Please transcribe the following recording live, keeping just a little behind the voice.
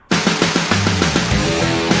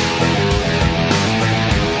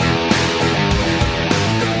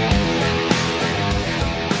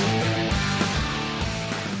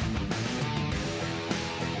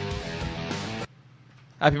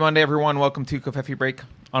Happy Monday, everyone. Welcome to Covfefe Break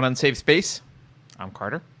on Unsafe Space. I'm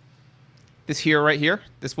Carter. This woman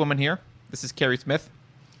here, this is Carrie Smith.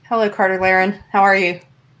 Hello, Carter Laren. How are you?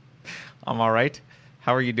 I'm all right.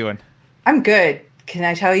 How are you doing? I'm good. Can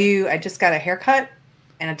I tell you, I just got a haircut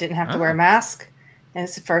and I didn't have to wear a mask. And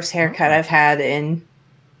it's the first haircut I've had in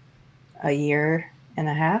a year and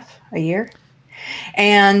a half.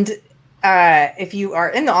 And if you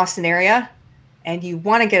are in the Austin area and you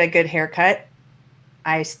want to get a good haircut,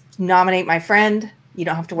 I nominate my friend. You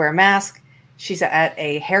don't have to wear a mask. She's at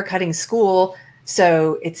a haircutting school,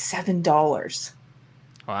 so it's $7.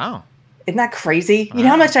 Wow. Isn't that crazy? Wow. You know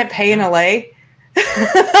how much I pay in LA?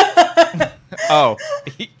 Oh,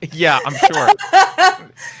 yeah, I'm sure.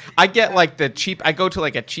 I get like I go to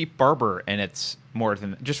like a cheap barber and it's more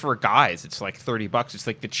than, just for guys, it's like $30. It's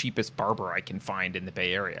like the cheapest barber I can find in the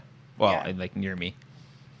Bay Area. Well, and like near me.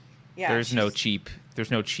 Yeah. There's no cheap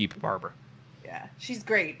barber. Yeah, she's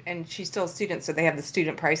great, and she's still a student, so they have the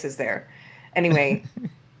student prices there. Anyway,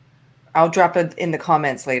 I'll drop it in the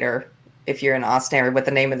comments later if you're in Austin area what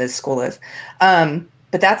the name of this school is.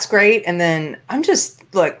 But that's great. And then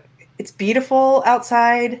look, it's beautiful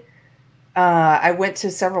outside. I went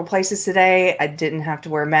to several places today. I didn't have to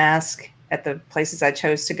wear a mask at the places I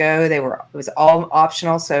chose to go. It was all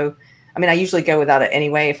optional. So, I mean, I usually go without it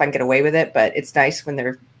anyway if I can get away with it, but it's nice when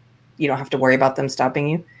you don't have to worry about them stopping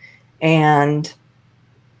you. And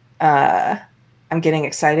I'm getting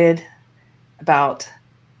excited about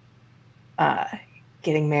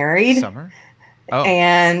getting married. Summer? Oh,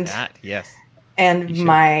 and that, yes. And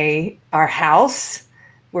our house,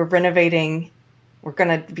 we're renovating. We're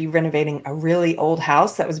going to be renovating a really old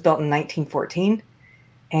house that was built in 1914.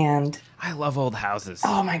 And I love old houses.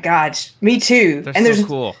 Oh my gosh, me too. They're so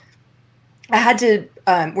cool. I had to.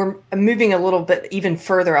 We're moving a little bit even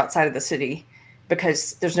further outside of the city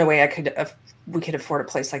because there's no way we could afford a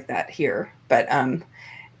place like that here. But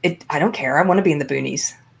I don't care. I want to be in the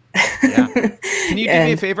boonies. Yeah. Can you do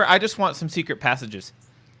me a favor? I just want some secret passages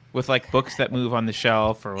with like books that move on the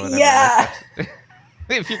shelf or whatever. Yeah.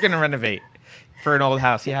 If you're going to renovate for an old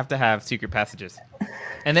house, you have to have secret passages.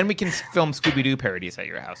 And then we can film Scooby-Doo parodies at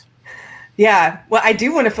your house. Yeah. Well, I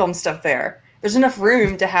do want to film stuff there. There's enough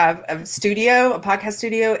room to have a studio, a podcast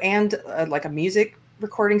studio, and like a music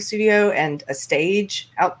recording studio and a stage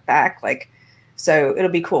out back. So it'll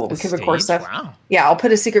be cool. We can record stuff. Wow. Yeah, I'll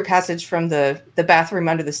put a secret passage from the bathroom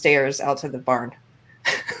under the stairs out to the barn.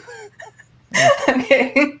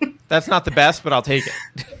 Okay. That's not the best, but I'll take it.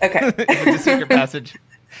 Okay. If it's a secret passage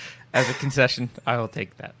as a concession, I will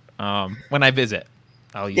take that. When I visit,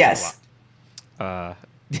 I'll use it a lot.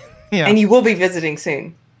 Yeah. And you will be visiting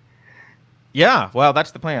soon. Yeah, well, that's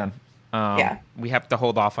the plan. Yeah. We have to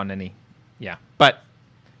hold off on any. Yeah, but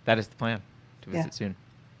that is the plan, to visit soon.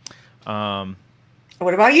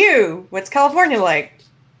 What about you? What's California like?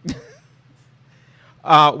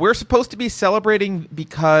 We're supposed to be celebrating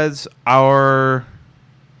because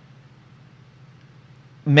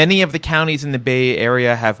many of the counties in the Bay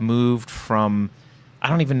Area have moved from, I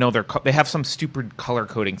don't even know they have some stupid color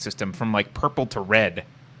coding system from like purple to red.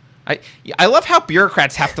 I love how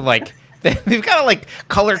bureaucrats have to like, they've got to like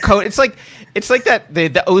color code. It's like that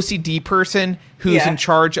the OCD person who's in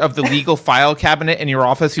charge of the legal file cabinet in your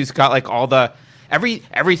office, who's got like all the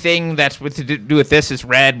everything that's to do with this is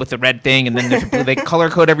red with the red thing, and then they color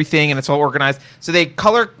code everything and it's all organized. So they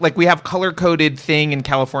we have color coded thing in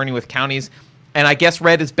California with counties, and I guess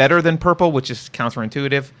red is better than purple, which is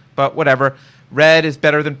counterintuitive, but whatever. Red is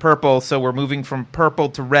better than purple, so we're moving from purple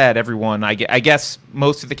to red, everyone. I guess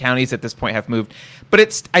most of the counties at this point have moved.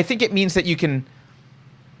 But I think it means that you can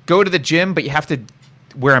go to the gym, but you have to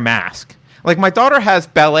wear a mask. Like, my daughter has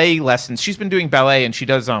ballet lessons. She's been doing ballet, and she's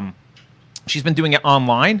been doing it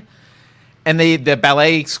online. And the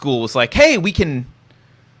ballet school was like, hey, we can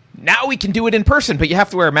do it in person, but you have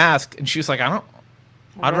to wear a mask. And she was like, I'll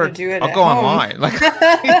go online. Like,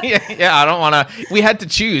 yeah, I don't want to. We had to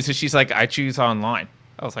choose, and she's like, I choose online.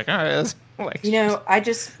 I was like, all right. I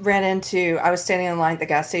just I was standing in line at the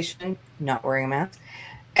gas station, not wearing a mask,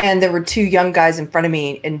 and there were two young guys in front of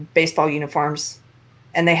me in baseball uniforms,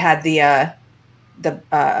 and they had the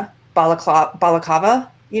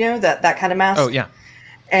balaclava, that kind of mask. Oh yeah,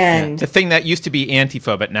 and the thing that used to be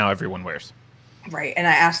Antifa, but now everyone wears. Right, and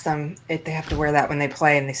I asked them if they have to wear that when they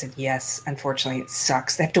play, and they said yes. Unfortunately, it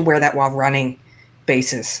sucks. They have to wear that while running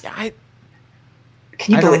bases. Yeah,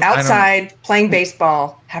 Can you believe outside playing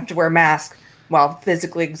baseball, have to wear a mask while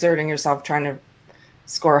physically exerting yourself trying to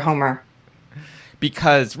score a homer?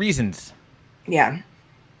 Because reasons. Yeah.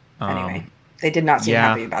 Anyway, they did not seem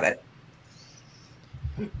happy about it.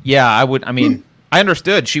 Yeah, I would. I mean, I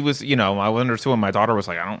understood. She was, I understood when my daughter was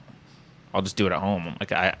like, I'll just do it at home. I'm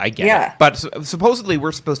like, I get it. But supposedly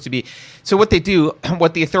we're supposed to be. So what they do,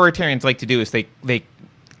 what the authoritarians like to do is they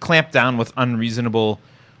clamp down with unreasonable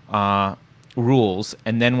rules,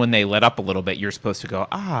 and then when they let up a little bit, you're supposed to go,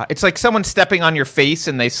 it's like someone stepping on your face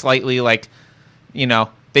and they slightly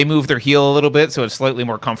they move their heel a little bit so it's slightly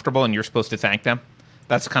more comfortable, and you're supposed to thank them.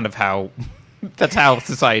 That's kind of how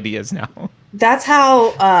society is now. That's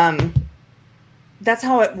how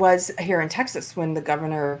it was here in Texas when the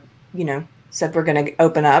governor, said we're going to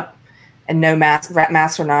open up and no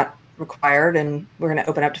masks are not required, and we're going to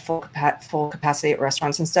open up to full capacity at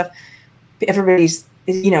restaurants and stuff. Everybody's,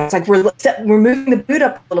 it's like we're moving the boot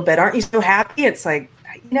up a little bit. Aren't you so happy? It's like,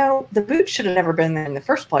 the boot should have never been there in the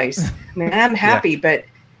first place. I mean, I'm happy, but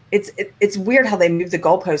it's weird how they move the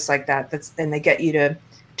goalposts like that. And they get you to,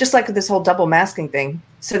 just like this whole double masking thing,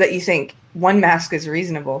 so that you think one mask is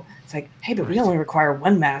reasonable. It's like, hey, but we only require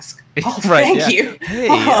one mask. Oh, thank you. Hey,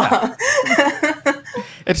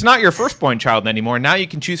 It's not your firstborn child anymore. Now you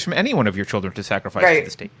can choose from any one of your children to sacrifice to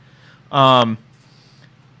the state.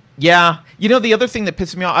 Yeah. The other thing that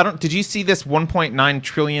pisses me off, did you see this $1.9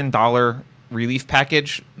 trillion relief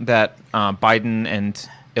package that Biden and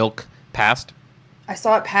ilk passed? I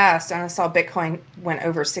saw it passed, and I saw Bitcoin went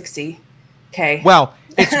over 60K. Well,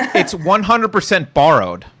 it's 100%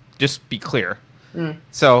 borrowed. Just be clear.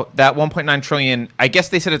 So that 1.9 trillion, I guess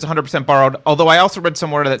they said it's 100% borrowed. Although I also read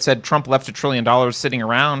somewhere that said Trump left $1 trillion sitting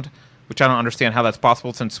around, which I don't understand how that's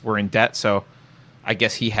possible since we're in debt. So I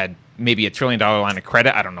guess he had maybe $1 trillion line of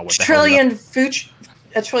credit. I don't know what the hell. $1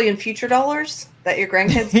 trillion future dollars that your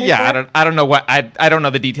grandkids pay for? I don't know what I don't know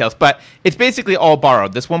the details, but it's basically all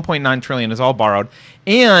borrowed. This 1.9 trillion is all borrowed.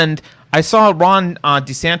 And I saw Ron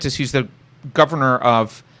DeSantis, who's the governor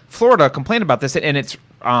of Florida, complain about this, and it's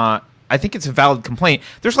I think it's a valid complaint.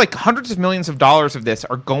 There's like hundreds of millions of dollars of this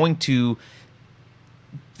are going to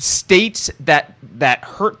states that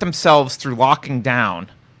hurt themselves through locking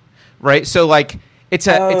down, right? So like it's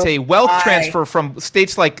a wealth transfer from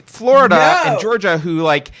states like Florida and Georgia, who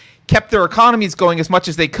like kept their economies going as much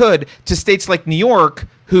as they could, to states like New York,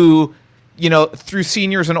 who threw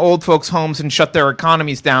seniors and old folks' homes and shut their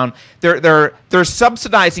economies down. They're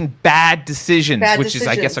subsidizing bad decisions, which is,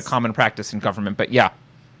 I guess, a common practice in government. But yeah,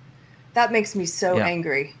 that makes me so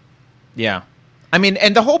angry. Yeah, I mean,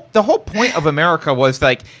 and the whole point of America was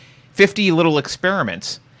like 50 little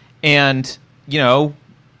experiments, and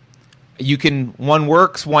one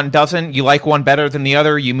works, one doesn't. You like one better than the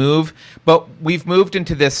other, you move. But we've moved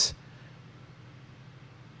into this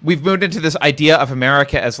idea of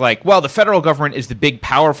America as like, well, the federal government is the big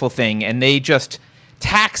powerful thing, and they just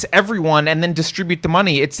tax everyone and then distribute the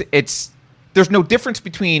money. There's no difference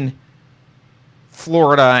between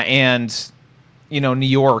Florida and New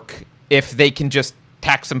York if they can just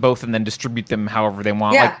tax them both and then distribute them however they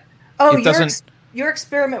want. Yeah. Your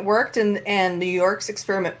experiment worked and New York's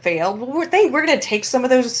experiment failed. Well, we're going to take some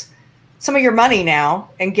of your money now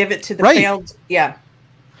and give it to the failed. Yeah.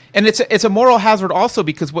 And it's a moral hazard also,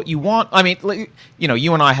 because what you want, I mean,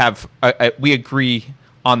 you and I have, we agree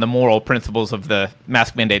on the moral principles of the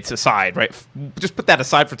mask mandates aside, right? Just put that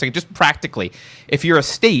aside for a second. Just practically, if you're a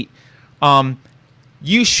state,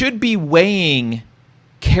 you should be weighing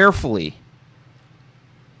carefully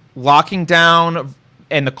locking down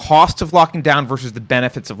and the cost of locking down versus the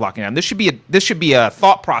benefits of locking down. This should be a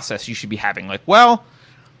thought process you should be having. Like, well,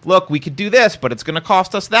 look, we could do this, but it's going to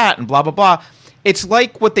cost us that, and blah blah blah. It's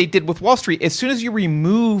like what they did with Wall Street. As soon as you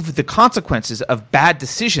remove the consequences of bad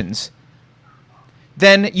decisions,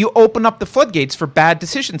 then you open up the floodgates for bad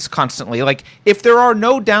decisions constantly. Like, if there are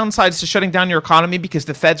no downsides to shutting down your economy because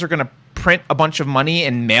the feds are going to print a bunch of money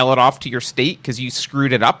and mail it off to your state because you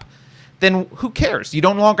screwed it up, then who cares? You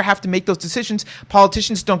don't longer have to make those decisions.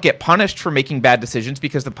 Politicians don't get punished for making bad decisions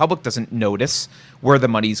because the public doesn't notice where the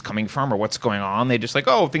money's coming from or what's going on. They just like,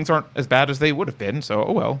 oh, things aren't as bad as they would have been, so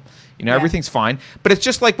oh well, everything's fine. But it's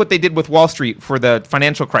just like what they did with Wall Street for the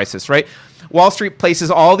financial crisis, right? Wall Street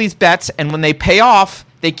places all these bets, and when they pay off,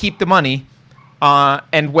 they keep the money.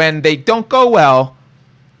 And when they don't go well,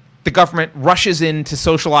 the government rushes in to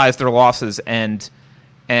socialize their losses and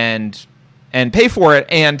pay for it,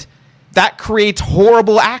 and that creates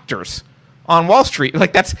horrible actors on Wall Street.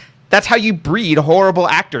 Like that's how you breed horrible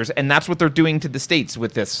actors, and that's what they're doing to the states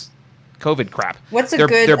with this COVID crap.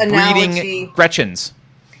 They're breeding Gretchens.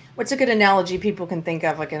 What's a good analogy people can think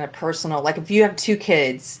of, like in a personal, like if you have two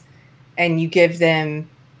kids and you give them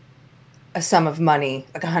a sum of money,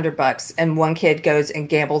 like $100, and one kid goes and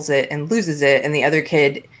gambles it and loses it, and the other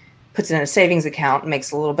kid puts it in a savings account and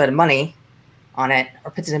makes a little bit of money on it,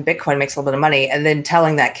 or puts it in Bitcoin and makes a little bit of money, and then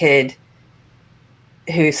telling that kid,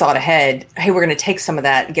 who thought ahead. Hey, we're going to take some of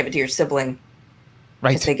that and give it to your sibling.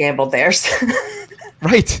 Right. Because they gambled theirs.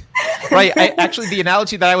 Right. Right. Actually, the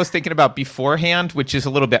analogy that I was thinking about beforehand, which is a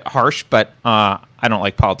little bit harsh, but I don't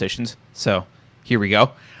like politicians. So here we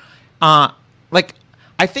go. Like,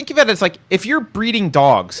 I think of it as like if you're breeding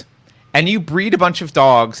dogs and you breed a bunch of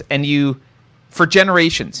dogs and for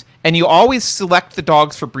generations, and you always select the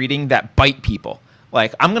dogs for breeding that bite people.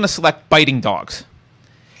 Like, I'm going to select biting dogs.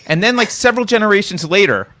 And then like several generations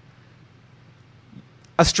later,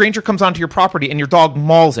 a stranger comes onto your property and your dog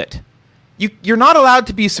mauls it. You're not allowed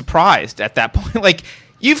to be surprised at that point. Like,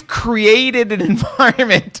 you've created an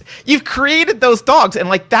environment. You've created those dogs. And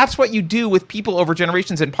like, that's what you do with people over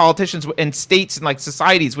generations and politicians and states and like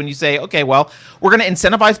societies when you say, okay, well, we're going to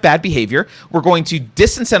incentivize bad behavior. We're going to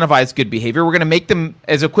disincentivize good behavior. We're going to make them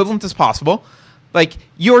as equivalent as possible. Like,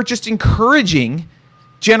 you're just encouraging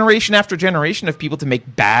generation after generation of people to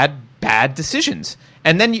make bad decisions.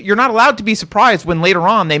 And then you're not allowed to be surprised when later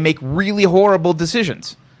on they make really horrible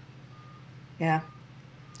decisions. Yeah.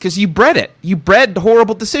 Because you bred it. You bred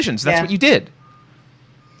horrible decisions. That's what you did.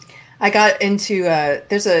 I got into,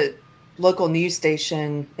 there's a local news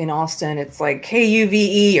station in Austin. It's like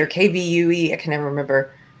KUVE or KVUE. I can never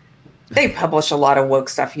remember. They publish a lot of woke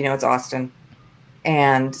stuff. You know, it's Austin.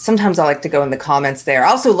 And sometimes I like to go in the comments there. I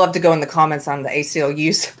also love to go in the comments on the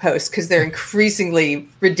ACLU's post because they're increasingly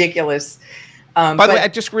ridiculous. By the way,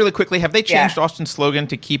 just really quickly, have they changed Austin's slogan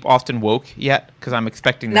to keep Austin woke yet? Because I'm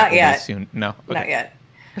expecting that will be soon. No, okay. Not yet.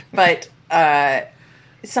 But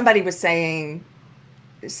somebody was saying,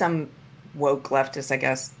 some woke leftist, I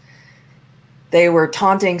guess, they were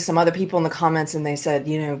taunting some other people in the comments, and they said,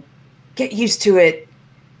 you know, get used to it.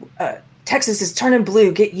 Texas is turning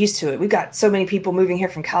blue. Get used to it. We've got so many people moving here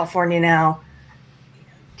from California now.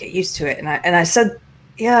 Get used to it. And I said,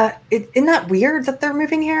 yeah, isn't that weird that they're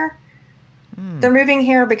moving here? They're moving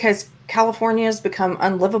here because California has become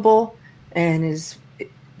unlivable and is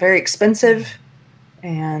very expensive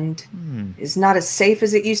and is not as safe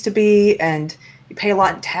as it used to be. And you pay a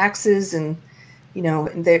lot in taxes, and you know,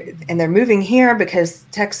 they're moving here because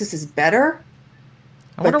Texas is better.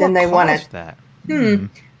 But then they want to.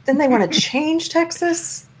 Then they want to change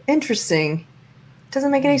Texas. Interesting.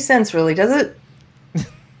 Doesn't make any sense, really, does it?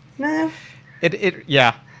 No.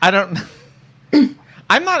 Yeah. I don't.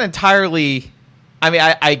 I'm not entirely. I mean,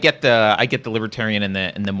 I get the libertarian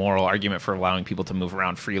and the moral argument for allowing people to move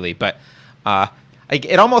around freely, but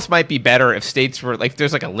it almost might be better if states were like,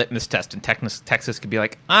 there's like a litmus test, and Texas could be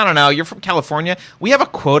like, I don't know, you're from California. We have a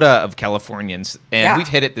quota of Californians, and we've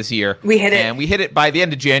hit it this year. We hit it, and we hit it by the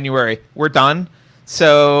end of January. We're done.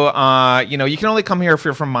 So you know, you can only come here if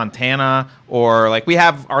you're from Montana, or like we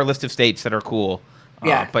have our list of states that are cool.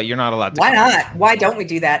 But you're not allowed to. Why not? Why don't we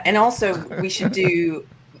do that? And also, we should do.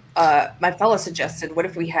 My fellow suggested, what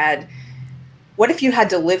if you had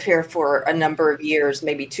to live here for a number of years,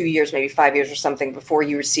 maybe 2 years, maybe 5 years or something, before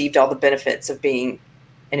you received all the benefits of being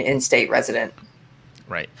an in-state resident?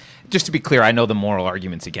 Right. Just to be clear, I know the moral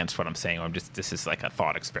arguments against what I'm saying. This is like a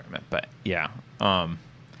thought experiment, but yeah.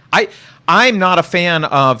 I'm not a fan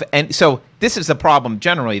of, and so this is the problem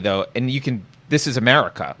generally though, and this is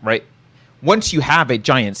America, right? Once you have a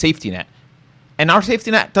giant safety net, and our safety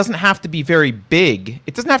net doesn't have to be very big,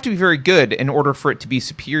 it doesn't have to be very good in order for it to be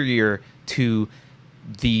superior to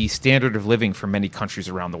the standard of living for many countries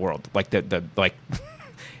around the world. Like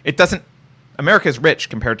it doesn't. America is rich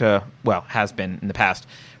compared to, well, has been in the past,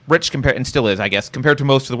 rich compared, and still is, I guess, compared to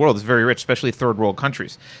most of the world. Is very rich, especially third world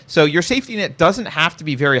countries. So your safety net doesn't have to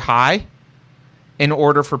be very high in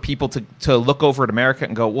order for people to look over at America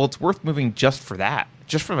and go, well, it's worth moving just for that,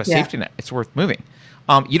 just for a safety net. It's worth moving.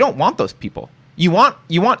 You don't want those people. You want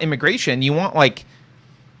immigration. You want like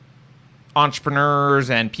entrepreneurs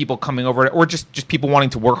and people coming over, or just people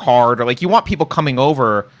wanting to work hard, or like you want people coming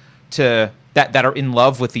over to that are in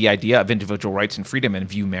love with the idea of individual rights and freedom and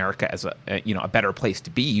view America as a better place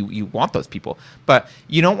to be. You want those people, but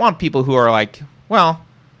you don't want people who are like, well,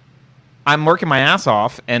 I'm working my ass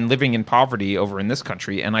off and living in poverty over in this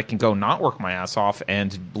country, and I can go not work my ass off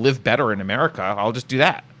and live better in America. I'll just do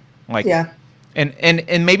that. Like, yeah.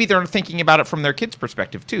 And maybe they're thinking about it from their kids'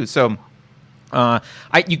 perspective too. So,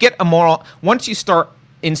 you get a moral, once you start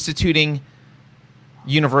instituting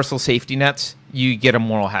universal safety nets, you get a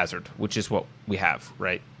moral hazard, which is what we have,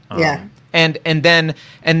 right? Yeah. And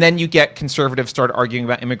then you get conservatives start arguing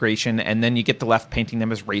about immigration, and then you get the left painting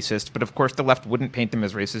them as racist. But of course, the left wouldn't paint them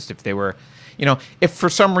as racist if they were, if for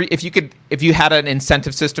some reason, if you had an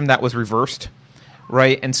incentive system that was reversed,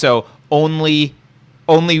 right? And so only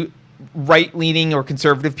right-leaning or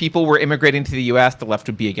conservative people were immigrating to the U.S., the left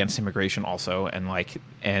would be against immigration also, and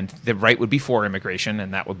the right would be for immigration,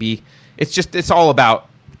 and that would be. It's all about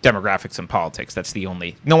demographics and politics. That's the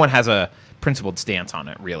only. No one has a principled stance on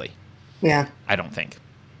it, really. Yeah, I don't think.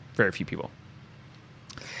 Very few people.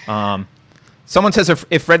 Someone says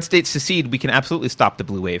if red states secede, we can absolutely stop the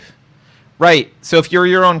blue wave. Right. So if you're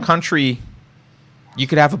your own country, you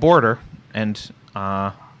could have a border, and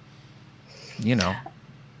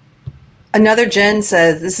Another Jen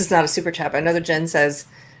says, this is not a super chat, but another Jen says,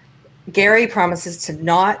 Gary promises to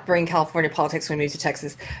not bring California politics when we move to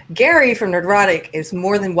Texas. Gary from Nerdrotic is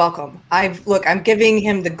more than welcome. I'm giving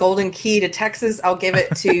him the golden key to Texas. I'll give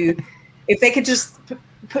it to, if they could just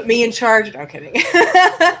put me in charge. No, I'm kidding.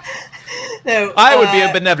 No, I would be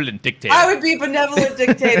a benevolent dictator. I would be a benevolent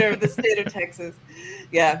dictator of the state of Texas.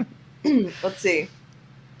 Yeah. Let's see.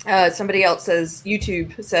 Somebody else says,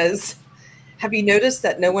 YouTube says, have you noticed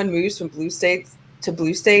that no one moves from blue states to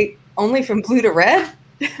blue state, only from blue to red?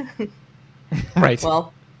 Right.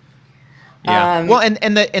 Well, yeah.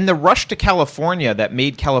 And the rush to California that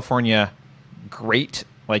made California great,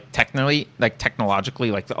 technologically,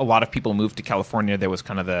 a lot of people moved to California. There was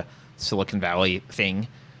kind of the Silicon Valley thing.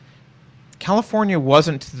 California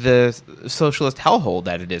wasn't the socialist hellhole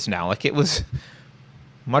that it is now. It was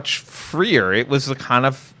much freer. It was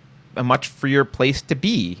a much freer place to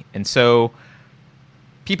be, and so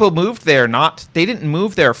people moved there. They didn't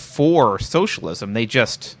move there for socialism. They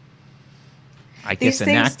just, I guess,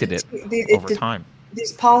 enacted it over time.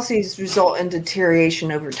 These policies result in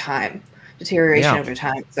deterioration over time. It's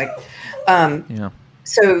like,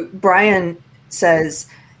 So Brian says,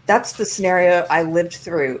 that's the scenario I lived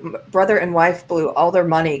through. Brother and wife blew all their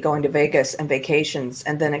money going to Vegas and vacations,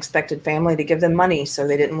 and then expected family to give them money so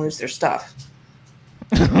they didn't lose their stuff.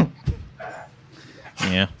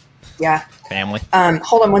 Yeah. Yeah. Family.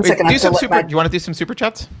 Hold on one second. Do you want to do some super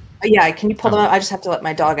chats? Yeah. Can you pull them out? I just have to let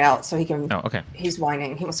my dog out so he can. Oh, okay. He's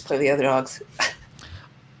whining. He wants to play with the other dogs.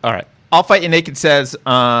 All right. I'll Fight You Naked says,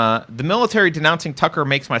 the military denouncing Tucker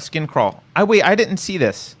makes my skin crawl. I didn't see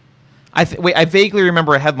this. I vaguely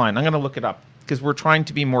remember a headline. I'm going to look it up because we're trying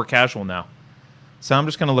to be more casual now. So I'm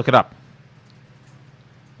just going to look it up.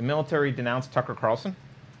 The military denounced Tucker Carlson?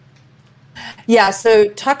 Yeah, so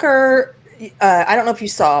Tucker, I don't know if you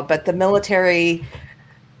saw, but the military,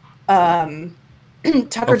 Tucker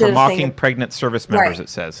did a mocking thing, pregnant service members, right. It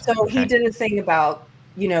says. So He did a thing about,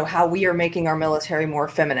 how we are making our military more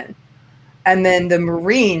feminine. And then the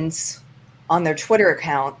Marines on their Twitter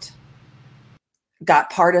account got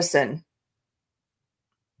partisan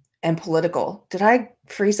and political. Did I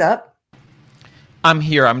freeze up? I'm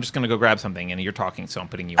here. I'm just going to go grab something, and you're talking, so I'm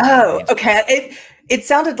putting you on. Oh, okay. It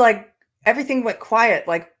sounded like everything went quiet,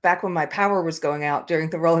 like back when my power was going out during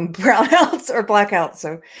the rolling brownouts or blackouts.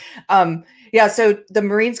 So, so the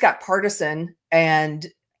Marines got partisan and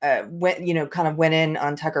went in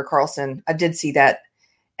on Tucker Carlson. I did see that.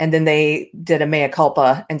 And then they did a mea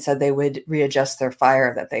culpa and said they would readjust their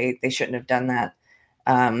fire, that they shouldn't have done that.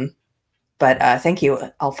 But thank you.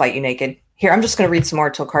 I'll Fight You Naked. Here, I'm just going to read some more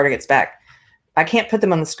until Carter gets back. I can't put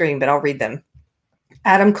them on the screen, but I'll read them.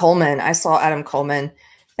 Adam Coleman. I saw Adam Coleman.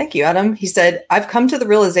 Thank you, Adam. He said, I've come to the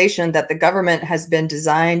realization that the government has been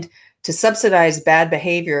designed to subsidize bad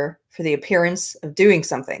behavior for the appearance of doing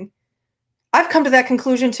something. I've come to that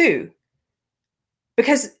conclusion too.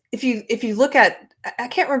 Because if you look at, I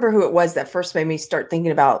can't remember who it was that first made me start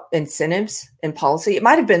thinking about incentives in policy. It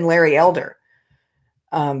might have been Larry Elder.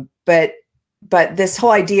 But this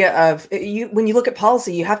whole idea of when you look at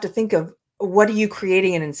policy, you have to think of, what are you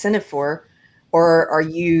creating an incentive for? Or are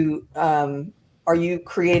you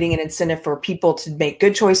creating an incentive for people to make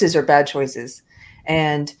good choices or bad choices?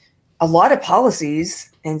 And a lot of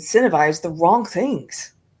policies incentivize the wrong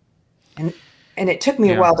things. And it took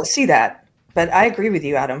me a while to see that. But I agree with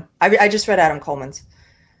you, Adam. I just read Adam Coleman's.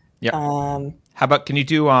 Yeah. How about, can you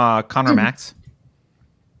do Connor Max?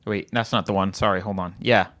 Wait, that's not the one. Sorry, hold on.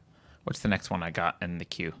 Yeah. What's the next one I got in the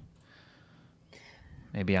queue?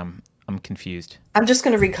 Maybe I'm confused. I'm just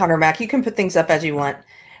going to read Connor Mack. You can put things up as you want.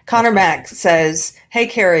 Connor Mack says, hey,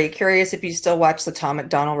 Carrie, curious if you still watch the Tom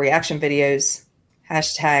McDonald reaction videos.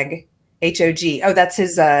 Hashtag HOG. Oh, that's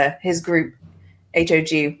his group,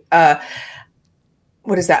 HOG.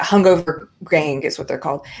 What is that? Hungover Gang is what they're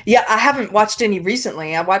called. Yeah, I haven't watched any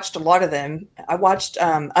recently. I watched a lot of them. I watched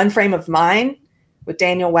Unframe of Mine with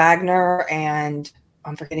Daniel Wagner, and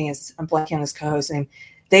I'm blanking on his co-host name.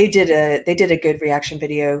 They did a good reaction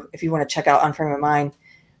video if you want to check out Unframe of Mine.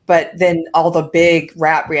 But then all the big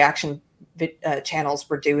rap reaction channels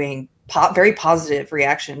were doing very positive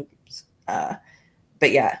reactions.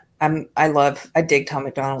 But yeah, I dig Tom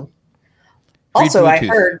McDonald. Read Also, I Bluetooth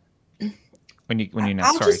heard. when you know.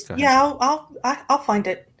 I'll Sorry, just go ahead. yeah, I'll find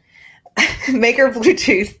it. Maker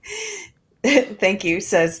Bluetooth. Thank you.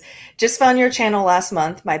 Says, just found your channel last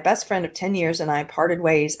month. My best friend of 10 years and I parted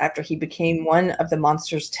ways after he became one of the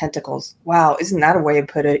monster's tentacles. Wow, isn't that a way of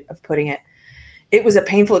putting it? It was a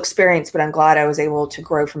painful experience, but I'm glad I was able to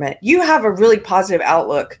grow from it. You have a really positive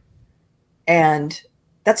outlook, and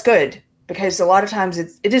that's good because a lot of times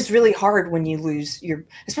it is really hard when you lose your,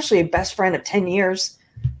 especially a best friend of 10 years.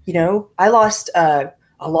 You know, I lost a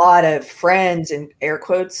lot of friends in air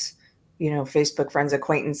quotes, Facebook friends,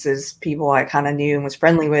 acquaintances, people I kind of knew and was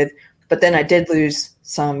friendly with. But then I did lose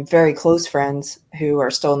some very close friends who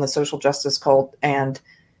are still in the social justice cult, and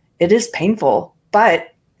it is painful.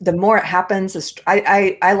 But the more it happens,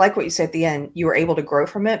 I like what you said at the end. You were able to grow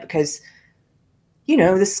from it because,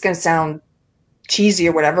 this is going to sound cheesy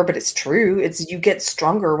or whatever, but it's true. It's you get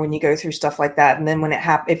stronger when you go through stuff like that, and then when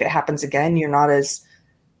if it happens again,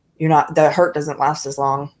 the hurt doesn't last as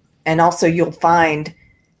long. And also, you'll find,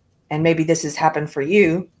 and maybe this has happened for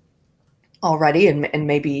you already, and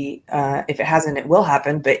maybe if it hasn't, it will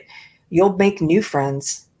happen. But you'll make new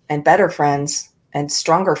friends and better friends and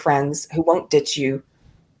stronger friends who won't ditch you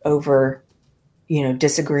over,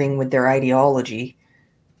 disagreeing with their ideology.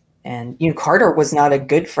 And, Carter was not a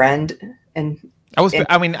good friend. And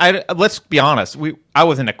let's be honest. I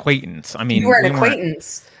was an acquaintance. I mean, you were an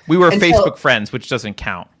acquaintance. We were Facebook friends, which doesn't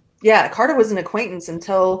count. Yeah. Carter was an acquaintance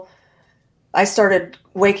until I started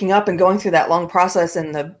waking up and going through that long process,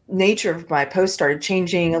 and the nature of my post started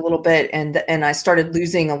changing a little bit. And I started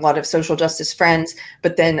losing a lot of social justice friends,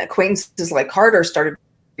 but then acquaintances like Carter started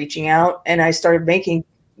reaching out, and I started making,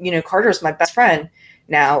 Carter's my best friend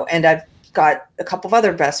now. And I've got a couple of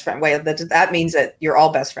other best friends. Wait, that means that you're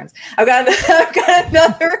all best friends. I've got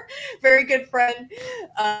another very good friend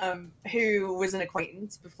who was an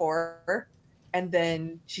acquaintance before, and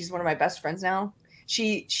then she's one of my best friends now.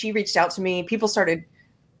 She reached out to me. People started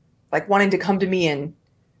like wanting to come to me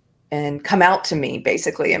and come out to me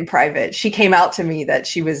basically in private. She came out to me that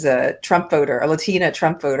she was a Trump voter, a Latina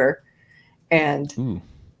Trump voter, and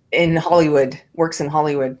in Hollywood, works in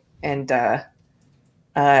Hollywood. And then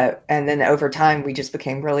over time we just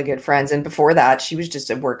became really good friends. And before that, she was just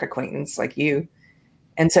a work acquaintance like you.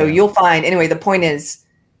 And so you'll find, anyway, the point is,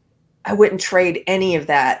 I wouldn't trade any of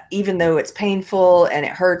that, even though it's painful and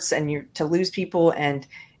it hurts and you're to lose people, and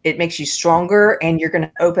it makes you stronger, and you're going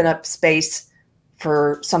to open up space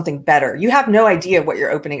for something better. You have no idea what you're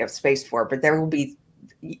opening up space for, but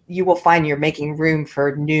you will find you're making room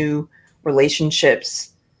for new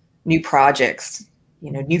relationships, new projects,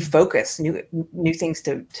 new focus, new things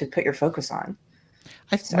to put your focus on.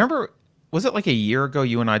 Remember, was it like a year ago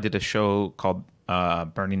you and I did a show called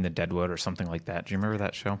Burning the Deadwood or something like that? Do you remember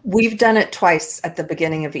that show? We've done it twice at the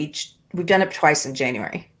beginning of each. We've done it twice in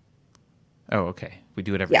January. Oh, okay. We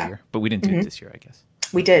do it every year, but we didn't do it this year, I guess.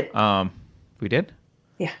 We did. We did?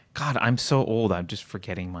 Yeah. God, I'm so old. I'm just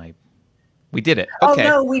forgetting we did it. Okay.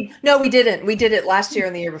 Oh, no, we didn't. We did it last year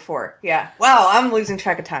and the year before. Yeah. Wow, I'm losing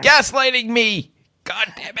track of time. Gaslighting me.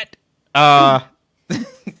 God damn it.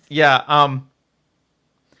 Yeah.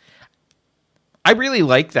 I really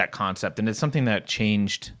like that concept, and it's something that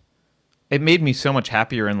changed. It made me so much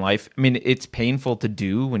happier in life. I mean, it's painful to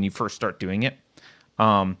do when you first start doing it.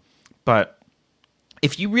 But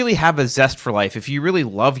if you really have a zest for life, if you really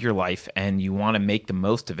love your life and you want to make the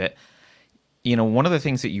most of it, one of the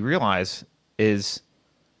things that you realize is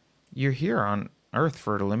you're here on Earth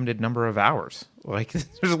for a limited number of hours. Like you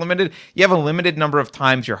have a limited number of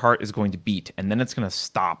times your heart is going to beat, and then it's going to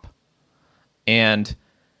stop. And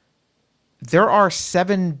there are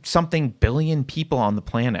 7-something billion people on the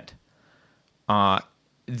planet.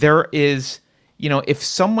 There is, if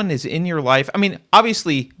someone is in your life, I mean,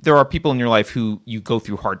 obviously there are people in your life who you go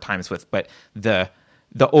through hard times with, but the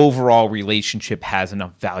overall relationship has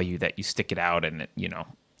enough value that you stick it out and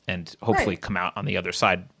hopefully come out on the other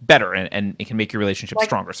side better, and it can make your relationship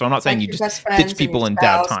stronger. So I'm not saying you just ditch people in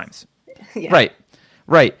bad times. Yeah.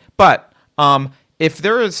 Right. But if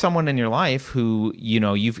there is someone in your life who,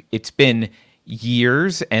 it's been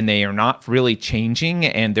years and they are not really changing,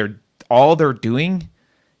 and all they're doing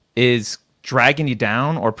is dragging you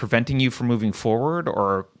down or preventing you from moving forward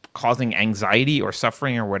or causing anxiety or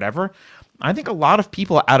suffering or whatever, I think a lot of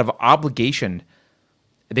people, out of obligation,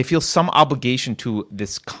 they feel some obligation to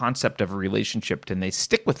this concept of a relationship, and they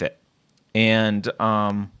stick with it. And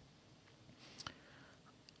I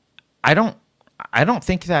don't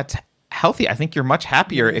think that's healthy. I think you're much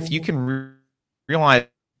happier if you can realize,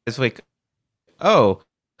 like, oh,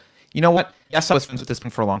 you know what? Yes, I was friends with this one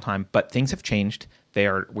for a long time, but things have changed.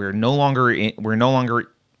 We're no longer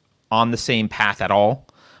on the same path at all,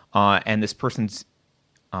 and this person's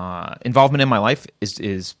involvement in my life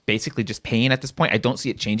is basically just pain at this point. I don't see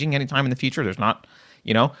it changing anytime in the future. There's not,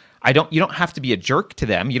 you don't have to be a jerk to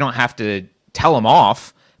them. You don't have to tell them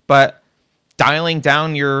off, but dialing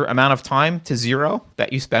down your amount of time to 0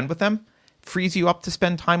 that you spend with them frees you up to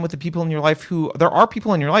spend time with the people in your life there are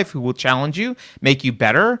people in your life who will challenge you, make you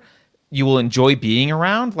better. You will enjoy being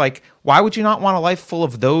around. Like, why would you not want a life full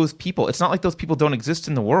of those people? It's not like those people don't exist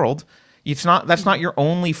in the world. That's not your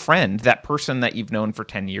only friend, that person that you've known for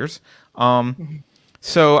 10 years.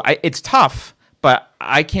 So it's tough, but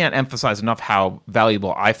I can't emphasize enough how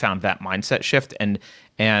valuable I found that mindset shift. And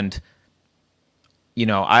I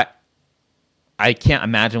can't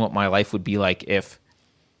imagine what my life would be like if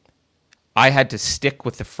I had to stick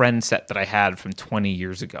with the friend set that I had from 20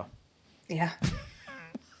 years ago. Yeah.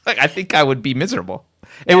 Like, I think I would be miserable.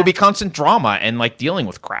 It would be constant drama and like dealing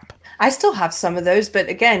with crap. I still have some of those, but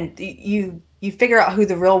again, you figure out who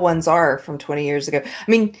the real ones are from 20 years ago. I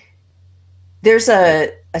mean, there's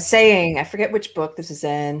a saying, I forget which book this is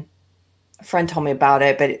in. A friend told me about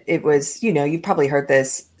it, but it was, you've probably heard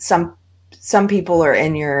this. Some people are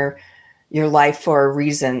in your life for a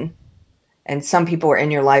reason, and some people are in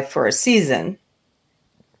your life for a season.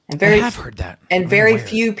 And I have heard that. And very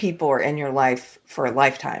few people are in your life for a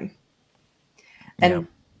lifetime. And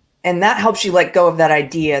that helps you let go of that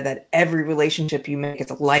idea that every relationship you make is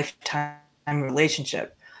a lifetime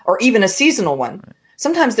relationship, or even a seasonal one.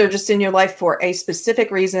 Sometimes they're just in your life for a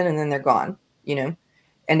specific reason, and then they're gone, and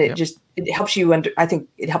it helps you. I think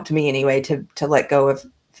it helped me anyway to let go of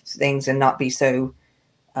things and not be so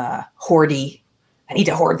hoardy. I need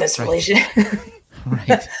to hoard this relationship.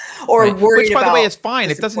 Right. Or worried Which, by about the way, is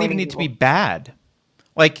fine. It doesn't even need to be bad.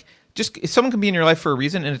 Like, just someone can be in your life for a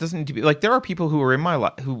reason, and it doesn't need to be like, there are people who were in my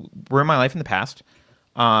life in the past.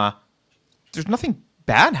 There's nothing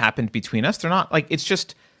bad happened between us. They're not like, it's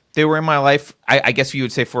just they were in my life. I guess you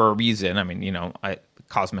would say for a reason. I mean,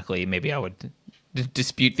 cosmically, maybe I would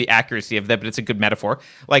dispute the accuracy of that, but it's a good metaphor.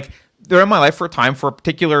 Like, they're in my life for a time for a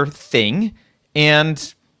particular thing,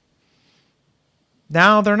 and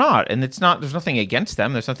now they're not, and there's nothing against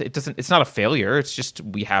them. There's nothing. It's not a failure. It's just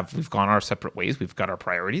we've gone our separate ways. We've got our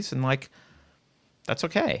priorities, and like, that's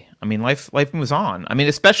okay. I mean, life moves on. I mean,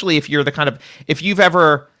 especially if you're if you've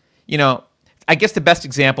ever, I guess the best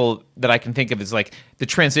example that I can think of is like the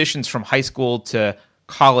transitions from high school to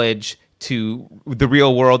college to the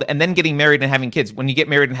real world, and then getting married and having kids. When you get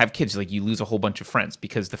married and have kids, like, you lose a whole bunch of friends,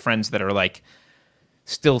 because the friends that are like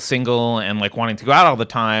still single and like wanting to go out all the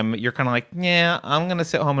time, you're kind of like, yeah, I'm gonna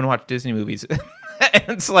sit home and watch Disney movies. And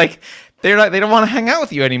it's like they don't want to hang out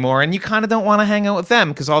with you anymore, and you kind of don't want to hang out with them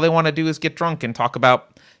because all they want to do is get drunk and talk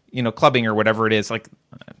about clubbing or whatever it is. Like,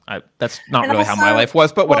 that's not really how my life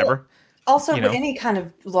was, but whatever. Also, with any kind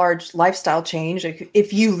of large lifestyle change,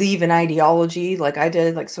 if you leave an ideology like I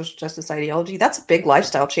did, like social justice ideology, that's a big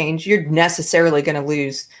lifestyle change. You're necessarily going to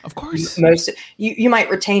lose. Of course, you might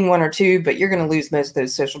retain one or two, but you're going to lose most of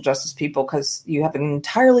those social justice people because you have an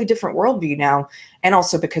entirely different worldview now, and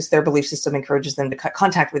also because their belief system encourages them to cut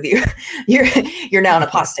contact with you. You're now an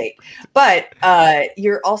apostate. But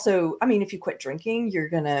you're also, I mean, if you quit drinking, you're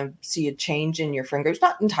going to see a change in your friend groups.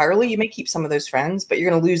 Not entirely. You may keep some of those friends, but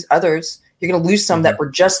you're going to lose others. You're going to lose some that were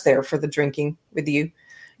just there for the drinking with you.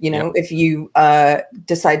 If you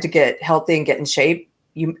decide to get healthy and get in shape,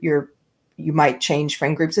 you might change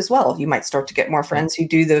friend groups as well. You might start to get more friends who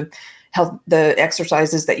do the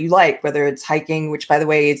exercises that you like, whether it's hiking, which, by the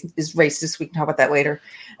way, is racist. We can talk about that later.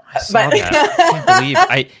 I saw that.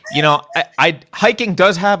 I can't believe hiking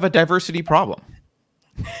does have a diversity problem.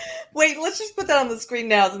 Wait, let's just put that on the screen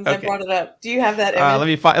now since I brought it up. Do you have that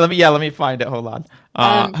image? Let me find it. Hold on.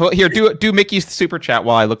 Here, do Mickey's super chat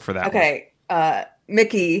while I look for that. Okay.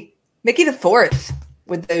 Mickey the Fourth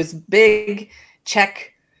with those big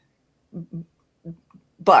Czech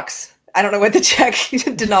bucks. I don't know what the Czech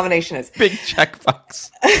denomination is. Big Czech bucks.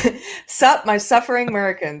 Sup, my suffering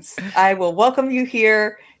Americans. I will welcome you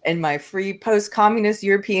here in my free post-communist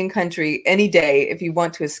European country any day if you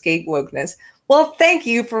want to escape wokeness. Well, thank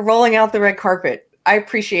you for rolling out the red carpet. I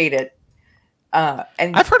appreciate it.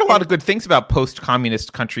 And I've heard a lot of good things about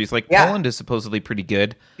post-communist countries. Like, Poland is supposedly pretty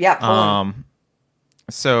good. Yeah, Poland.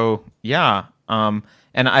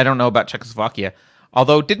 And I don't know about Czechoslovakia.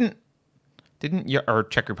 Although or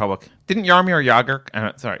Czech Republic. Didn't Jaromír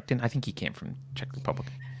Jágr? I think he came from Czech Republic.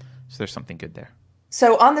 So there's something good there.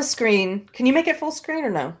 So on the screen, can you make it full screen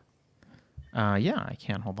or no? Yeah, I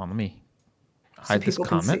can. Hold on. Let me hide this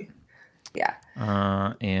comment. Yeah.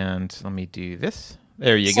 And let me do this.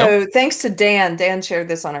 There you So go. thanks to Dan. Dan shared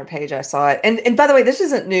this on our page. I saw it. And by the way, this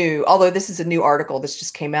isn't new, although this is a new article. This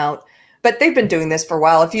just came out. But they've been doing this for a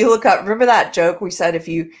while. If you look up, remember that joke we said, if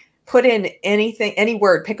you put in anything, any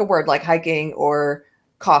word, pick a word like hiking or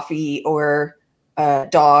coffee or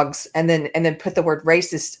dogs, and then put the word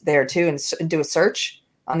racist there too, and do a search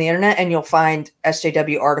on the internet, and you'll find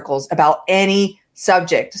SJW articles about any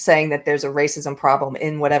subject saying that there's a racism problem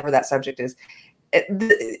in whatever that subject is.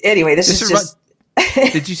 Anyway, this is just...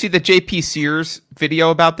 Did you see the JP Sears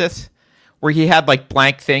video about this? Where he had like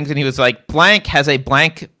blank things and he was like, blank has a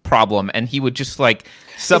blank problem. And he would just like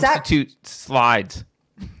substitute slides.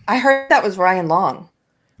 I heard that was Ryan Long.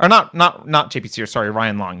 Or not JP Sears. Sorry,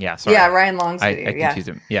 Ryan Long. Yeah, sorry. Yeah, Ryan Long's video. I confused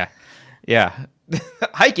him. Yeah.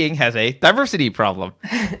 Hiking has a diversity problem.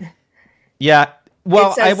 Yeah.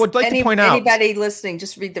 Well, I would like to point out... Anybody listening,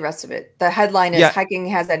 just read the rest of it. The headline is, hiking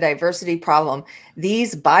has a diversity problem.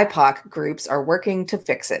 These BIPOC groups are working to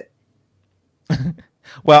fix it.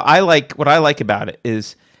 Well, what I like about it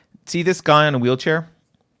is, see this guy in a wheelchair?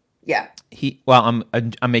 Yeah. I'm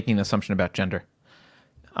making an assumption about gender.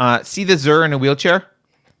 See the Zur in a wheelchair?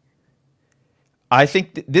 I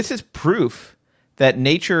think this is proof that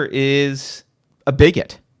nature is a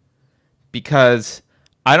bigot, because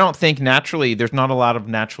I don't think there's not a lot of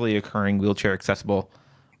naturally occurring wheelchair accessible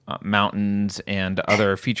mountains and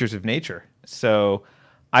other features of nature. So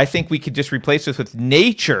I think we could just replace this with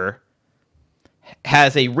nature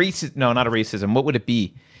has a racist, no, not a racism. What would it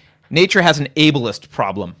be? Nature has an ableist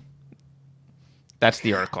problem. That's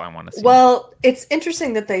the article I want to see. Well, it's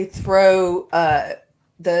interesting that they throw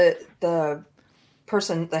the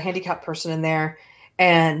handicapped person in there,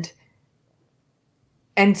 and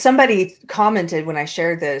somebody commented when I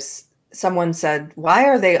shared this. Someone said, "Why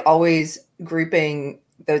are they always grouping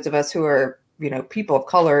those of us who are, people of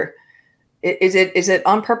color? Is it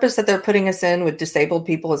on purpose that they're putting us in with disabled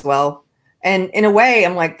people as well?" And in a way,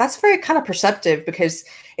 I'm like, that's very kind of perceptive, because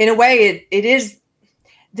in a way it is,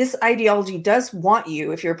 this ideology does want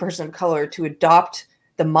you, if you're a person of color, to adopt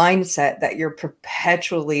the mindset that you're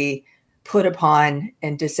perpetually put upon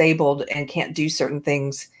and disabled and can't do certain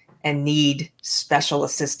things and need special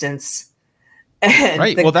assistance. And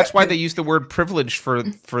right. Well, that's why they use the word privilege for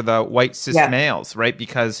the white cis males, right?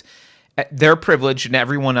 Because they're privileged and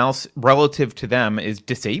everyone else relative to them is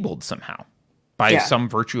disabled somehow by some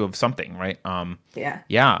virtue of something, right?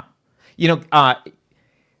 Yeah.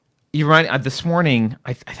 You're right. This morning,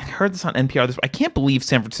 I heard this on NPR. I can't believe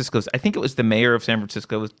San Francisco's. I think it was the mayor of San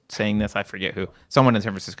Francisco was saying this. I forget who. Someone in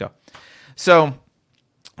San Francisco. So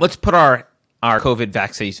let's put our COVID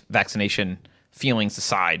vaccination feelings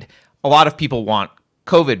aside. A lot of people want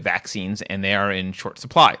COVID vaccines, and they are in short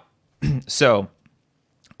supply. So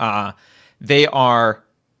they are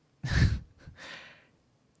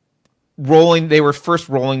They were first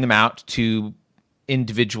rolling them out to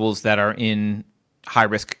individuals that are in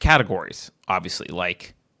high-risk categories, obviously,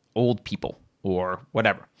 like old people or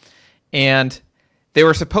whatever. And they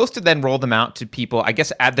were supposed to then roll them out to people, I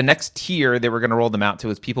guess at the next tier they were going to roll them out to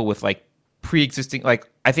is people with like pre-existing, like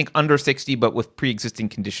I think under 60, but with pre-existing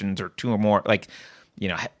conditions or two or more, like,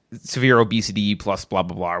 severe obesity plus blah,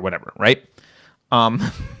 blah, blah, or whatever, right?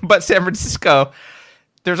 But San Francisco,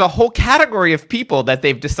 there's a whole category of people that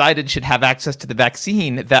they've decided should have access to the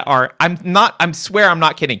vaccine that are, I swear I'm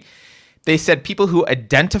not kidding. They said people who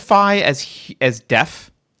identify as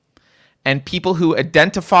deaf and people who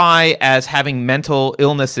identify as having mental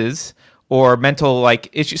illnesses or mental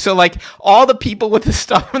issues. So all the people with the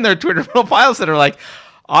stuff on their Twitter profiles that are like,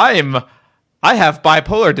 I have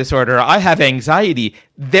bipolar disorder, I have anxiety.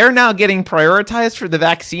 They're now getting prioritized for the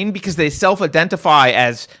vaccine because they self-identify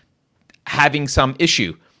as having some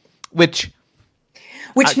issue, which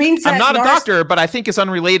means that I'm not a doctor, but I think is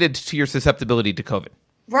unrelated to your susceptibility to COVID.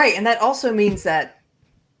 Right, and that also means that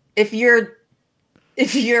if you're a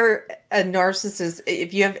narcissist,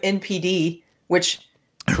 if you have NPD, which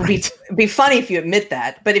would be funny if you admit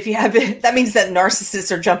that, but if you have it, that means that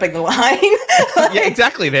narcissists are jumping the line. Yeah,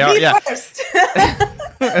 exactly, they are. Yeah.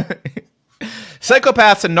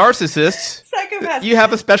 Psychopaths and narcissists. You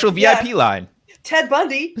have a special VIP line. Ted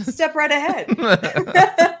Bundy, step right ahead.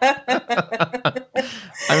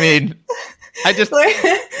 I mean,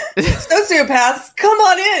 sociopaths, come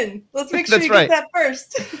on in. Let's make sure you get that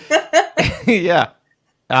first. Yeah.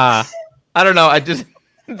 I don't know.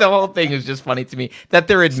 The whole thing is just funny to me. That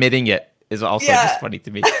they're admitting it is also just funny to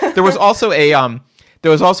me. There was also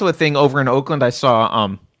a thing over in Oakland. I saw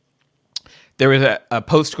there was a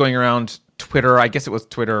post going around Twitter. I guess it was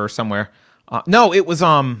Twitter or somewhere. No, it was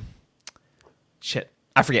shit.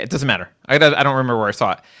 I forget. It doesn't matter. I don't remember where I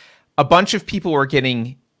saw it. A bunch of people were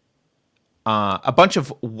getting a bunch of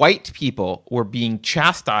white people were being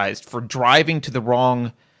chastised for driving to the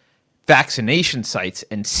wrong vaccination sites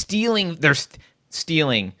and stealing.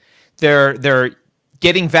 They're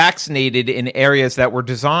getting vaccinated in areas that were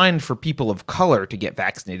designed for people of color to get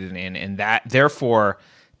vaccinated in, and that therefore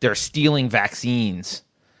they're stealing vaccines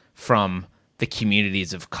from the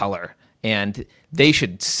communities of color, and they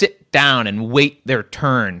should sit down and wait their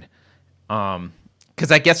turn.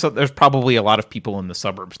 Because I guess there's probably a lot of people in the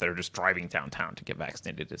suburbs that are just driving downtown to get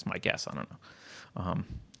vaccinated, is my guess. I don't know.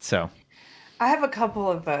 So I have a couple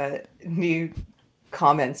of new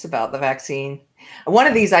comments about the vaccine. One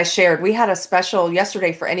of these I shared. We had a special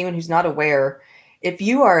yesterday for anyone who's not aware. If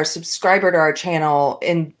you are a subscriber to our channel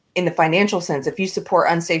in the financial sense, if you support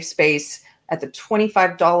Unsafe Space at the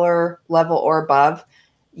 $25 level or above,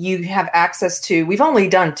 you have access to, we've only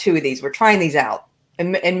done 2 of these. We're trying these out.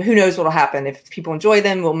 And who knows what will happen. If people enjoy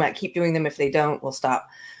them, we'll keep doing them. If they don't, we'll stop.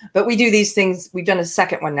 But we do these things. We've done a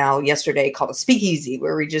second one now yesterday called a speakeasy,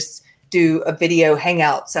 where we just do a video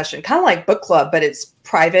hangout session, kind of like book club, but it's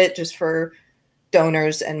private just for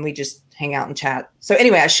donors, and we just hang out and chat. So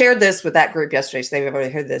anyway, I shared this with that group yesterday, so they've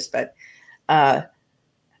already heard this, but I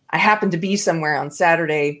happened to be somewhere on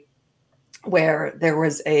Saturday where there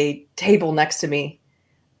was a table next to me.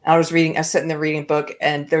 I was sitting there reading a book,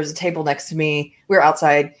 and there was a table next to me. We were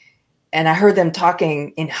outside, and I heard them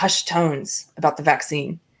talking in hushed tones about the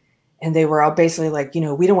vaccine. And they were all basically like, we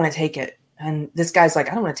don't want to take it. And this guy's like,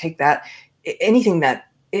 I don't want to take that. Anything that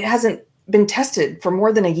it hasn't been tested for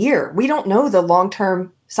more than a year. We don't know the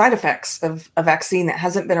long-term side effects of a vaccine that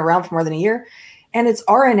hasn't been around for more than a year. And it's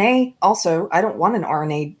RNA also. I don't want an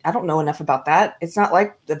RNA. I don't know enough about that. It's not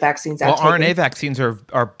like the vaccines. Well, RNA vaccines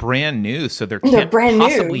are brand new, so there can't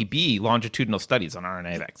possibly be longitudinal studies on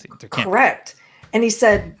RNA vaccines. Correct. And he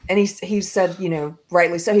said,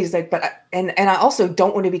 rightly so. He's like, and I also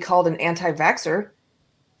don't want to be called an anti-vaxxer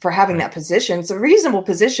for having that position. It's a reasonable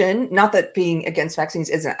position. Not that being against vaccines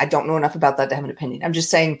isn't. I don't know enough about that to have an opinion. I'm just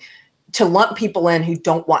saying to lump people in who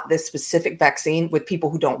don't want this specific vaccine with people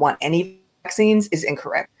who don't want any vaccines is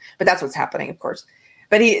incorrect, but that's what's happening, of course.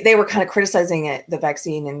 But they were kind of criticizing the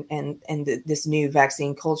vaccine and this new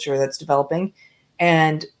vaccine culture that's developing,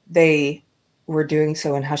 and they were doing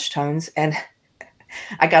so in hushed tones. And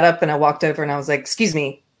I got up and I walked over and I was like, "Excuse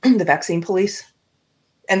me, the vaccine police."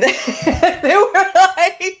 And they were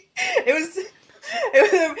like, it was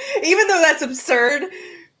even though that's absurd,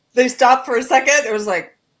 they stopped for a second. It was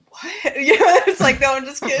like, what? It's like, no, I'm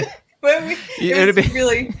just kidding.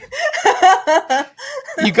 Really.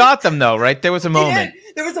 You got them though, right? There was a moment.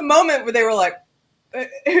 There was a moment where they were like,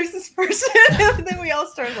 "Who's this person?" And then we all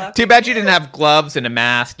started laughing. Too bad you didn't have gloves and a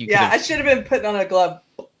mask. I should have been putting on a glove,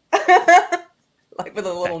 like with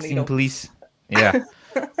a little vaccine needle. Police. Yeah.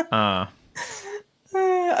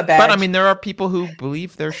 A badge. But I mean, there are people who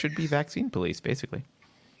believe there should be vaccine police, basically.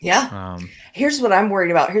 Yeah. Here's what I'm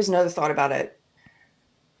worried about. Here's another thought about it.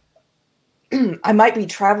 I might be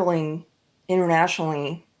traveling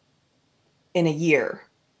internationally in a year.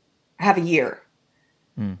 I have a year.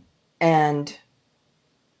 And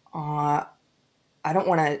I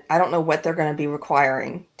don't know what they're going to be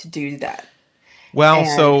requiring to do that. Well,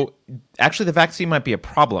 so actually the vaccine might be a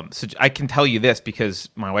problem. So I can tell you this because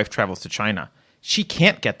my wife travels to China. She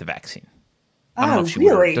can't get the vaccine. I don't know if she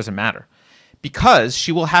will. It doesn't matter. Because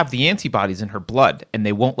she will have the antibodies in her blood, and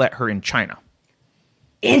they won't let her in China.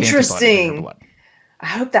 Interesting. I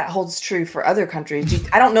hope that holds true for other countries.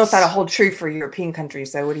 I don't know if that'll hold true for European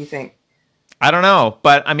countries, though. What do you think? I don't know.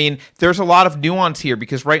 But, I mean, there's a lot of nuance here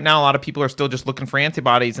because right now a lot of people are still just looking for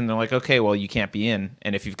antibodies, and they're like, okay, well, you can't be in.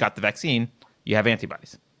 And if you've got the vaccine, you have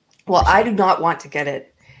antibodies. Well, I do not want to get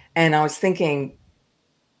it. And I was thinking,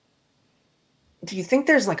 do you think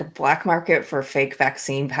there's like a black market for fake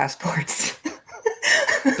vaccine passports?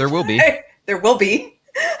 There will be. There will be.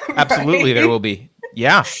 Absolutely, right? There will be.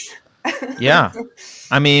 Yeah. Yeah.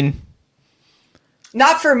 I mean,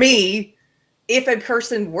 not for me. If a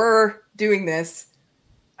person were doing this,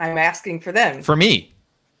 I'm asking for them. For me.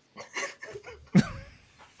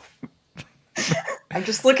 I'm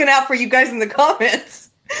just looking out for you guys in the comments.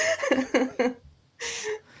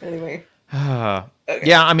 Anyway. Okay.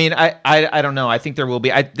 Yeah, I mean, I don't know. I think there will be.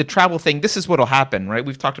 The travel thing, this is what will happen, right?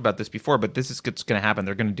 We've talked about this before, but this is what's going to happen.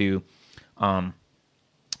 They're going to do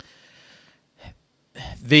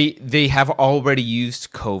they have already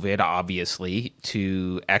used COVID, obviously,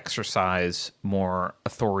 to exercise more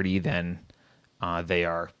authority than they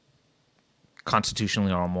are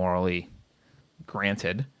constitutionally or morally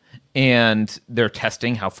granted. And they're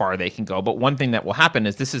testing how far they can go. But one thing that will happen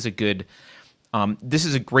is this is a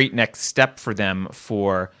great next step for them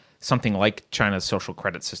for something like China's social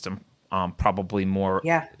credit system. probably more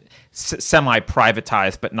Yeah.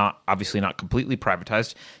 semi-privatized, but obviously not completely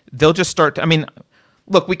privatized. They'll just start to, I mean,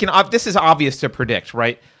 look, this is obvious to predict,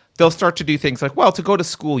 right? They'll start to do things like, well, to go to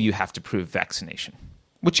school, you have to prove vaccination,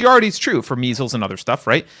 which already is true for measles and other stuff,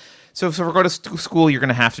 right? So if we go to school, you're going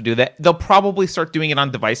to have to do that. They'll probably start doing it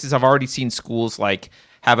on devices. I've already seen schools like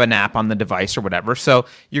have an app on the device or whatever. So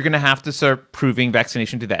you're going to have to start proving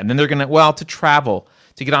vaccination to that. And then they're going to, well, to travel,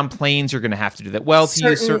 to get on planes, you're going to have to do that. Well, to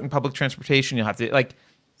use certain public transportation, you'll have to, like,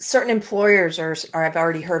 certain employers are I've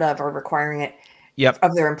already heard of, are requiring it. Yep.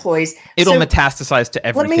 Of their employees. It'll metastasize to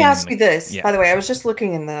everything. Let me ask you this. Yeah. By the way, I was just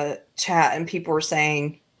looking in the chat and people were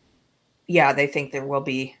saying, yeah, they think there will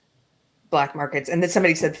be black markets. And then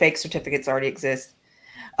somebody said fake certificates already exist.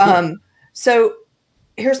 So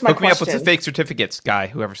here's my question. Hook me up with the fake certificates guy,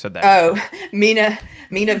 whoever said that. Oh, Mina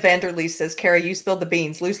Vanderlee says, Carrie, you spilled the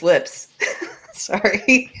beans. Loose lips.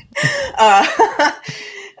 Sorry.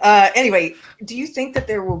 Anyway, do you think that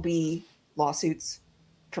there will be lawsuits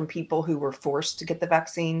from people who were forced to get the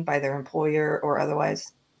vaccine by their employer or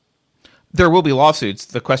otherwise? There will be lawsuits.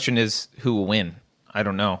 The question is who will win. I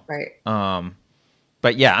don't know. Right.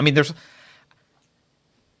 But yeah, I mean,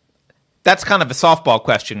 that's kind of a softball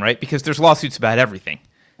question, right? Because there's lawsuits about everything.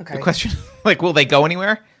 Okay. The question, like, will they go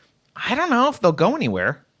anywhere? I don't know if they'll go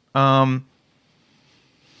anywhere. I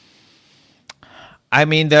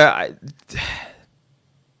mean, they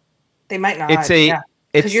might not.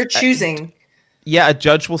 Because you're choosing. Yeah, a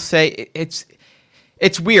judge will say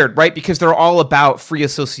it's weird, right? Because they're all about free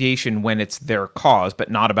association when it's their cause, but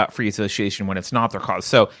not about free association when it's not their cause.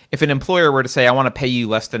 So if an employer were to say, I want to pay you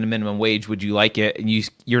less than a minimum wage, would you like it? And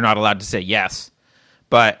you're not allowed to say yes.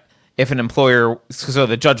 But if an employer, so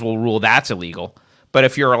the judge will rule that's illegal. But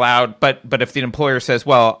if you're allowed, but if the employer says,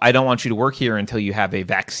 well, I don't want you to work here until you have a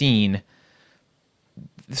vaccine,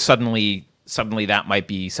 suddenly that might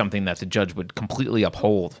be something that the judge would completely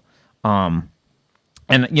uphold.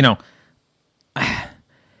 And, you know,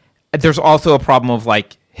 there's also a problem of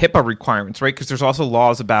like HIPAA requirements, right? Because there's also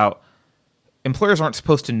laws about employers aren't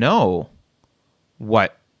supposed to know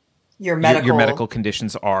what your medical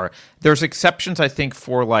conditions are. There's exceptions, I think,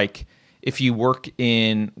 for like if you work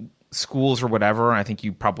in schools or whatever. I think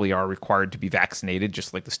you probably are required to be vaccinated,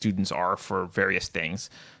 just like the students are for various things.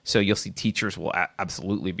 So you'll see teachers will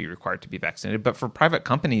absolutely be required to be vaccinated. But for private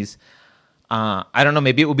companies, I don't know,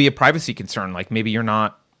 maybe it will be a privacy concern. Like maybe they're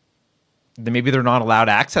not allowed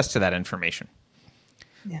access to that information.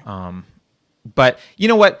 Yeah. But you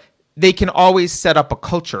know what? They can always set up a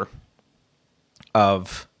culture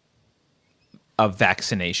of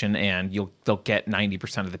vaccination, and they'll get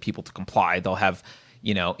 90% of the people to comply. They'll have,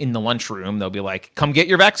 you know, in the lunchroom, they'll be like, come get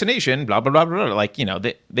your vaccination, blah, blah, blah, blah, blah. Like, you know,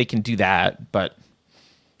 they can do that, but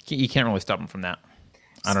you can't really stop them from that.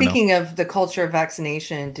 Speaking of the culture of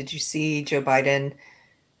vaccination, did you see Joe Biden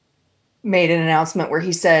made an announcement where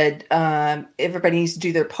he said everybody needs to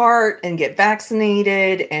do their part and get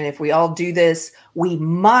vaccinated. And if we all do this, we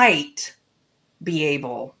might be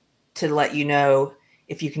able to let you know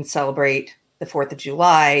if you can celebrate the 4th of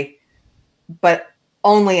July, but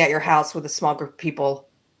only at your house with a small group of people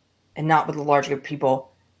and not with a large group of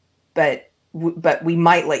people. But we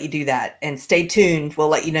might let you do that, and stay tuned. We'll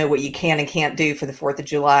let you know what you can and can't do for the 4th of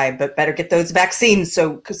July, but better get those vaccines.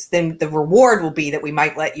 So, because then the reward will be that we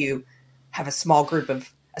might let you have a small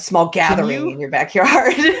gathering in your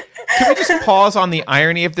backyard. Can we just pause on the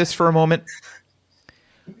irony of this for a moment?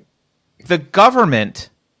 The government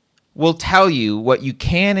will tell you what you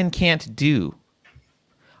can and can't do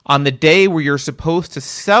on the day where you're supposed to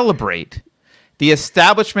celebrate the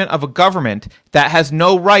establishment of a government that has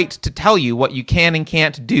no right to tell you what you can and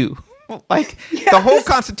can't do. Like, yes. The whole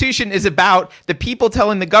Constitution is about the people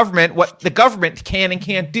telling the government what the government can and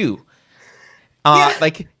can't do.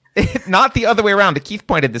 Like, not the other way around. Keith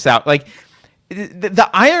pointed this out. Like, the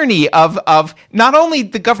irony of not only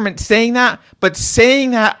the government saying that, but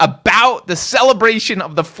saying that about the celebration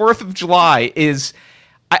of the 4th of July is,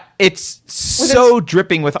 it's so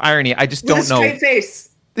dripping with irony. I just don't know. With a straight face.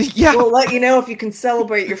 Yeah. We'll let you know if you can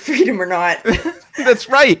celebrate your freedom or not. That's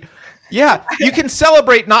right. Yeah. You can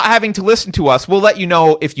celebrate not having to listen to us. We'll let you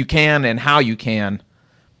know if you can and how you can.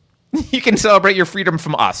 You can celebrate your freedom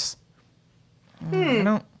from us.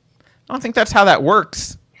 I don't think that's how that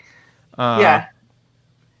works. Yeah.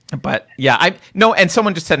 But yeah, and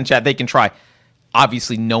someone just said in chat they can try.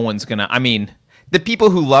 Obviously, no one's gonna. I mean, the people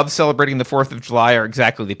who love celebrating the 4th of July are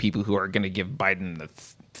exactly the people who are going to give Biden the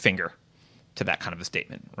finger to that kind of a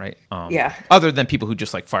statement, right? Yeah. Other than people who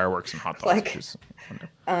just like fireworks and hot dogs.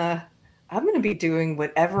 Like, I'm going to be doing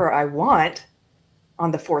whatever I want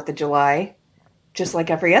on the 4th of July, just like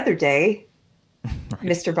every other day.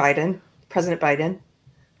 Mr. Biden, President Biden.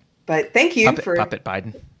 But thank you Puppet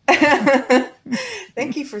Biden.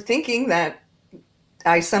 Thank you for thinking that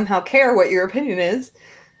I somehow care what your opinion is.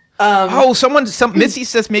 Missy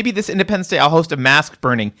says maybe this Independence Day I'll host a mask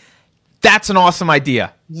burning. That's an awesome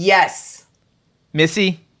idea. Yes.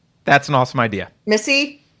 Missy, that's an awesome idea.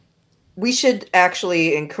 Missy, we should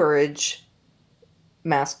actually encourage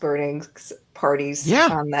mask burning parties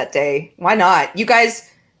on that day. Why not? You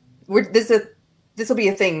guys, this will be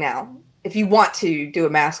a thing now. If you want to do a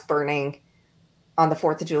mask burning on the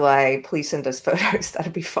 4th of July, please send us photos.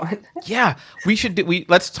 That'd be fun. Yeah,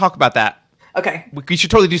 let's talk about that. Okay. We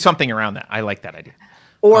should totally do something around that. I like that idea.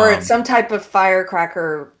 Or some type of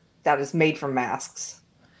firecracker that is made from masks.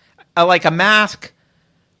 Like a mask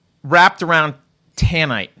wrapped around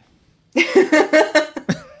tanite.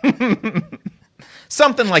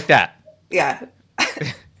 Something like that. Yeah.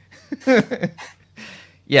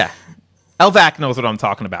 Yeah. Elvac knows what I'm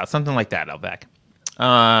talking about. Something like that,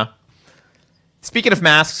 Elvac. Speaking of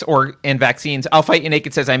masks and vaccines, I'll Fight You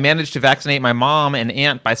Naked says, I managed to vaccinate my mom and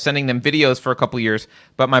aunt by sending them videos for a couple years,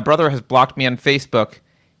 but my brother has blocked me on Facebook.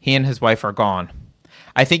 He and his wife are gone.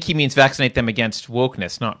 I think he means vaccinate them against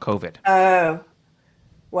wokeness, not COVID. Oh,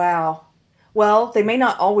 wow. Well, they may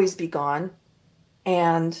not always be gone.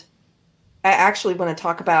 And I actually want to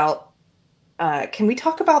talk about, can we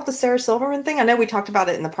talk about the Sarah Silverman thing? I know we talked about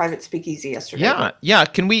it in the private speakeasy yesterday. Yeah.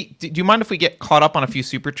 Can we, do you mind if we get caught up on a few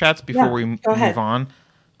super chats before we move on?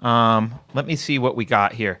 Let me see what we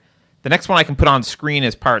got here. The next one I can put on screen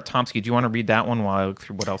is Pirate Tomsky. Do you want to read that one while I look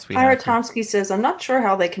through what else we have? Pirate Tomsky says, I'm not sure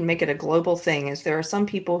how they can make it a global thing, as there are some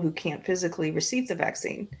people who can't physically receive the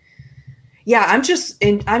vaccine. Yeah, I'm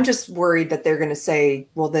just worried that they're going to say,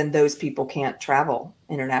 well, then those people can't travel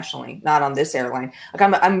internationally, not on this airline.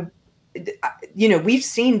 Like we've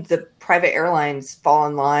seen the private airlines fall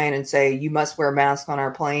in line and say, you must wear a mask on our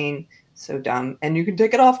plane. So dumb. And you can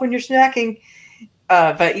take it off when you're snacking.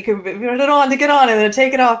 But you can put it on to get on and then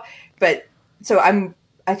take it off. But so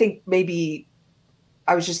I think maybe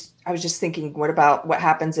I was just thinking, what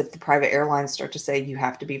happens if the private airlines start to say you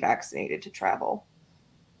have to be vaccinated to travel?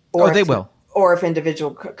 Or they will. Or if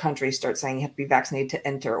individual countries start saying you have to be vaccinated to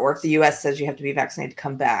enter, or if the U.S. says you have to be vaccinated to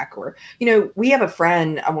come back, or, we have a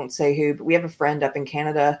friend, I won't say who, but we have a friend up in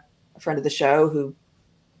Canada, a friend of the show, who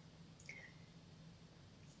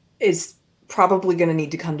is probably going to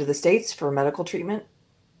need to come to the States for medical treatment.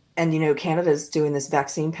 And, Canada's doing this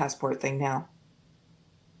vaccine passport thing now.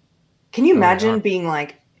 Can you imagine being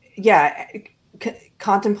like,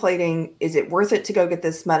 contemplating, is it worth it to go get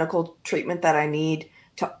this medical treatment that I need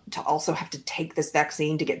to also have to take this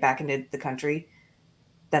vaccine to get back into the country?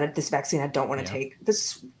 This vaccine I don't want to take.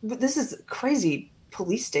 This is a crazy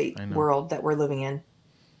police state world that we're living in.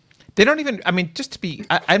 They don't even, just to be,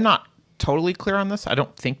 I'm not totally clear on this. I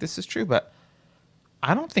don't think this is true, but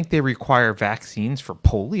I don't think they require vaccines for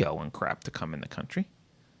polio and crap to come in the country.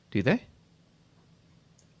 Do they?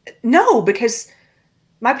 No, because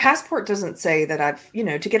my passport doesn't say that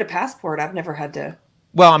to get a passport, I've never had to.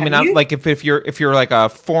 Well, like if you're like a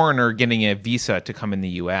foreigner getting a visa to come in the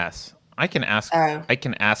U.S., I can ask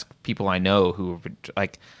people I know who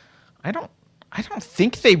like, I don't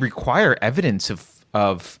think they require evidence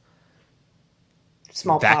of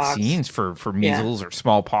smallpox vaccines for measles or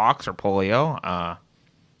smallpox or polio.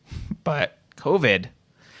 But COVID.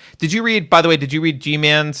 Did you read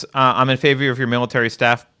G-Man's I'm in favor of your military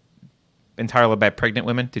staff entirely by pregnant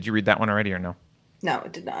women? Did you read that one already or no? No,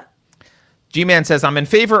 it did not. G-Man says, I'm in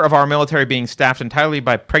favor of our military being staffed entirely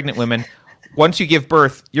by pregnant women. Once you give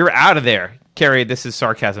birth, you're out of there. Carrie, this is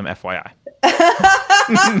sarcasm, FYI.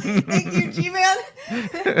 Thank you, G-Man.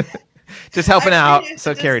 Just helping out,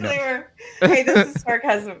 so Carrie knows. Hey, this is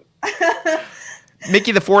sarcasm.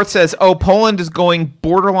 Mickey the Fourth says, Poland is going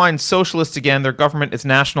borderline socialist again. Their government is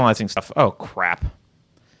nationalizing stuff. Oh, crap.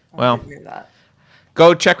 Well,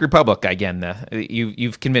 go Czech Republic again.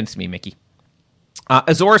 You've convinced me, Mickey.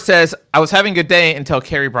 Azor says, I was having a good day until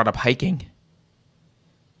Carrie brought up hiking.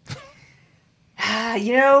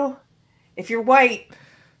 If you're white,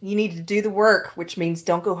 you need to do the work, which means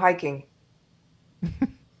don't go hiking.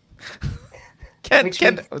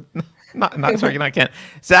 Not Kent.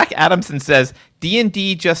 Zach Adamson says,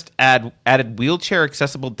 D&D just added wheelchair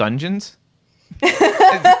accessible dungeons.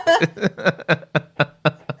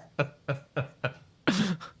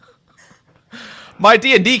 My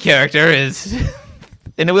D&D character is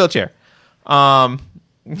in a wheelchair. Kent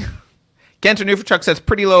Newfachuk says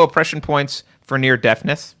pretty low oppression points for near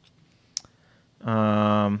deafness.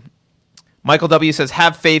 Michael W says,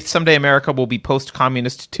 have faith, someday America will be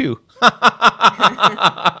post-communist too.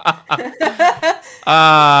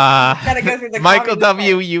 Gotta go through the Michael comedy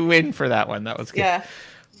W., thing. you win for that one. That was good. Yeah,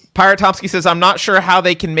 Pirate Tomsky says, I'm not sure how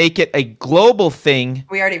they can make it a global thing,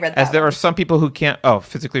 we already read that. as there are some people who can't. Oh,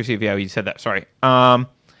 physically receive. Yeah, you said that. Sorry.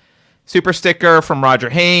 Super sticker from Roger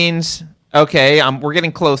Haynes. Okay, we're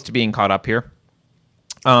getting close to being caught up here.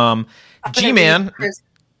 G-Man.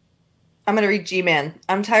 I'm going to read G-Man.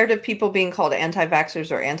 I'm tired of people being called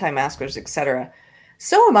anti-vaxxers or anti-maskers, etc.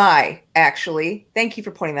 So am I, actually. Thank you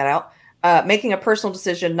for pointing that out. Making a personal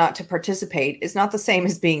decision not to participate is not the same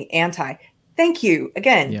as being anti. Thank you.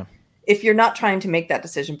 Again, Yeah. if you're not trying to make that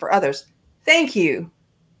decision for others, thank you.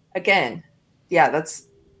 Again. Yeah, that's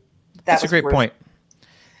That's a great point.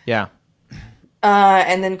 Yeah.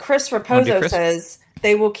 And then Chris Wanna do Raposo Chris? says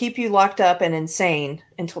they will keep you locked up and insane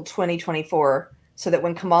until 2024 so that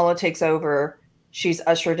when Kamala takes over, she's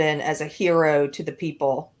ushered in as a hero to the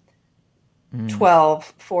people.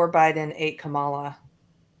 12 for Biden, 8 Kamala.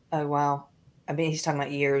 Oh, wow. I mean, he's talking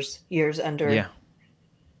about years under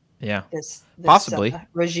Yeah. this Possibly.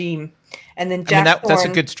 regime. And then I mean, Jack that's a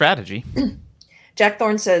Thorne, good strategy. Jack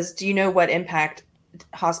Thorne says, do you know what impact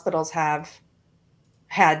hospitals have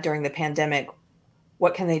had during the pandemic?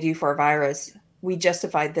 What can they do for a virus? We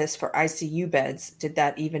justified this for ICU beds. Did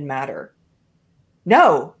that even matter?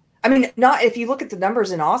 No. I mean, not if you look at the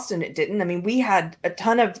numbers in Austin, it didn't. I mean, we had a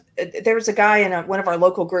ton of, there was a guy in one of our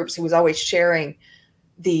local groups who was always sharing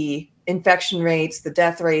the infection rates, the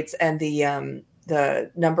death rates, and the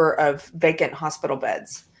number of vacant hospital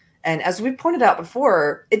beds. And as we pointed out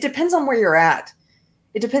before, it depends on where you're at.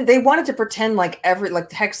 It depends. They wanted to pretend like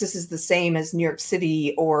Texas is the same as New York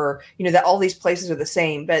City, or, that all these places are the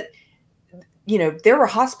same. But, there were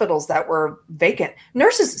hospitals that were vacant.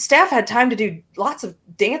 Nurses, staff had time to do lots of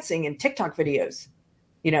dancing and TikTok videos,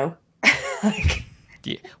 Yeah.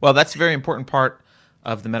 Well, that's a very important part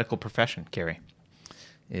of the medical profession, Carrie,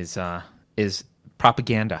 is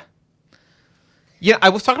propaganda. Yeah, I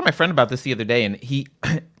was talking to my friend about this the other day, and he's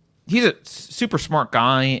a super smart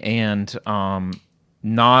guy and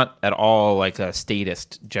not at all like a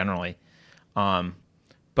statist generally.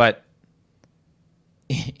 But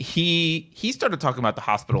he started talking about the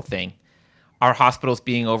hospital thing, our hospitals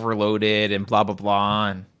being overloaded and blah, blah, blah.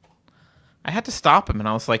 And I had to stop him, and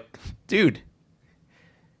I was like, dude,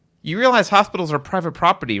 you realize hospitals are private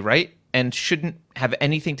property, right? And shouldn't have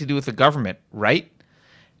anything to do with the government, right?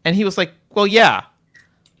 And he was like, well, yeah.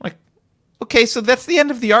 Like, okay, so that's the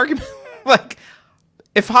end of the argument. Like,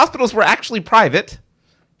 if hospitals were actually private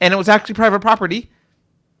and it was actually private property,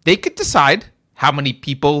 they could decide how many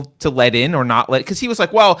people to let in or not let. Because he was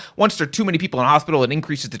like, well, once there are too many people in a hospital, it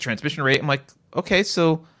increases the transmission rate. I'm like, okay,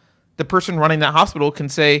 so the person running that hospital can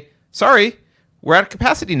say, sorry, we're at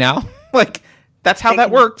capacity now. Like, that's how that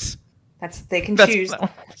works. They can choose.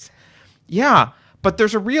 Yeah, but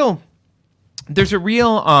there's a real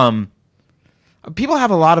people have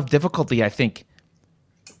a lot of difficulty, I think,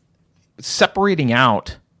 separating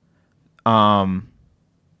out the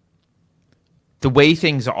way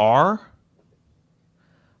things are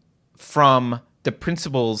from the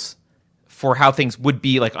principles for how things would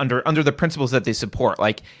be, like under the principles that they support.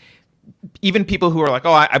 Like, even people who are like,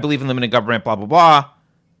 oh, I believe in limited government, blah, blah, blah.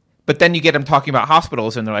 But then you get them talking about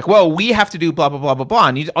hospitals, and they're like, well, we have to do blah, blah, blah, blah, blah.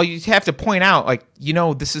 And you have to point out, like,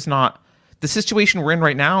 this is not the situation we're in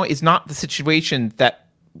right now is not the situation that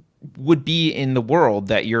would be in the world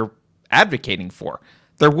that you're advocating for.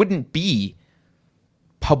 There wouldn't be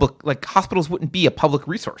hospitals wouldn't be a public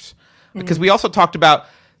resource. Because we also talked about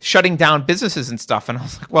shutting down businesses and stuff. And I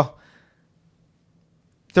was like, well,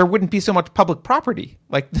 there wouldn't be so much public property.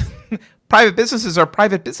 Like, private businesses are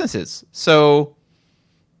private businesses. So,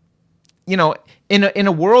 in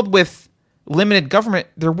a world with limited government,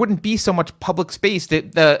 there wouldn't be so much public space.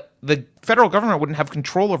 The federal government wouldn't have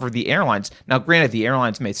control over the airlines. Now, granted, the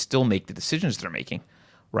airlines may still make the decisions they're making,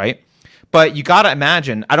 right? But you got to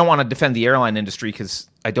imagine, I don't want to defend the airline industry because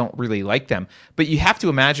I don't really like them, but you have to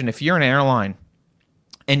imagine if you're an airline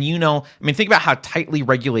and think about how tightly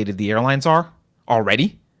regulated the airlines are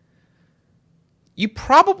already. You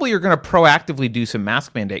probably are going to proactively do some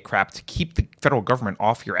mask mandate crap to keep the federal government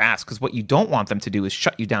off your ass, because what you don't want them to do is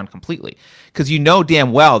shut you down completely. Because you know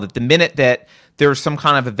damn well that the minute that there's some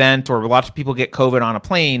kind of event or lots of people get COVID on a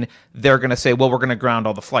plane, they're going to say, well, we're going to ground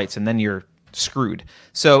all the flights, and then you're screwed.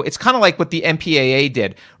 So it's kind of like what the MPAA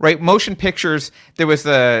did, right? Motion pictures, there was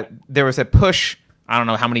a push, I don't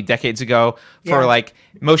know how many decades ago, for like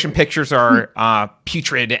motion pictures are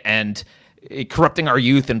putrid and corrupting our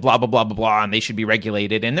youth and blah, blah, blah, blah, blah, and they should be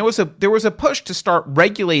regulated. And there was a push to start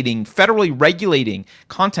federally regulating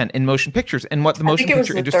content in motion pictures. And what the motion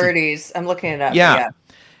picture industry... I think it was the 30s. I'm looking it up. Yeah.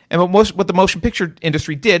 And what the motion picture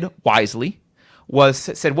industry did, wisely,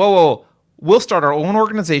 said, whoa, we'll start our own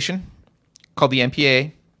organization called the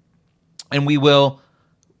MPAA, and we will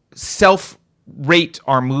self-rate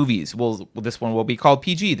our movies. This one will be called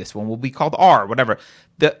PG. This one will be called R, whatever.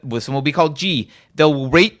 This one will be called G. They'll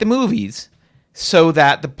rate the movies so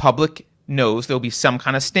that the public knows there'll be some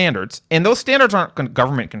kind of standards. And those standards aren't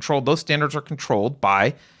government controlled. Those standards are controlled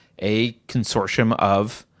by a consortium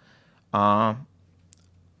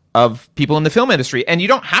of people in the film industry. And you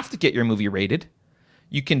don't have to get your movie rated.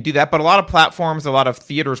 You can do that, but a lot of platforms, a lot of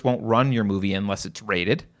theaters won't run your movie unless it's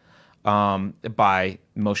rated by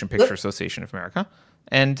Motion Picture Association of America,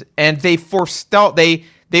 and they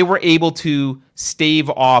they were able to stave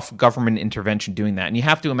off government intervention doing that. And you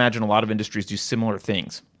have to imagine a lot of industries do similar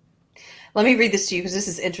things. Let me read this to you because this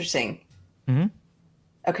is interesting. Mm-hmm.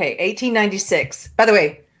 Okay, 1896. By the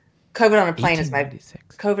way, COVID on a Plane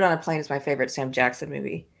is my favorite Sam Jackson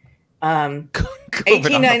movie.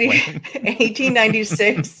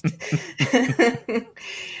 1896.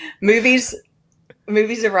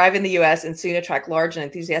 Movies arrive in the U.S. and soon attract large and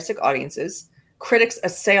enthusiastic audiences. Critics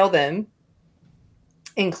assail them,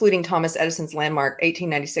 including Thomas Edison's landmark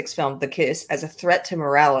 1896 film The Kiss, as a threat to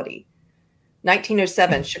morality.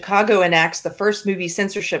 1907, Chicago enacts the first movie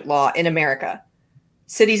censorship law in America.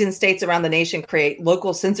 Cities and states around the nation create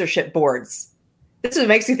local censorship boards. This is what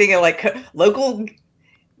makes you think of like local.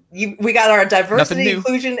 We got our diversity,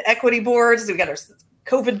 inclusion, equity boards. We got our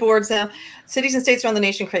COVID boards now. Cities and states around the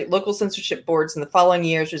nation create local censorship boards in the following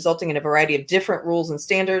years, resulting in a variety of different rules and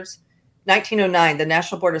standards. 1909, the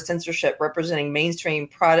National Board of Censorship, representing mainstream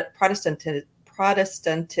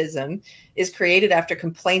Protestantism, is created after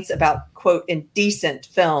complaints about, quote, indecent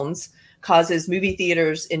films causes movie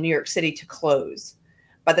theaters in New York City to close.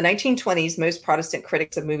 By the 1920s, most Protestant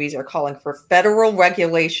critics of movies are calling for federal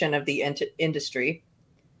regulation of the industry.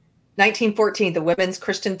 1914, the Women's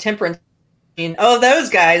Christian Temperance Union,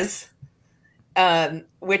 those guys,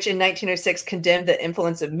 which in 1906 condemned the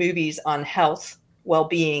influence of movies on health,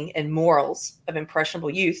 well-being, and morals of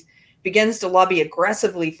impressionable youth, begins to lobby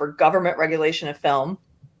aggressively for government regulation of film.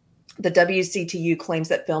 The WCTU claims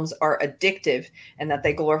that films are addictive and that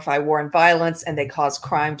they glorify war and violence, and they cause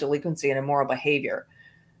crime, delinquency, and immoral behavior.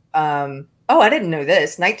 I didn't know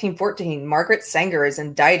this. 1914, Margaret Sanger is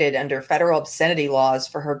indicted under federal obscenity laws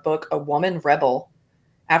for her book, A Woman Rebel.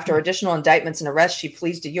 After additional indictments and arrests, she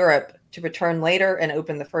flees to Europe to return later and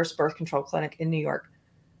open the first birth control clinic in New York.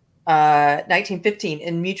 1915,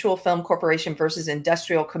 in Mutual Film Corporation versus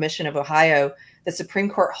Industrial Commission of Ohio, the Supreme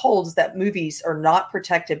Court holds that movies are not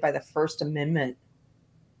protected by the First Amendment.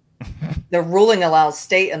 The ruling allows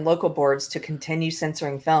state and local boards to continue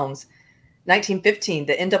censoring films. 1915,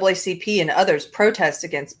 the NAACP and others protest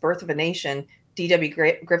against Birth of a Nation, D.W.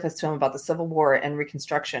 Griffith's film about the Civil War and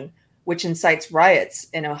Reconstruction, which incites riots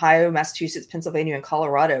in Ohio, Massachusetts, Pennsylvania, and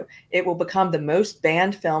Colorado. It will become the most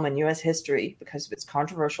banned film in U.S. history because of its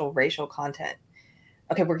controversial racial content.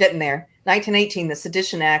 Okay, we're getting there. 1918, the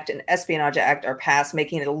Sedition Act and Espionage Act are passed,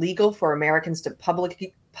 making it illegal for Americans to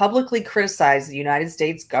publicly criticize the United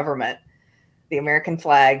States government, the American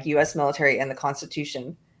flag, U.S. military, and the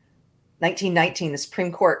Constitution. 1919, the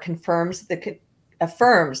Supreme Court affirms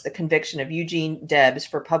the conviction of Eugene Debs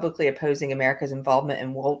for publicly opposing America's involvement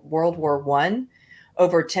in World War I.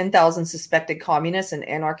 Over 10,000 suspected communists and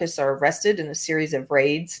anarchists are arrested in a series of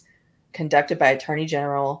raids conducted by Attorney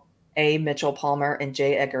General A. Mitchell Palmer and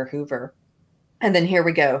J. Edgar Hoover. And then here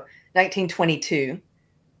we go. 1922,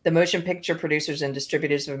 the Motion Picture Producers and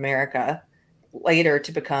Distributors of America, later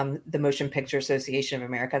to become the Motion Picture Association of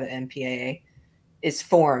America, the MPAA, is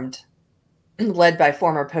formed, led by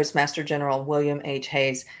former Postmaster General William H.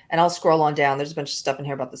 Hayes. And I'll scroll on down. There's a bunch of stuff in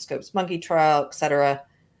here about the Scopes Monkey trial, etc.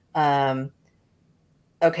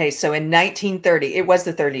 Okay, so in 1930, it was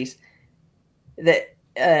the 30s, the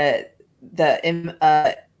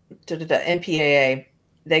MPAA,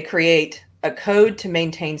 they create a code to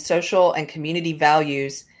maintain social and community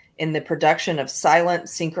values in the production of silent,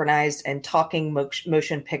 synchronized, and talking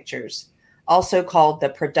motion pictures, also called the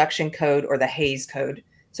Production Code or the Hays Code.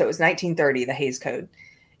 So it was 1930, the Hays Code.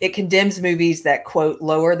 It condemns movies that, quote,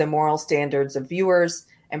 lower the moral standards of viewers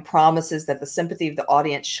and promises that the sympathy of the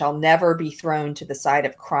audience shall never be thrown to the side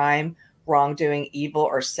of crime, wrongdoing, evil,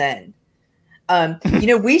 or sin.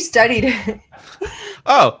 We studied.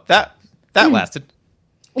 That lasted.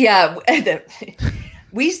 Yeah.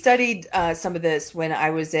 We studied some of this when I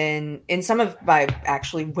was in some of my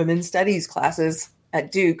actually women's studies classes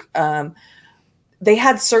at Duke. They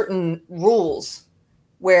had certain rules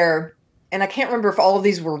where, and I can't remember if all of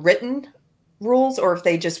these were written rules or if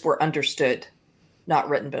they just were understood, not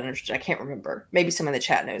written, but understood. I can't remember. Maybe someone in the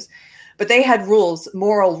chat knows. but they had rules,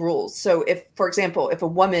 moral rules. So if, for example, if a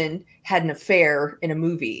woman had an affair in a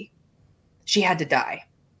movie, she had to die.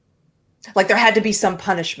 Like there had to be some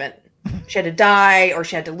punishment. She had to die, or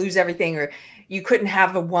she had to lose everything, or you couldn't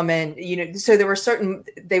have a woman, you know. So there were certain,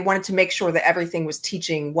 they wanted to make sure that everything was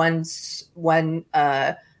teaching one sort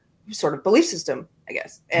of belief system, I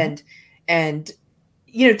guess. And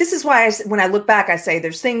you know, this is why when I look back, I say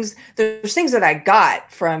there's things that I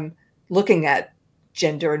got from looking at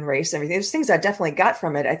gender and race and everything. There's things I definitely got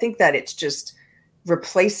from it. I think that it's just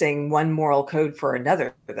replacing one moral code for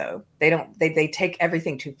another, though. They take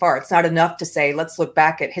everything too far. It's not enough to say, let's look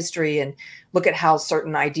back at history and look at how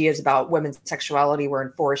certain ideas about women's sexuality were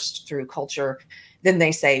enforced through culture. Then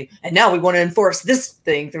they say, and now we want to enforce this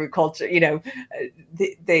thing through culture. You know,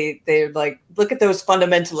 they're like, look at those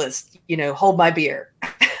fundamentalists, you know, hold my beer.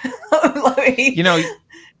 You know,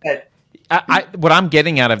 but, I what I'm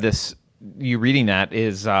getting out of this, you reading that,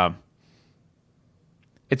 is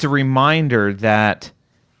it's a reminder that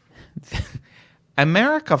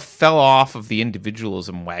America fell off of the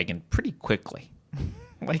individualism wagon pretty quickly.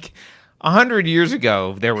 Like 100 years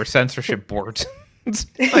ago, there were censorship boards.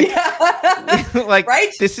 Like, like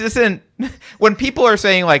right? This isn't, when people are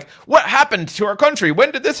saying like, what happened to our country?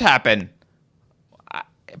 When did this happen?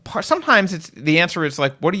 Sometimes the answer is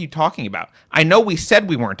like, what are you talking about? I know we said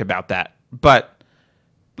we weren't about that, but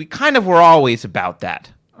we kind of were always about that.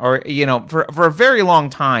 Or, you know, for a very long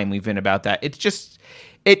time, we've been about that. It's just,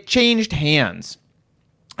 it changed hands,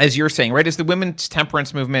 as you're saying, right? As the women's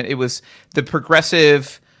temperance movement, it was the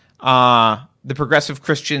progressive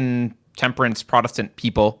Christian temperance Protestant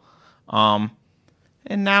people, and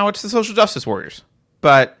now it's the social justice warriors.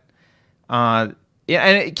 But yeah,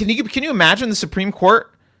 and can you imagine the Supreme Court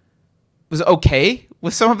was okay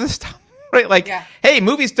with some of this stuff, right? Like, yeah. Hey,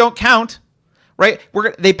 movies don't count, right?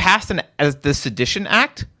 They passed the Sedition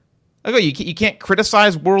Act. Like, you can't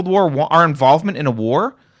criticize World War I, our involvement in a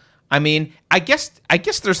war. I mean, I guess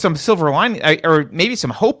there's some silver lining, or maybe some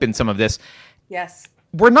hope in some of this. Yes.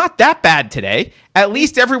 We're not that bad today. At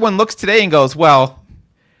least everyone looks today and goes, well,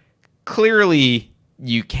 clearly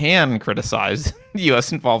you can criticize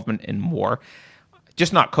U.S. involvement in war,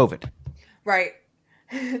 just not COVID. Right.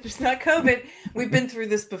 Just not COVID. We've been through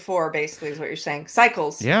this before, basically, is what you're saying.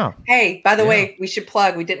 Cycles. Yeah. Hey, by the way, we should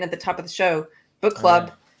plug, we didn't at the top of the show, book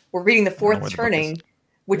club. We're reading The Fourth Turning,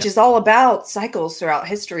 which is all about cycles throughout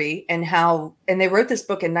history and they wrote this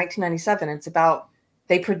book in 1997. It's about,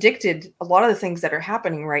 they predicted a lot of the things that are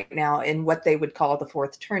happening right now in what they would call the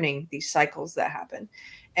fourth turning, these cycles that happen.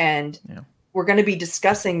 And we're going to be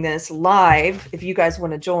discussing this live, if you guys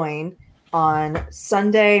want to join, on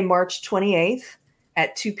Sunday, March 28th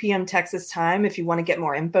at 2 p.m. Texas time. If you want to get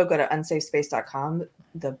more info, go to unsafespace.com,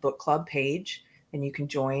 the book club page, and you can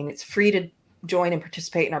join. It's free to join and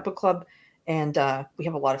participate in our book club. And we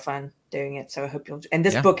have a lot of fun doing it. So I hope you'll, and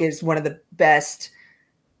this book is one of the best,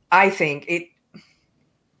 I think it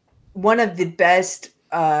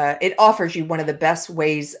offers you one of the best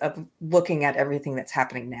ways of looking at everything that's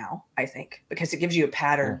happening now, I think, because it gives you a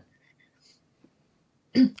pattern.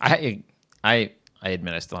 I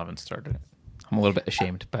admit I still haven't started it. I'm a little bit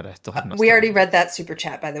ashamed, but I still haven't. We already read that super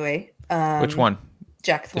chat, by the way. Which one?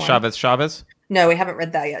 Jack Thorne. The Chavez? No, we haven't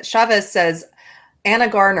read that yet. Chavez says, Anna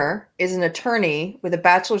Garner is an attorney with a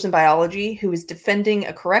bachelor's in biology who is defending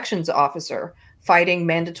a corrections officer fighting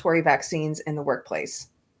mandatory vaccines in the workplace.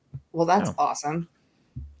 Well, that's awesome.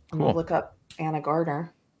 Cool. We'll look up Anna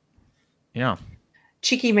Garner. Yeah.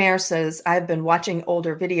 Cheeky Mayor says, I've been watching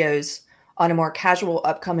older videos. On a more casual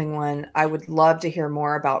upcoming one, I would love to hear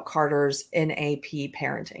more about Carter's NAP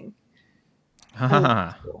parenting.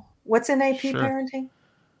 Cool. What's NAP parenting?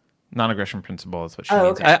 Non-aggression principle is what she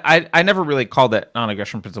means. Okay. I never really called it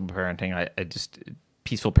non-aggression principle parenting. I just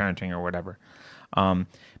peaceful parenting or whatever.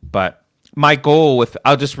 But my goal with,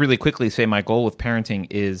 I'll just really quickly say my goal with parenting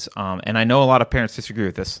is, and I know a lot of parents disagree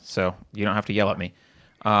with this, so you don't have to yell at me.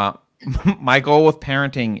 My goal with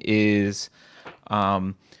parenting is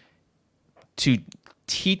to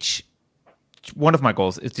teach, one of my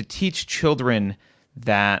goals is to teach children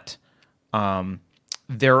that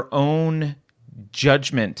their own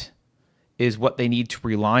judgment is what they need to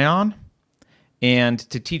rely on, and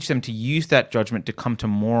to teach them to use that judgment to come to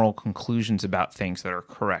moral conclusions about things that are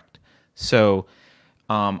correct. So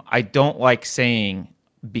I don't like saying,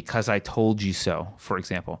 because I told you so, for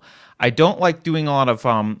example. I don't like doing a lot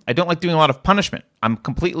of punishment. I'm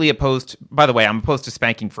completely opposed. By the way, I'm opposed to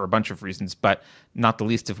spanking for a bunch of reasons, but not the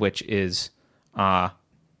least of which is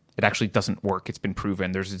it actually doesn't work. It's been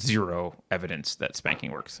proven. There's zero evidence that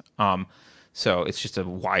spanking works. So it's just a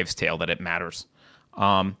wives' tale that it matters.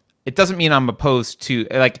 it doesn't mean I'm opposed to,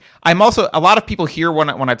 like, I'm also, a lot of people hear when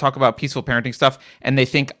I talk about peaceful parenting stuff, and they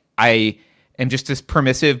think I am just this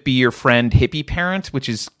permissive, be your friend hippie parent, which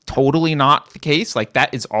is totally not the case. Like,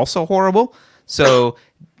 that is also horrible. So,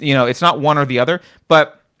 it's not one or the other.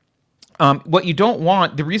 But what you don't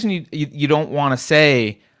want, the reason you don't want to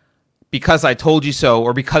say, because I told you so,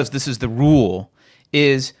 or because this is the rule,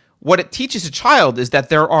 is what it teaches a child is that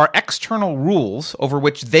there are external rules over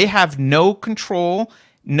which they have no control,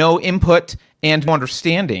 no input, and no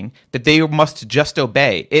understanding, that they must just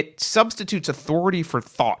obey. It substitutes authority for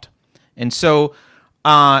thought. And so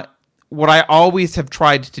what I always have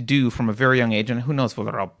tried to do from a very young age, and who knows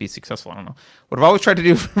whether I'll be successful, I don't know. What I've always tried to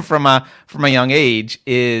do from a young age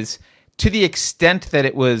is, to the extent that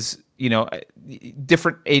it was,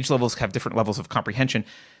 different age levels have different levels of comprehension,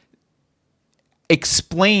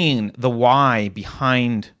 explain the why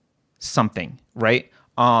behind something, right?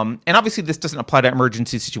 And obviously this doesn't apply to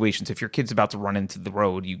emergency situations. If your kid's about to run into the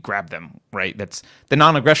road, you grab them, right? That's the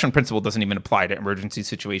non-aggression principle doesn't even apply to emergency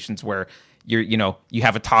situations where you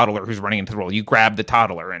have a toddler who's running into the road. You grab the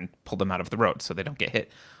toddler and pull them out of the road so they don't get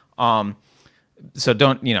hit. So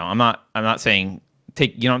don't, I'm not saying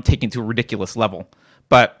take it to a ridiculous level,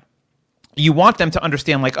 but you want them to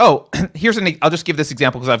understand, like, oh, I'll just give this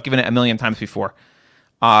example because I've given it a million times before,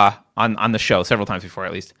 on the show, several times before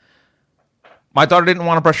at least. My daughter didn't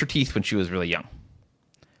want to brush her teeth when she was really young,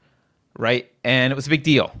 right? And it was a big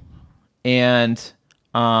deal. And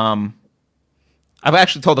I've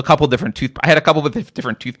actually told a couple different I had a couple of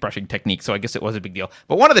different toothbrushing techniques, so I guess it was a big deal.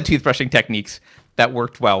 But one of the toothbrushing techniques that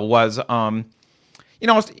worked well was, I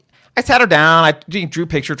sat her down, I drew a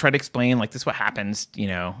picture, tried to explain, like, this is what happens,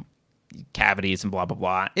 cavities and blah, blah,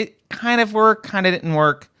 blah. It kind of worked, kind of didn't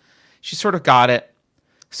work. She sort of got it.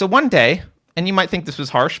 So one day, and you might think this was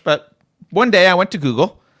harsh, but one day I went to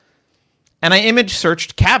Google and I image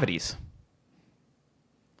searched cavities.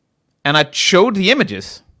 And I showed the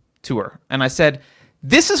images to her. And I said,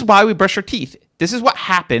 this is why we brush our teeth. This is what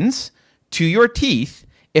happens to your teeth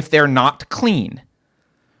if they're not clean.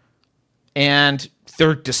 And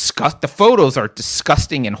the photos are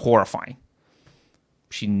disgusting and horrifying.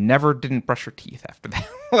 She never didn't brush her teeth after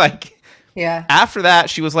that. Yeah. After that,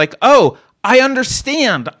 she was like, oh, I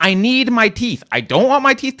understand. I need my teeth. I don't want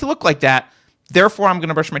my teeth to look like that. Therefore, I'm going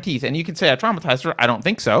to brush my teeth. And you can say I traumatized her. I don't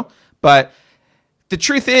think so. But the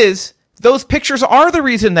truth is, those pictures are the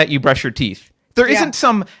reason that you brush your teeth. There isn't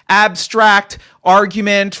some abstract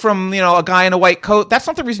argument from, a guy in a white coat. That's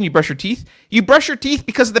not the reason you brush your teeth. You brush your teeth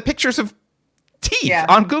because of the pictures of teeth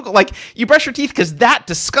on Google. Like, you brush your teeth because that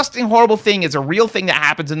disgusting, horrible thing is a real thing that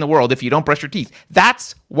happens in the world if you don't brush your teeth.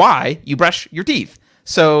 That's why you brush your teeth.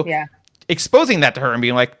 So exposing that to her and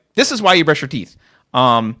being like, this is why you brush your teeth.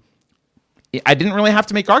 I didn't really have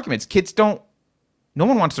to make arguments. No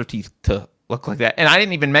one wants their teeth to look like that. And I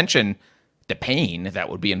didn't even mention the pain that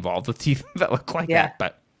would be involved with teeth that look like that.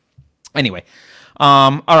 But anyway,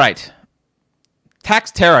 all right.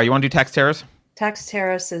 Taxterra, you want to do Taxterras?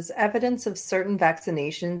 Taxterra says evidence of certain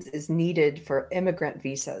vaccinations is needed for immigrant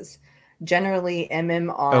visas, generally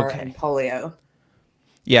MMR and polio.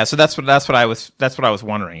 Yeah, so that's what I was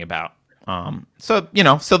wondering about. So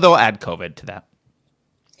they'll add COVID to that.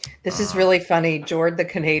 This is really funny. Jord the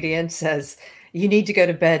Canadian says, you need to go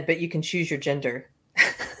to bed, but you can choose your gender.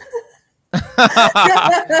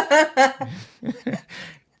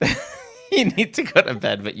 You need to go to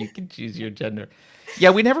bed, but you can choose your gender.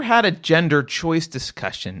 Yeah, we never had a gender choice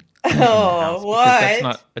discussion. Oh, what? That's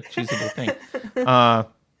not a choosable thing.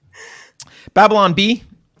 Babylon B,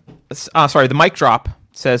 the mic drop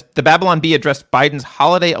says, the Babylon Bee addressed Biden's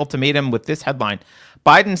holiday ultimatum with this headline.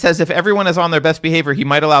 Biden says if everyone is on their best behavior, he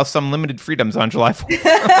might allow some limited freedoms on July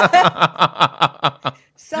 4th.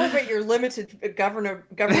 Celebrate your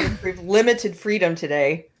government-approved limited freedom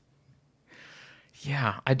today.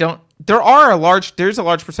 Yeah, there's a large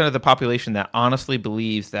percent of the population that honestly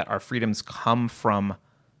believes that our freedoms come from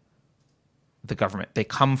the government. They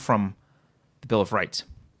come from the Bill of Rights.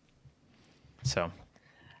 So, all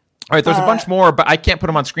right, there's a bunch more, but I can't put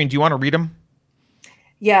them on screen. Do you want to read them?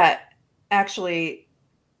 Yeah, actually,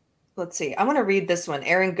 let's see. I want to read this one.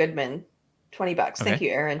 Aaron Goodman, $20. Okay. Thank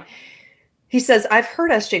you, Aaron. He says, I've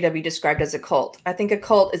heard SJW described as a cult. I think a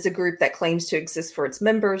cult is a group that claims to exist for its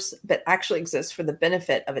members, but actually exists for the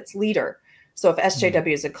benefit of its leader. So if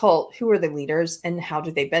SJW is a cult, who are the leaders and how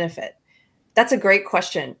do they benefit? That's a great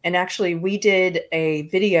question. And actually, we did a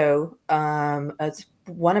video. It's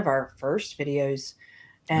one of our first videos,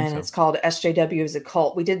 and it's called SJW is a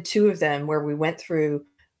Cult. We did 2 of them where we went through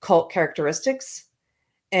cult characteristics,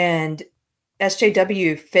 and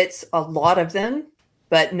SJW fits a lot of them.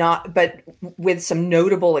 but with some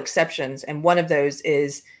notable exceptions. And one of those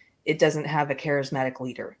is it doesn't have a charismatic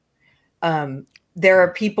leader. There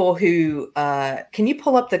are people who can you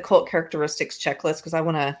pull up the cult characteristics checklist? Because I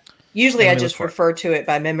want to. Usually, I just refer to it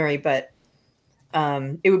by memory, but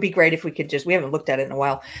it would be great if we could we haven't looked at it in a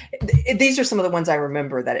while. These are some of the ones I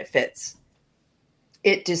remember that it fits.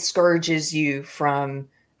 It discourages you from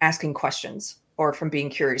asking questions or from being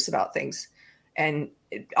curious about things. And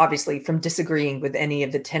obviously from disagreeing with any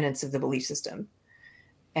of the tenets of the belief system.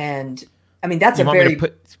 And I mean, that's put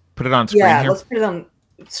it on screen. Yeah, here? Let's put it on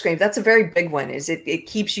screen. That's a very big one, is it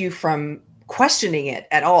keeps you from questioning it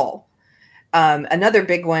at all. Another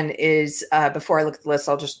big one is, before I look at the list,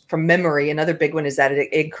 I'll just from memory, another big one is that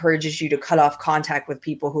it encourages you to cut off contact with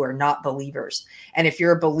people who are not believers. And if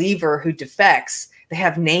you're a believer who defects, they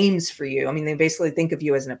have names for you. I mean, they basically think of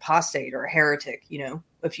you as an apostate or a heretic. You know,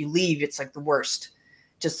 if you leave, it's like the worst.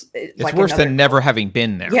 It's like worse than never having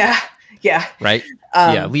been there. Yeah. Right.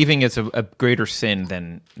 Leaving is a greater sin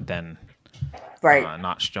than right.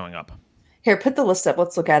 Not showing up. Here, put the list up.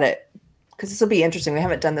 Let's look at it, because this will be interesting. We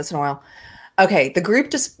haven't done this in a while. Okay, the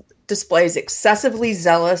group displays excessively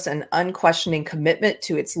zealous and unquestioning commitment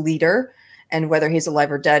to its leader, and whether he's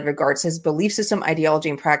alive or dead, regards his belief system, ideology,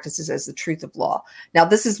 and practices as the truth of law. Now,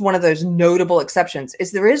 this is one of those notable exceptions: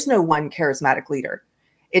 is there is no one charismatic leader.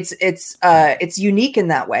 It's unique in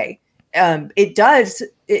that way.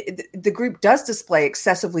 The group does display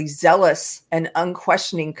excessively zealous and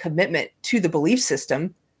unquestioning commitment to the belief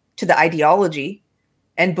system, to the ideology,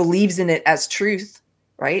 and believes in it as truth.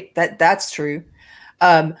 Right? That's true.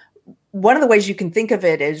 One of the ways you can think of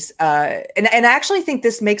it is, and I actually think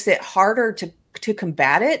this makes it harder to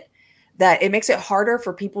combat it, that it makes it harder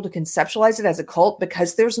for people to conceptualize it as a cult,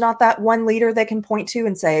 because there's not that one leader they can point to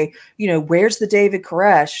and say, you know, where's the David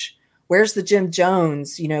Koresh? Where's the Jim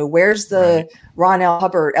Jones? You know, where's the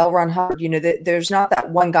L. Ron Hubbard? You know, there's not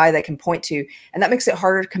that one guy that can point to, and that makes it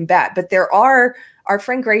harder to combat. But there are our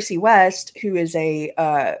friend Gracie West, who is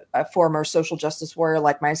a former social justice warrior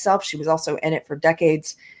like myself. She was also in it for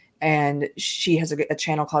decades, and she has a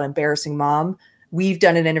channel called Embarrassing Mom. We've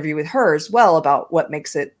done an interview with her as well about what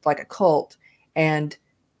makes it like a cult. And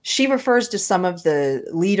she refers to some of the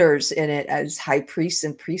leaders in it as high priests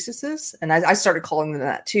and priestesses. And I started calling them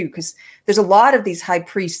that too, because there's a lot of these high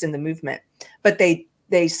priests in the movement, but they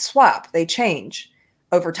swap, they change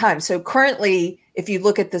over time. So currently, if you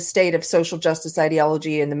look at the state of social justice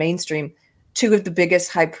ideology in the mainstream, two of the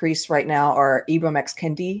biggest high priests right now are Ibram X.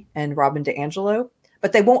 Kendi and Robin DiAngelo,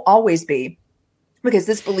 but they won't always be, because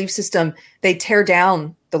this belief system, they tear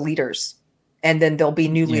down the leaders, and then there'll be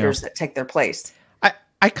new leaders that take their place.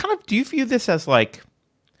 I kind of do view this as like,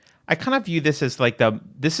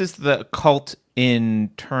 this is the cult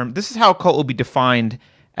this is how a cult will be defined,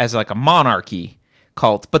 as like a monarchy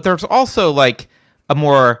cult, but there's also like a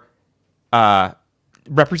more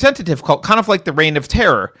representative cult, kind of like the Reign of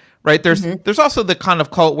Terror, right? There's also the kind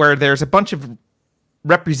of cult where there's a bunch of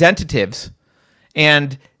representatives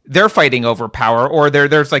and they're fighting over power, or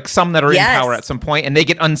there's like some that are in power at some point and they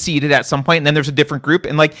get unseated at some point, and then there's a different group,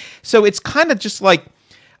 and like, so it's kind of just like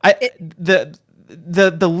the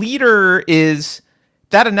leader is,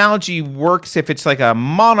 that analogy works if it's like a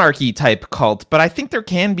monarchy type cult, but I think there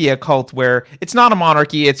can be a cult where it's not a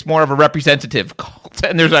monarchy, it's more of a representative cult,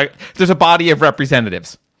 and there's a body of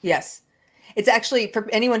representatives. Yes. It's actually, for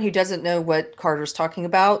anyone who doesn't know what Carter's talking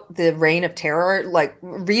about, the Reign of Terror, like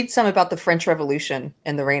read some about the French Revolution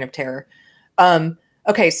and the Reign of Terror.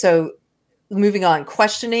 Okay, so moving on.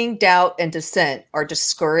 Questioning, doubt, and dissent are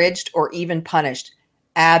discouraged or even punished.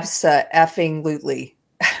 Abso-effing-lutely.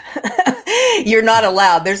 You're not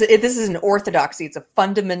allowed. This is an orthodoxy. It's a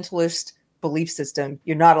fundamentalist belief system.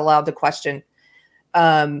 You're not allowed to question.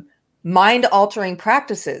 Mind-altering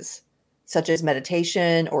practices, such as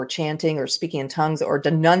meditation or chanting or speaking in tongues or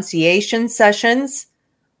denunciation sessions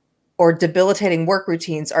or debilitating work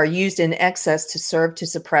routines, are used in excess to serve to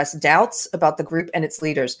suppress doubts about the group and its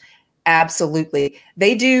leaders. Absolutely.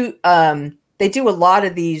 They do a lot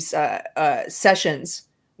of these sessions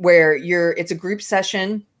where it's a group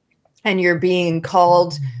session and you're being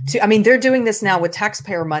called to, I mean, they're doing this now with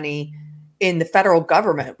taxpayer money in the federal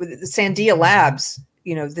government with the Sandia Labs.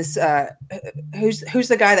 You know, this, who's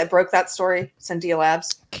the guy that broke that story? Sandia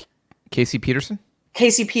Labs? Casey Peterson?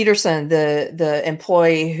 Casey Peterson, the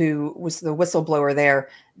employee who was the whistleblower there.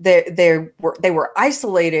 They were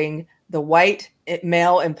isolating the white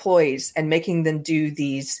male employees and making them do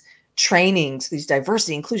these trainings, these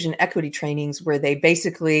diversity, inclusion, equity trainings, where they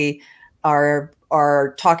basically are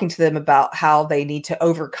talking to them about how they need to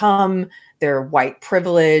overcome their white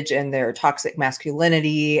privilege and their toxic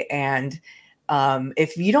masculinity, and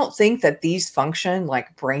If you don't think that these function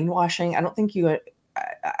like brainwashing, I don't think you.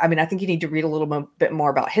 I mean, I think you need to read a little bit more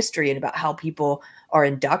about history and about how people are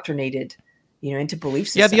indoctrinated, into belief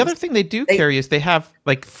systems. Yeah, the other thing they carry is they have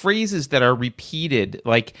like phrases that are repeated.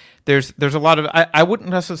 Like there's a lot of I wouldn't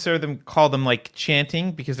necessarily call them like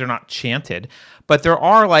chanting because they're not chanted, but there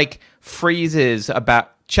are like phrases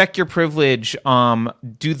about check your privilege,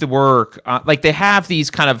 do the work. Like they have these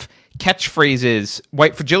kind of catchphrases.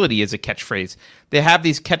 White fragility is a catchphrase. They have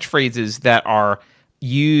these catchphrases that are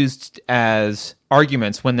used as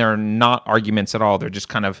arguments when they're not arguments at all. They're just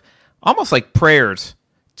kind of almost like prayers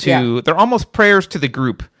they're almost prayers to the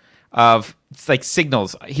group of like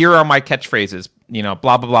signals. Here are my catchphrases, blah,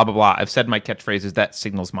 blah, blah, blah, blah. I've said my catchphrases. That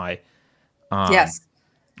signals my, yes,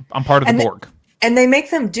 I'm part of the Borg. And they make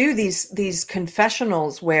them do these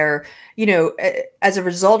confessionals where, as a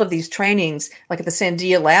result of these trainings, like at the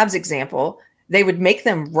Sandia Labs example, they would make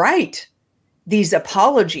them write these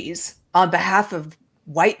apologies on behalf of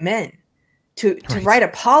white men to write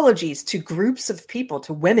apologies to groups of people,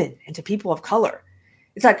 to women and to people of color.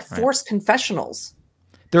 It's like forced confessionals.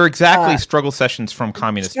 They're exactly struggle sessions from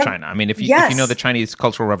communist China. I mean, if you know the Chinese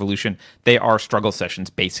Cultural Revolution, they are struggle sessions,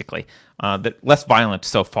 basically. Less violent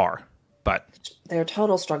so far, but... They're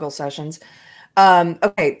total struggle sessions.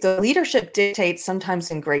 Okay, the leadership dictates,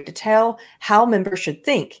 sometimes in great detail, how members should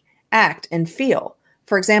think, act, and feel.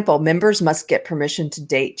 For example, members must get permission to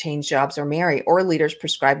date, change jobs, or marry, or leaders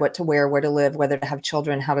prescribe what to wear, where to live, whether to have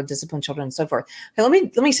children, how to discipline children, and so forth.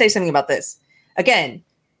 Okay, let me say something about this. Again,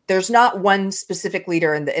 there's not one specific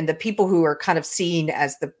leader, and the people who are kind of seen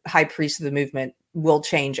as the high priest of the movement will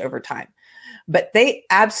change over time. But they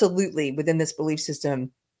absolutely, within this belief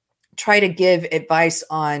system, try to give advice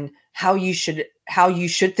on how you should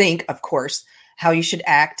think, of course, how you should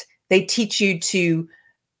act. They teach you to,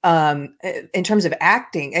 in terms of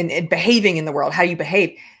acting and behaving in the world, how you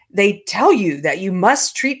behave. They tell you that you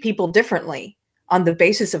must treat people differently on the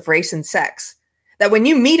basis of race and sex. That when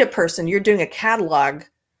you meet a person, you're doing a catalog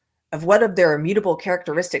of what of their immutable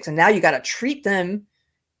characteristics, and now you got to treat them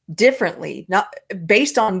differently, not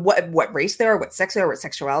based on what race they are, what sex they are, what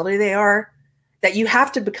sexuality they are. That you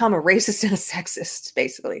have to become a racist and a sexist,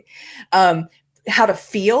 basically. How to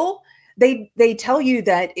feel. They tell you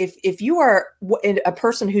that if you are a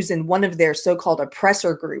person who's in one of their so-called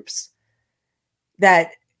oppressor groups,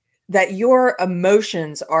 that your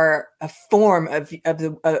emotions are a form of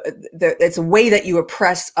it's a way that you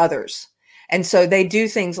oppress others. And so they do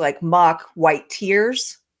things like mock white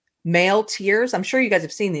tears, male tears. I'm sure you guys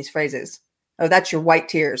have seen these phrases. Oh, that's your white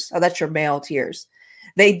tears. Oh, that's your male tears.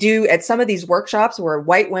 They do at some of these workshops where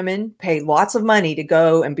white women pay lots of money to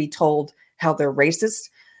go and be told how they're racist.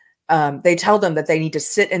 They tell them that they need to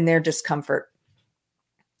sit in their discomfort.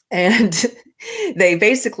 And they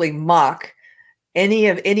basically mock any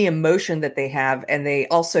emotion that they have. And they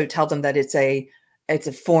also tell them that it's a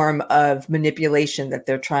form of manipulation that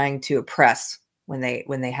they're trying to oppress when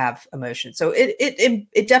they have emotion. So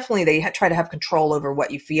it definitely, they try to have control over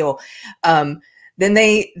what you feel. Then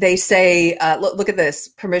they say, look at this,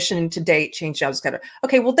 permission to date, change jobs, etc.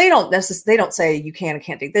 Okay, well, they don't say you can or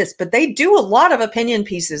can't do this, but they do a lot of opinion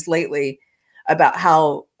pieces lately about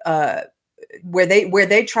how where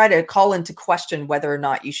they try to call into question whether or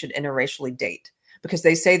not you should interracially date, because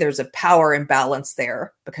they say there's a power imbalance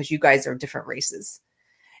there because you guys are different races.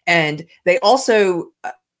 And they also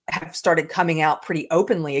have started coming out pretty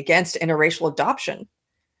openly against interracial adoption.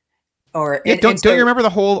 Don't you remember the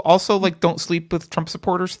whole also like don't sleep with Trump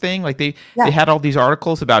supporters thing? Like they had all these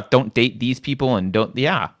articles about don't date these people and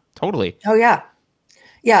totally. Oh yeah.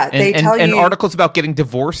 Yeah. And articles about getting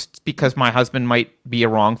divorced because my husband might be a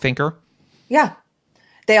wrong thinker. Yeah.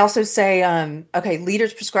 They also say, okay,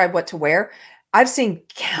 leaders prescribe what to wear. I've seen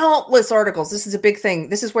countless articles. This is a big thing.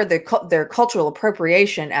 This is where their cultural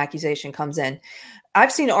appropriation accusation comes in.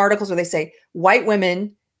 I've seen articles where they say white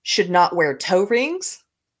women should not wear toe rings.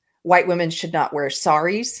 White women should not wear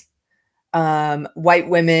saris. White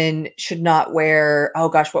women should not wear, oh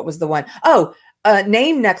gosh, what was the one?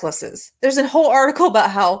 Name necklaces. There's a whole article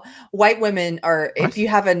about how white women are, if you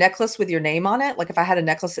have a necklace with your name on it, like if I had a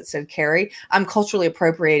necklace that said Carrie, I'm culturally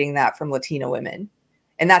appropriating that from Latina women.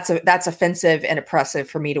 And that's offensive and oppressive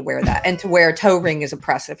for me to wear that. And to wear a toe ring is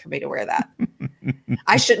oppressive for me to wear that.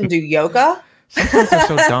 I shouldn't do yoga. Sometimes they're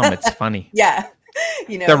so dumb. It's funny. Yeah.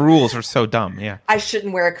 The rules are so dumb. Yeah. I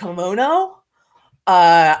shouldn't wear a kimono.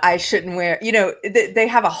 I shouldn't wear, they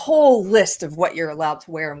have a whole list of what you're allowed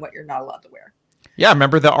to wear and what you're not allowed to wear. Yeah.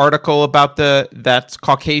 Remember the article about that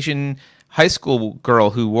Caucasian high school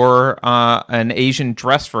girl who wore an Asian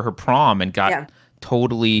dress for her prom and got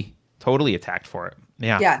totally attacked for it.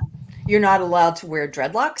 Yeah. Yeah. You're not allowed to wear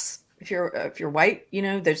dreadlocks if you're white.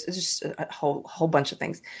 There's just a whole bunch of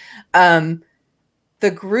things.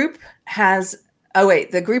 The group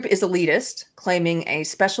the group is elitist, claiming a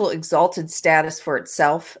special exalted status for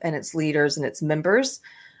itself and its leaders and its members.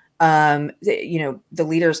 The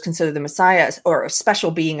leaders consider the Messiah or a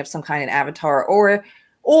special being of some kind, an avatar, or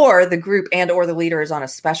the group or the leader is on a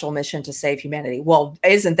special mission to save humanity. Well,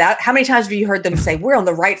 isn't that, how many times have you heard them say we're on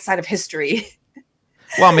the right side of history?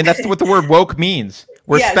 Well, I mean, that's what the word woke means.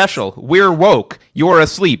 We're special. We're woke. You're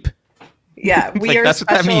asleep. Yeah, we are that's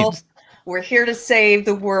special. What that means. We're here to save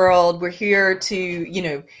the world. We're here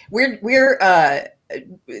to,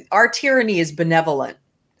 our tyranny is benevolent.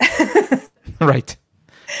 Right.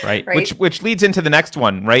 Which leads into the next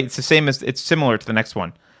one, right? It's similar to the next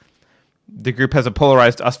one. The group has a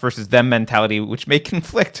polarized us versus them mentality, which may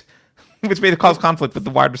cause conflict with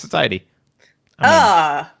the wider society.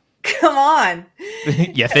 Come on.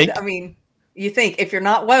 You think? I mean, you think if you're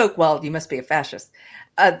not woke, well, you must be a fascist.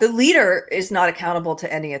 The leader is not accountable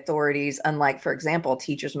to any authorities, unlike, for example,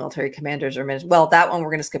 teachers, military commanders, or ministers. Well, that one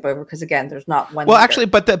we're going to skip over because, again, there's not one. Well, leader. Actually,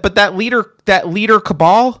 but that leader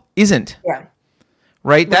cabal isn't. Yeah.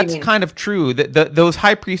 Right? That's kind of true. Those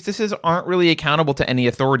high priestesses aren't really accountable to any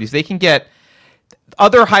authorities. They can get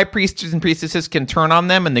other high priestesses and priestesses can turn on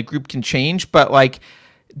them and the group can change, but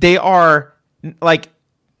they are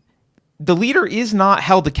the leader is not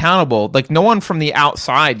held accountable. No one from the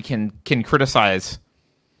outside can criticize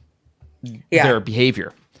their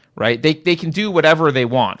behavior. Right? They can do whatever they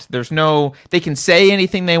want. They can say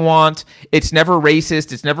anything they want. It's never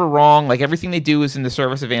racist. It's never wrong. Everything they do is in the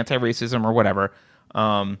service of anti-racism or whatever.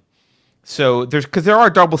 So because there are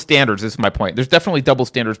double standards, is my point. There's definitely double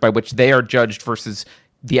standards by which they are judged versus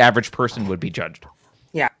the average person would be judged.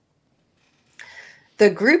 Yeah. The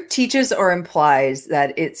group teaches or implies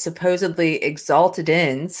that its supposedly exalted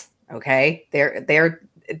ends, okay,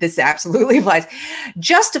 this absolutely applies,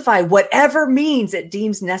 justify whatever means it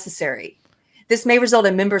deems necessary. This may result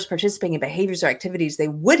in members participating in behaviors or activities they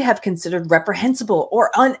would have considered reprehensible or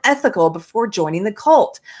unethical before joining the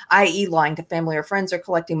cult, i.e. lying to family or friends or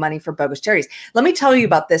collecting money for bogus charities. Let me tell you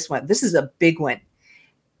about this one. This is a big one.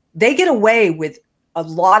 They get away with a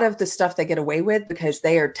lot of the stuff they get away with because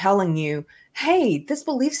they are telling you, hey, this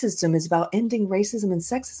belief system is about ending racism and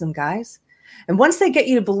sexism, guys. And once they get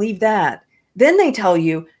you to believe that, then they tell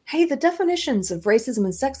you, hey, the definitions of racism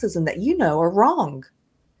and sexism that you know are wrong.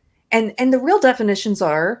 And the real definitions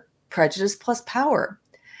are prejudice plus power.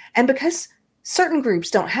 And because certain groups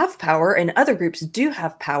don't have power and other groups do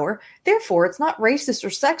have power, therefore it's not racist or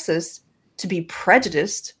sexist to be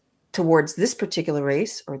prejudiced towards this particular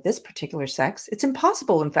race or this particular sex. It's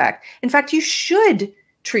impossible, in fact. In fact, you should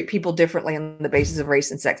treat people differently on the basis of race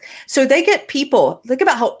and sex. So they get people, think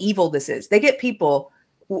about how evil this is. They get people,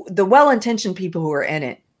 the well-intentioned people who are in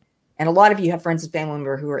it, and a lot of you have friends and family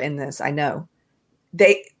members who are in this, I know.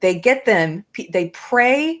 They get them, they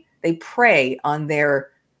prey on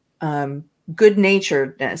their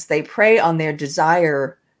good-naturedness. They prey on their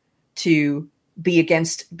desire to be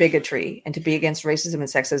against bigotry and to be against racism and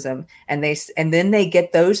sexism. And then they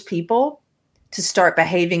get those people to start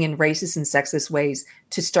behaving in racist and sexist ways,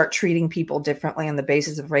 to start treating people differently on the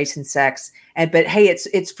basis of race and sex. But hey,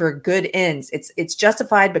 it's for good ends. It's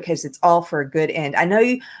justified because it's all for a good end. I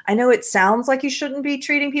know it sounds like you shouldn't be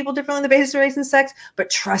treating people differently on the basis of race and sex, but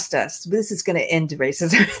trust us, this is going to end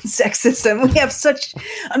racism and sexism. We have such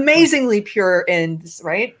amazingly pure ends,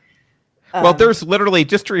 right? Well, there's literally,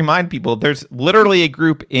 just to remind people, there's literally a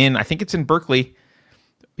group I think it's in Berkeley.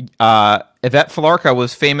 Yvette Falarca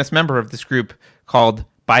was famous member of this group called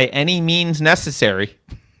By Any Means Necessary.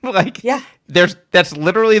 That's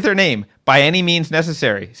literally their name, By Any Means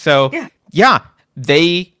Necessary. So yeah,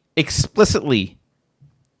 they explicitly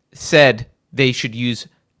said they should use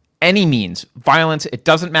any means, violence, it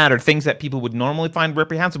doesn't matter, things that people would normally find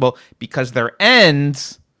reprehensible because their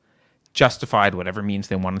ends justified whatever means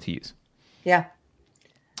they wanted to use. Yeah.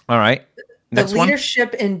 All right. The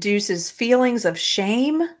leadership induces feelings of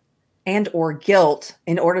shame and or guilt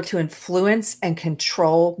in order to influence and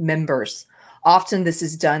control members. Often this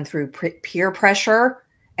is done through peer pressure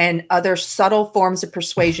and other subtle forms of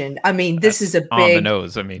persuasion. I mean, this is a big on the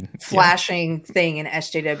nose. flashing thing in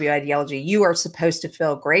SJW ideology. You are supposed to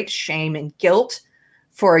feel great shame and guilt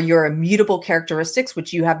for your immutable characteristics,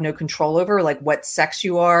 which you have no control over, like what sex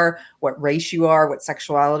you are, what race you are, what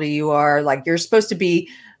sexuality you are. Like you're supposed to be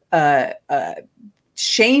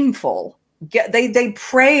shameful. They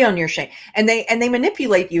prey on your shame and they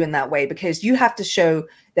manipulate you in that way because you have to show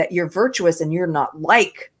that you're virtuous and you're not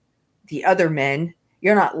like the other men.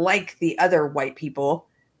 You're not like the other white people.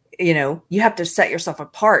 you have to set yourself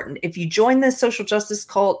apart. And if you join this social justice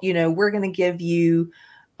cult, we're going to give you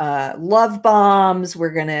love bombs.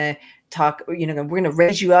 We're going to talk, we're going to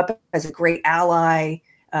raise you up as a great ally.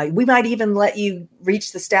 We might even let you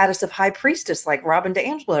reach the status of high priestess like Robin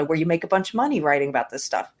DiAngelo, where you make a bunch of money writing about this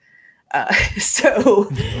stuff.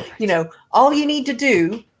 So, all you need to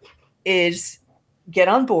do is get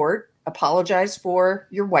on board, apologize for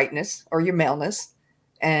your whiteness or your maleness,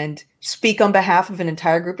 and speak on behalf of an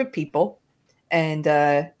entire group of people, and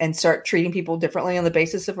start treating people differently on the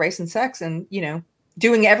basis of race and sex, and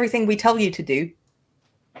doing everything we tell you to do.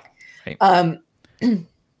 Right.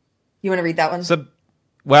 You want to read that one?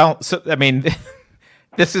 I mean,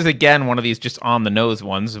 this is again one of these just on the nose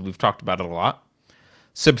ones. We've talked about it a lot.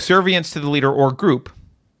 Subservience to the leader or group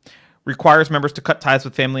requires members to cut ties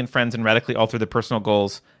with family and friends and radically alter the personal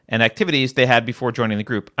goals and activities they had before joining the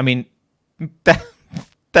group. I mean,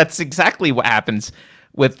 that's exactly what happens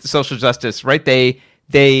with social justice, right?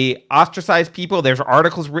 They ostracize people. There's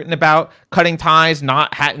articles written about cutting ties,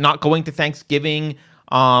 not going to Thanksgiving.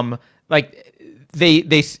 Like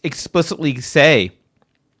they explicitly say,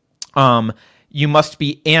 you must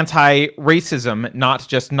be anti-racism, not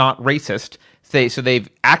just not racist.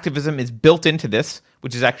 Activism is built into this,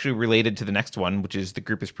 which is actually related to the next one, which is the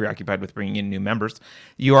group is preoccupied with bringing in new members.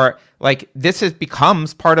 You are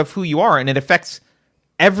becomes part of who you are, and it affects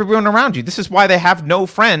everyone around you. This is why they have no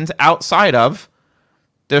friends outside of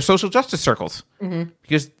their social justice circles,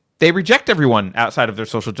 because they reject everyone outside of their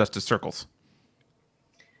social justice circles.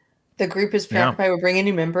 The group is preoccupied with bringing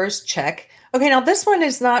new members. Check. Okay, now this one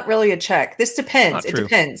is not really a check. This depends. It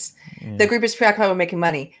depends. Yeah. The group is preoccupied with making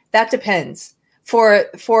money. That depends. For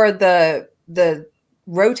the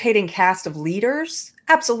rotating cast of leaders,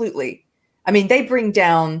 absolutely. I mean, they bring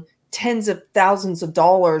down tens of thousands of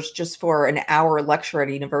dollars just for an hour lecture at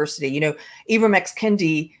a university. Ibram X.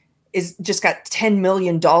 Kendi just got $10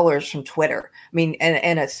 million from Twitter. I mean,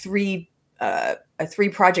 and a three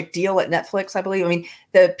project deal at Netflix, I believe. I mean,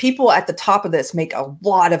 the people at the top of this make a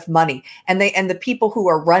lot of money, and the people who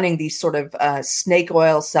are running these sort of snake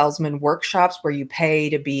oil salesman workshops where you pay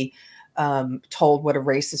to be told what a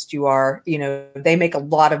racist you are, they make a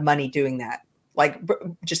lot of money doing that, like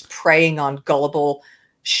just preying on gullible,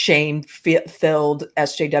 shame-filled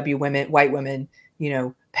SJW women, white women,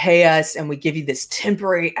 pay us and we give you this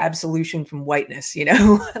temporary absolution from whiteness,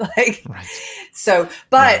 right. So,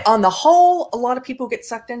 but on the whole, a lot of people get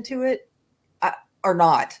sucked into it or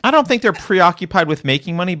not. I don't think they're preoccupied with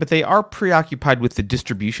making money, but they are preoccupied with the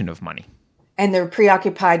distribution of money. And they're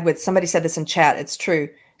preoccupied with, somebody said this in chat, it's true.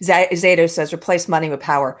 Zato says, replace money with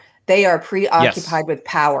power. They are preoccupied with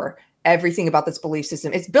power. Everything about this belief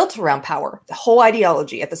system, it's built around power. The whole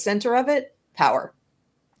ideology at the center of it, power.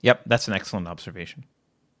 Yep, that's an excellent observation.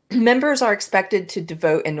 Members are expected to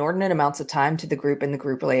devote inordinate amounts of time to the group and the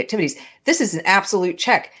group-related activities. This is an absolute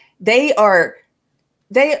check. They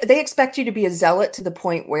expect you to be a zealot to the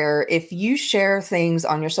point where if you share things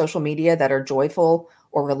on your social media that are joyful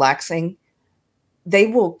or relaxing, they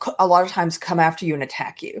will a lot of times come after you and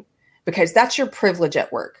attack you because that's your privilege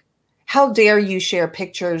at work. How dare you share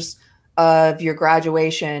pictures of your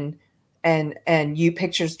graduation and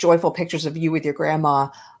joyful pictures of you with your grandma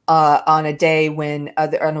on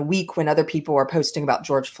a week when other people are posting about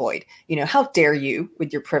George Floyd? How dare you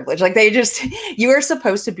with your privilege? Like you are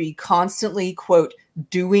supposed to be constantly, quote,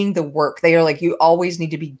 doing the work. They are like, you always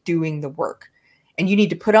need to be doing the work. And you need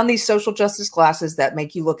to put on these social justice glasses that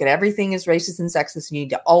make you look at everything as racist and sexist. And you need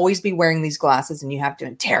to always be wearing these glasses, and you have to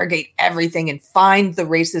interrogate everything and find the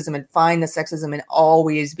racism and find the sexism and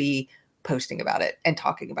always be posting about it and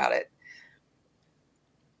talking about it.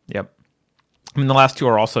 Yep. I mean, the last two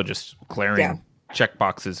are also just glaring check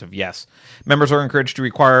boxes of yes. Members are encouraged to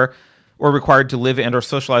required to live and or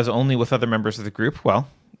socialize only with other members of the group. Well,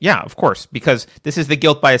 yeah, of course, because this is the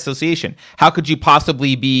guilt by association. How could you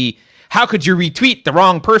retweet the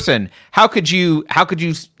wrong person? How could you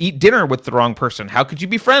eat dinner with the wrong person? How could you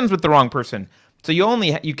be friends with the wrong person? So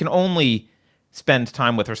you can only spend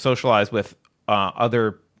time with or socialize with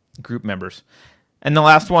other group members. And the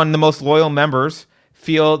last one, the most loyal members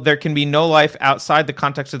feel there can be no life outside the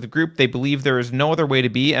context of the group. They believe there is no other way to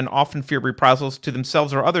be and often fear reprisals to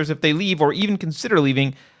themselves or others if they leave or even consider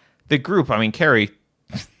leaving the group. I mean, Carrie,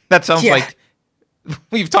 that sounds like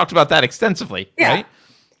we've talked about that extensively, right?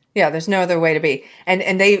 Yeah, there's no other way to be.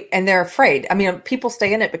 And they're afraid. I mean, people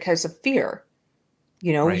stay in it because of fear.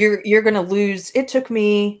 Right. You're going to lose. It took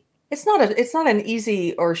me, it's not an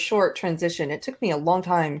easy or short transition. It took me a long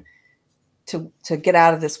time to get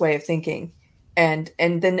out of this way of thinking. And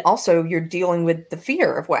then also you're dealing with the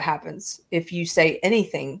fear of what happens if you say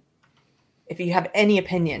anything if you have any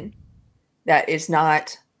opinion that is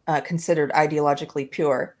not considered ideologically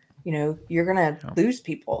pure, you're going to lose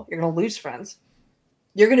people. You're going to lose friends.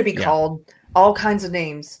 You're going to be called all kinds of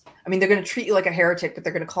names. I mean, they're going to treat you like a heretic, but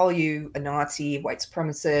they're going to call you a Nazi, white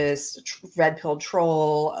supremacist, red pill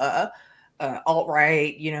troll,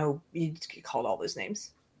 alt-right. You get called all those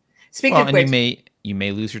names. Speaking of which, you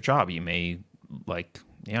may lose your job. You may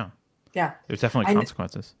yeah. There's definitely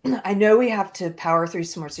consequences. I know we have to power through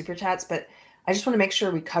some more super chats, but I just want to make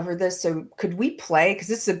sure we cover this. So could we play, because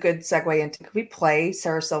this is a good segue into, could we play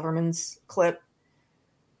Sarah Silverman's clip?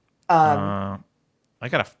 I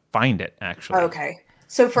got to find it, actually. Okay.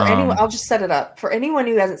 So for anyone, I'll just set it up. For anyone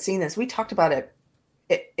who hasn't seen this, we talked about it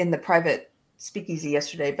in the private speakeasy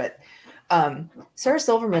yesterday, but Sarah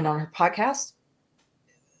Silverman on her podcast,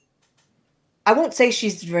 I won't say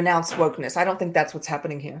she's renounced wokeness. I don't think that's what's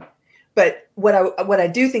happening here. But what I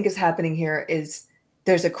do think is happening here is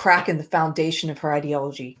there's a crack in the foundation of her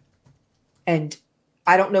ideology. And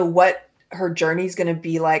I don't know what her journey is going to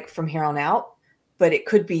be like from here on out, but it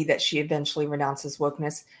could be that she eventually renounces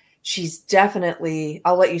wokeness. She's definitely,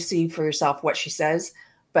 I'll let you see for yourself what she says,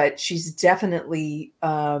 but she's definitely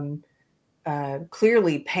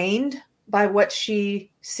clearly pained by what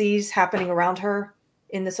she sees happening around her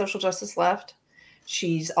in the social justice left.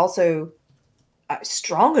 She's also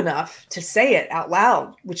strong enough to say it out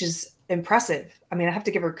loud, which is impressive. I mean, I have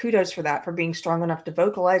to give her kudos for that, for being strong enough to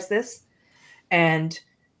vocalize this. And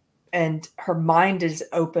her mind is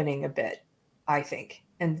opening a bit, I think.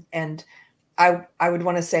 And I would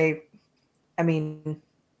want to say, I mean,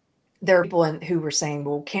 there are people who were saying,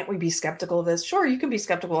 well, can't we be skeptical of this? Sure, you can be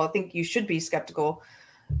skeptical. I think you should be skeptical.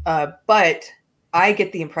 But I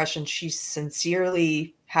get the impression she's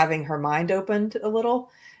sincerely having her mind opened a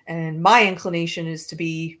little. And my inclination is to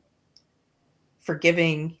be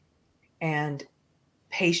forgiving and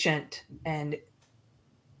patient and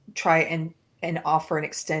try and offer and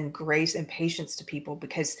extend grace and patience to people,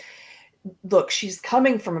 because look, she's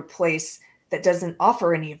coming from a place that doesn't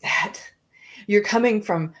offer any of that. You're coming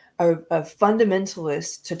from a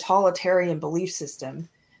fundamentalist totalitarian belief system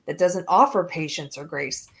that doesn't offer patience or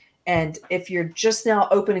grace. And if you're just now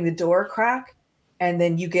opening the door a crack, and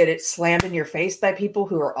then you get it slammed in your face by people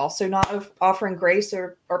who are also not offering grace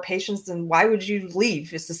or patience, then why would you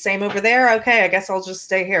leave? It's the same over there. Okay, I guess I'll just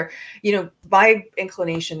stay here. My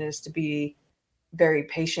inclination is to be very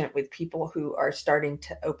patient with people who are starting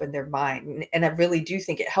to open their mind. And I really do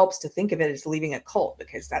think it helps to think of it as leaving a cult,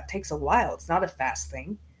 because that takes a while. It's not a fast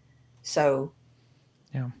thing. So,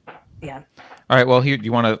 yeah. All right, well, here, do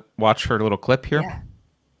you want to watch her little clip here?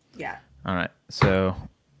 Yeah. All right, so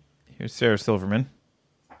here's Sarah Silverman.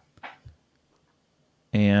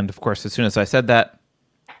 And, of course, as soon as I said that,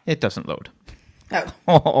 it doesn't load. Oh.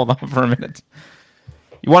 Hold on for a minute.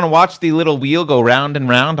 You want to watch the little wheel go round and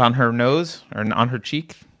round on her nose or on her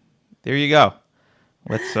cheek? There you go.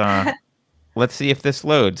 Let's see if this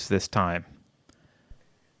loads this time.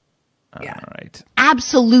 Yeah. All right.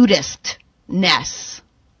 Absolutistness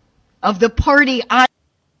of the party.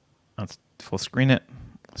 Let's full screen it.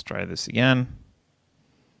 Let's try this again.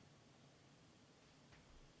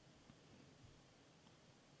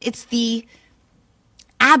 It's the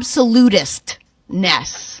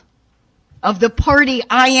absolutistness of the party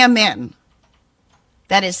I am in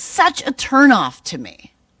that is such a turnoff to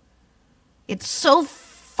me. It's so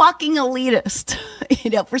fucking elitist.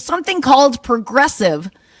 For something called progressive,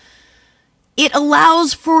 it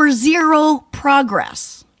allows for zero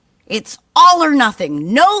progress. It's all or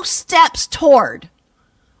nothing. No steps toward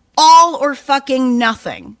all or fucking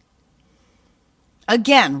nothing.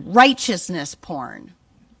 Again, righteousness porn.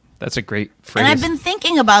 That's a great phrase. And I've been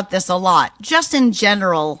thinking about this a lot, just in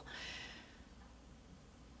general.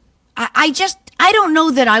 I don't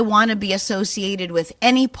know that I want to be associated with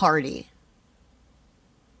any party.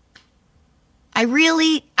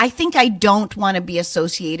 I think I don't want to be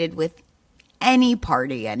associated with any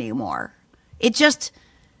party anymore.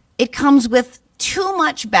 It comes with too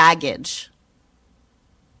much baggage.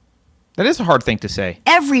 That is a hard thing to say.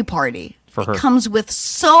 Every party for her comes with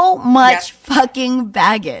so much fucking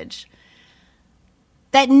baggage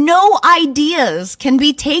that no ideas can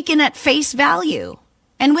be taken at face value.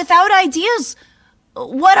 And without ideas,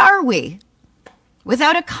 what are we?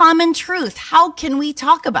 Without a common truth, how can we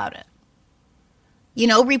talk about it?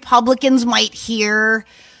 Republicans might hear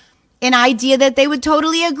an idea that they would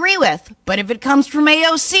totally agree with, but if it comes from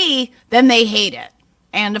AOC, then they hate it.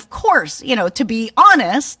 And of course, to be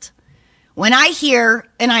honest, when I hear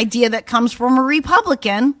an idea that comes from a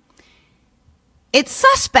Republican, it's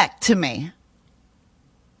suspect to me.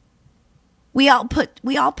 We all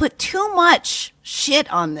put too much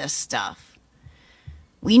shit on this stuff.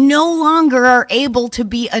 We no longer are able to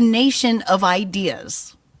be a nation of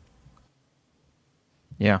ideas.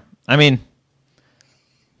 Yeah. I mean,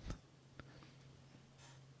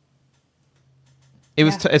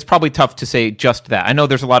 it's probably tough to say just that. I know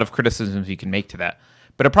there's a lot of criticisms you can make to that,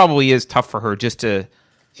 but it probably is tough for her just to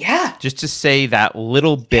say that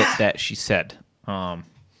little bit that she said.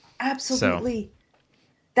 Absolutely.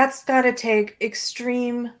 That's got to take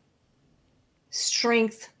extreme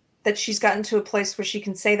strength that she's gotten to a place where she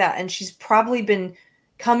can say that. And she's probably been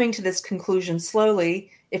coming to this conclusion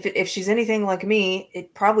slowly. If she's anything like me,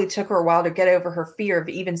 it probably took her a while to get over her fear of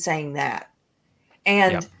even saying that.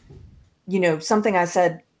 And, something I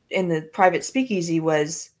said in the private speakeasy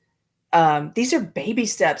was, these are baby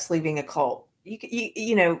steps leaving a cult.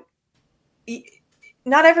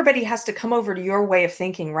 Not everybody has to come over to your way of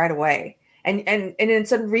thinking right away. And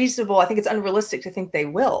it's unreasonable. I think it's unrealistic to think they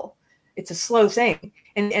will. It's a slow thing.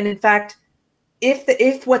 And in fact,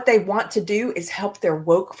 if what they want to do is help their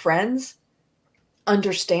woke friends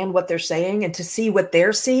understand what they're saying and to see what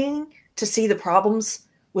they're seeing, to see the problems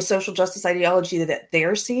with social justice ideology that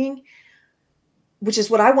they're seeing, which is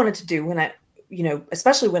what I wanted to do when I,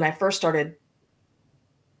 especially when I first started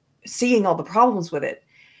seeing all the problems with it,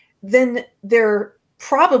 then they're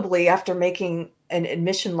probably, after making an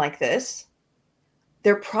admission like this,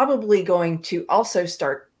 they're probably going to also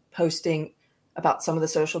start posting about some of the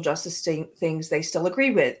social justice things they still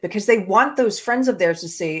agree with, because they want those friends of theirs to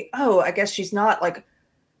see, oh, I guess she's not like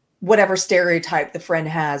whatever stereotype the friend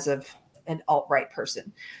has of an alt-right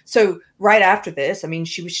person. So right after this, I mean,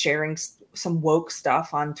 she was sharing some woke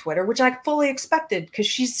stuff on Twitter, which I fully expected, because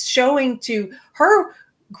she's showing to her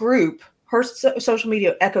group, her social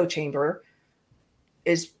media echo chamber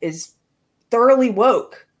is thoroughly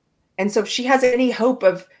woke. And so if she has any hope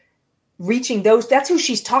of reaching those, that's who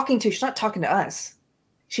she's talking to. She's not talking to us.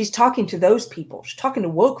 She's talking to those people. She's talking to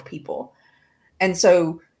woke people. And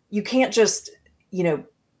so you can't just,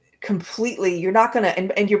 completely, you're not going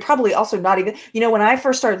to, and you're probably also not even, when I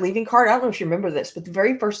first started Leaving Card, I don't know if you remember this, but the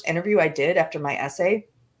very first interview I did after my essay,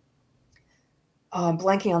 I'm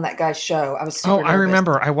blanking on that guy's show. I was super nervous. I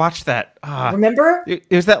remember. I watched that. Remember?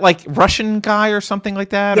 Is that like Russian guy or something like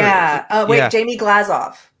that? Yeah. Jamie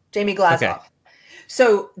Glazov. Okay.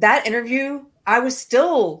 So that interview, I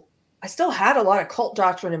still had a lot of cult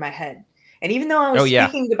doctrine in my head. And even though I was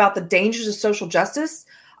speaking about the dangers of social justice,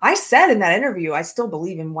 I said in that interview, I still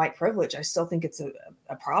believe in white privilege. I still think it's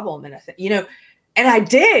a problem. And and I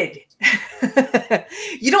did.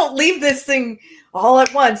 You don't leave this thing all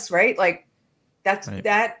at once, right? Like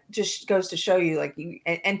that just goes to show you, like,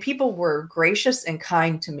 and people were gracious and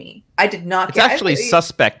kind to me. I did not. It's actually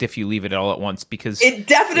suspect if you leave it all at once, because it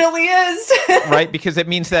definitely is. Right. Because it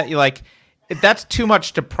means that that's too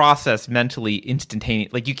much to process mentally instantaneously.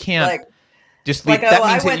 Like you can't just leave. That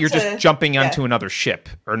means that you're just jumping onto another ship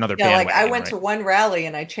or another bandwagon. Like I went to one rally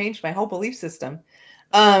and I changed my whole belief system.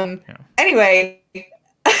 Anyway,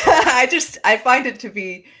 I find it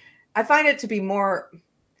to be more,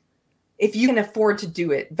 if you can afford to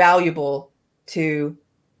do it, valuable to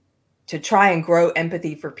try and grow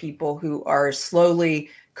empathy for people who are slowly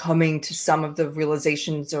coming to some of the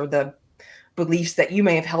realizations or the beliefs that you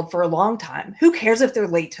may have held for a long time. Who cares if they're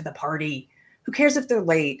late to the party? Who cares if they're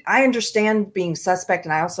late? I understand being suspect,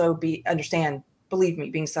 and I also understand, believe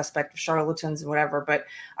me, being suspect of charlatans and whatever, but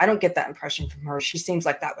I don't get that impression from her. She seems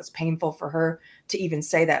like that was painful for her to even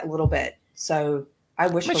say that a little bit. So I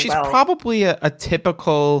wish her well. She's probably a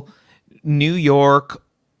typical New York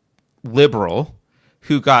liberal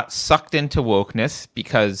who got sucked into wokeness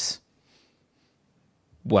because,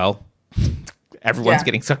 well, everyone's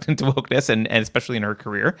getting sucked into wokeness, and especially in her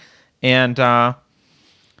career. And,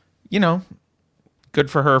 good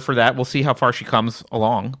for her for that. We'll see how far she comes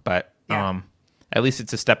along, but at least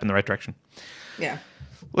it's a step in the right direction. Yeah.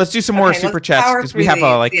 Let's do some more super chats, because we have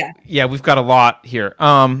we've got a lot here.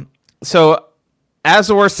 So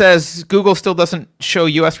Azor says Google still doesn't show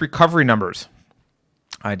U.S. recovery numbers.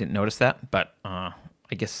 I didn't notice that, but I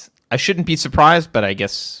guess I shouldn't be surprised, but I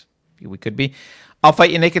guess we could be. I'll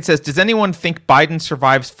Fight You Naked says, does anyone think Biden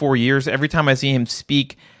survives 4 years? Every time I see him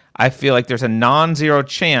speak, I feel like there's a non-zero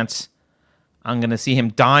chance I'm going to see him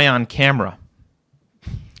die on camera.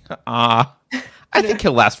 I think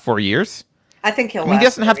he'll last 4 years. I think he'll last. He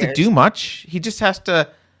doesn't have to do much. He just has to,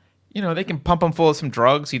 they can pump him full of some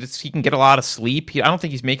drugs. He can get a lot of sleep. I don't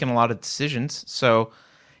think he's making a lot of decisions. So,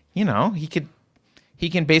 he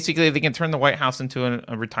can basically, they can turn the White House into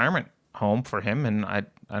a retirement home for him, and I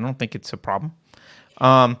don't think it's a problem.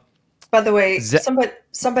 By the way,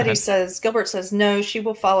 somebody says, Gilbert says, no, she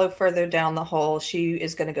will follow further down the hole. She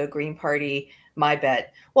is going to go Green Party. my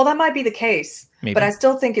bet. Well, that might be the case, Maybe. but I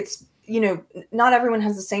still think it's, not everyone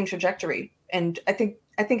has the same trajectory. And I think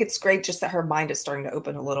it's great just that her mind is starting to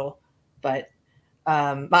open a little. But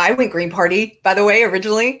I went Green Party, by the way,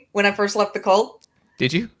 originally when I first left the cult.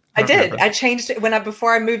 Did you? I did. I changed it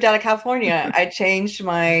before I moved out of California.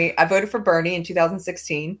 I voted for Bernie in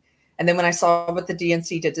 2016. And then when I saw what the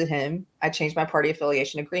DNC did to him, I changed my party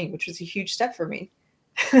affiliation to Green, which was a huge step for me.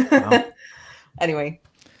 Wow. Anyway.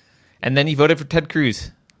 And then you voted for Ted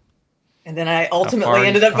Cruz. And then I ultimately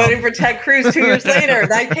ended up voting for Ted Cruz 2 years later.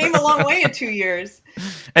 That came a long way in 2 years.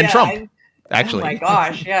 And Trump, actually. Oh my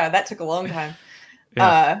gosh. Yeah, that took a long time.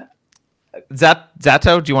 Yeah.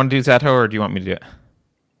 Zato, do you want to do Zato or do you want me to do it?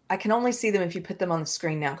 I can only see them if you put them on the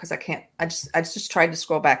screen now because I can't. I just tried to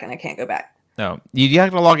scroll back and I can't go back. No, you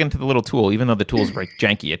have to log into the little tool, even though the tool is very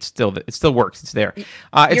janky. It still works. It's there.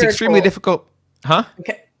 It's extremely difficult. Huh?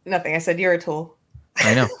 Okay. Nothing. I said you're a tool.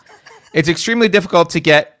 I know. It's extremely difficult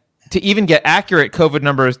to even get accurate COVID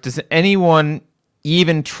numbers. Does anyone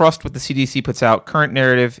even trust what the CDC puts out? Current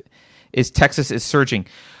narrative is Texas is surging.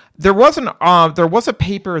 There was a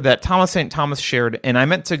paper that Thomas St. Thomas shared, and I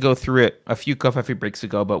meant to go through it a few coffee breaks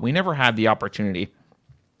ago, but we never had the opportunity.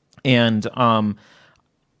 And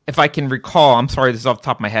if I can recall, I'm sorry, this is off the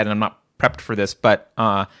top of my head, and I'm not prepped for this, but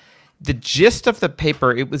the gist of the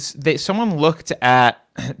paper, someone looked at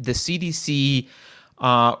the CDC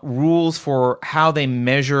rules for how they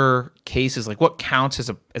measure cases, like what counts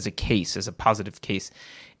as a case, as a positive case.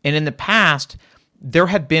 And in the past, there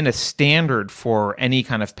had been a standard for any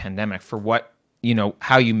kind of pandemic for what,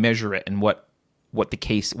 how you measure it and what a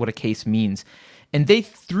case means. And they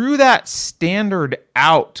threw that standard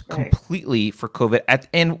out completely for COVID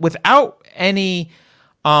and without any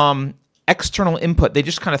external input. They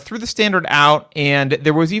just kind of threw the standard out. And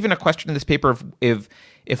there was even a question in this paper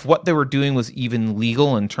if what they were doing was even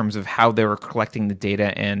legal in terms of how they were collecting the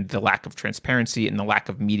data and the lack of transparency and the lack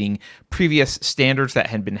of meeting previous standards that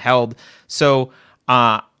had been held. So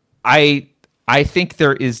I think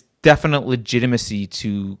there is definite legitimacy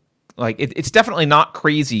to it's definitely not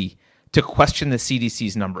crazy to question the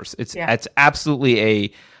CDC's numbers. It's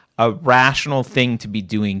absolutely a rational thing to be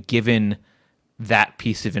doing given that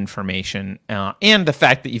piece of information and the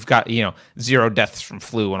fact that you've got 0 deaths from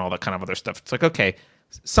flu and all that kind of other stuff. It's like, okay,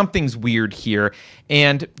 something's weird here,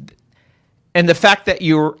 and the fact that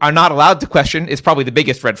you are not allowed to question is probably the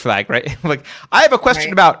biggest red flag, right? Like, I have a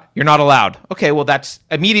question about, you're not allowed. Okay, well, that's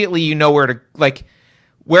immediately where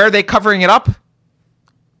are they covering it up?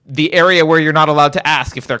 The area where you're not allowed to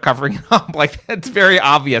ask if they're covering it up. Like, that's very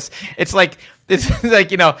obvious. It's like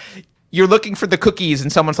you're looking for the cookies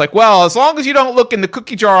and someone's like, well, as long as you don't look in the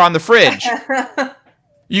cookie jar on the fridge,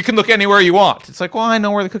 you can look anywhere you want. It's like, well, I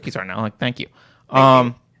know where the cookies are now. Like, thank you.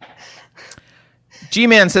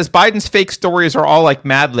 G-Man says, Biden's fake stories are all like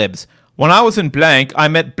Mad Libs. When I was in blank, I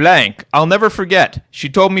met blank. I'll never forget. She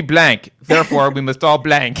told me blank. Therefore, we must all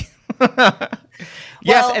blank.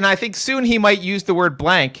 Yes, and I think soon he might use the word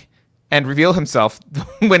blank and reveal himself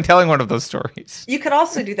when telling one of those stories. You could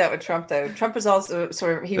also do that with Trump, though. Trump is also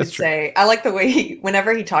say, I like the way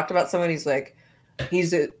whenever he talked about someone, he's like,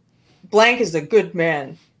 blank is a good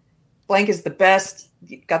man. Blank is the best.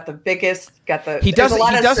 Got the biggest. He does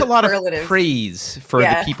a lot of praise for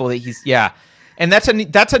the people that he's and that's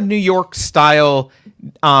a New York style.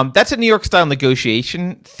 That's a New York style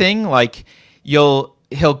negotiation thing. Like he'll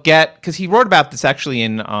get, because he wrote about this actually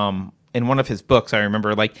in one of his books. I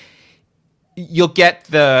remember, like, you'll get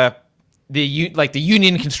the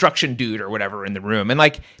union construction dude or whatever in the room, and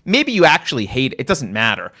like maybe you actually hate it. It doesn't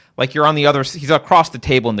matter. Like, you're on the other. He's across the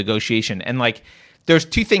table in negotiation, and like. There's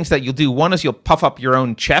two things that you'll do. One is you'll puff up your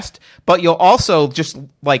own chest, but you'll also just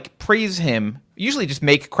like praise him. Usually just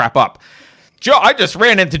make crap up. Joe, I just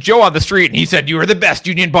ran into Joe on the street and he said, you were the best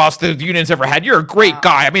union boss the union's ever had. You're a great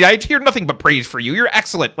guy. I mean, I hear nothing but praise for you. You're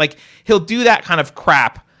excellent. Like, he'll do that kind of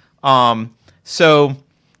crap. So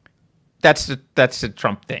that's the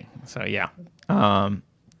Trump thing. So yeah.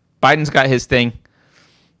 Biden's got his thing.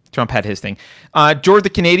 Trump had his thing. Jord the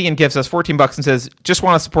Canadian gives us $14 and says, just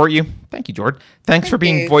want to support you. Thank you, Jord. Thanks for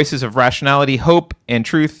being voices of rationality, hope, and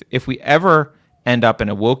truth. If we ever end up in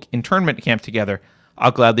a woke internment camp together,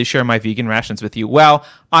 I'll gladly share my vegan rations with you. Well,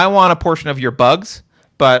 I want a portion of your bugs,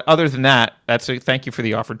 but other than that, thank you for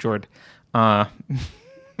the offer, Jord. I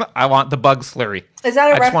want the bug slurry. Is that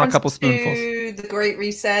a reference want a couple spoonfuls. To The Great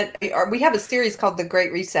Reset? We have a series called The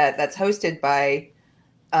Great Reset that's hosted by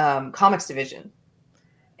Comics Division.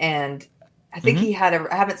 And I think he had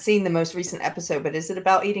I haven't seen the most recent episode, but is it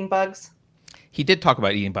about eating bugs? He did talk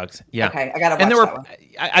about eating bugs. Yeah. Okay, I got to watch that one.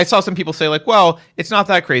 I saw some people say, like, well, it's not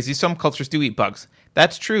that crazy. Some cultures do eat bugs.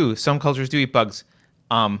 That's true. Some cultures do eat bugs,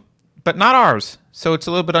 but not ours. So it's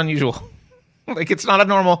a little bit unusual. Like, it's not a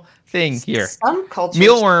normal thing here. Some cultures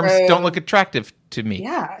Mealworms don't look attractive to me.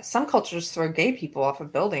 Yeah, some cultures throw gay people off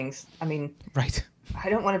of buildings. I mean, right. I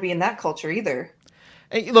don't want to be in that culture either.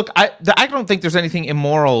 Hey, look, I don't think there's anything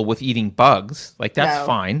immoral with eating bugs. Like, that's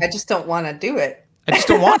fine. I just don't want to do it. I just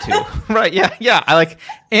don't want to. Right? Yeah.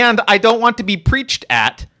 And I don't want to be preached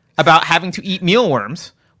at about having to eat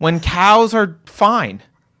mealworms when cows are fine.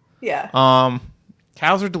 Yeah.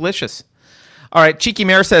 Cows are delicious. All right, Cheeky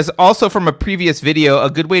Mare says, also from a previous video, a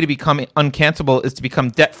good way to become uncancelable is to become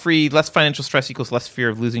debt-free. Less financial stress equals less fear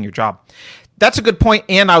of losing your job. That's a good point,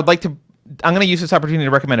 and I'm going to use this opportunity to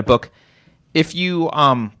recommend a book. If you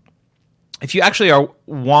actually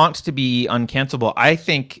want to be uncancelable, I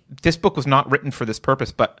think this book was not written for this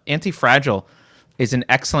purpose, but Anti-Fragile is an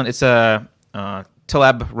excellent, it's Taleb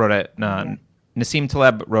wrote it, Nassim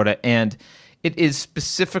Taleb wrote it, and it is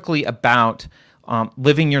specifically about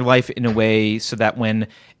living your life in a way so that when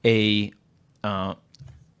a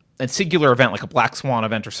singular event like a black swan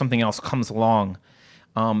event or something else comes along,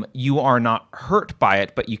 you are not hurt by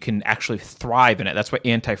it, but you can actually thrive in it. That's what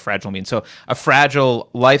anti-fragile means. So a fragile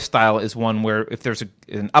lifestyle is one where if there's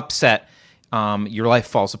an upset, your life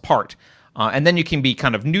falls apart. And then you can be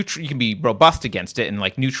kind of neutral. You can be robust against it and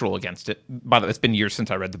like neutral against it. By the way, it's been years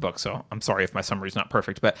since I read the book, so I'm sorry if my summary is not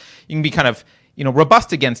perfect. But you can be kind of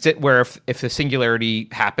robust against it, where if a singularity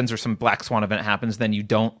happens or some black swan event happens, then you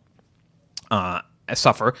don't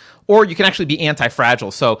suffer. Or you can actually be anti-fragile.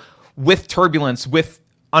 So with turbulence, with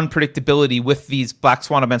unpredictability, with these black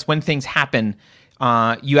swan events, when things happen,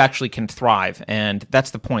 you actually can thrive, and that's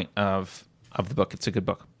the point of the book. It's a good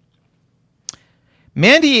book.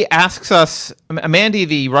 Mandy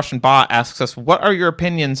the Russian bot asks us, what are your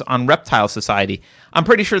opinions on Reptile Society? I'm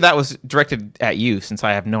pretty sure that was directed at you, since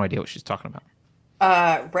I have no idea what she's talking about.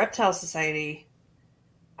 Reptile Society,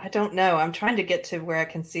 I don't know. I'm trying to get to where I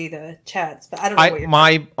can see the chats, but I don't know what you're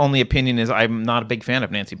my only opinion is I'm not a big fan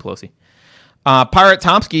of Nancy Pelosi. Pirate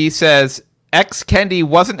Tomsky says, ex-Kendi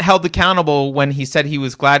wasn't held accountable when he said he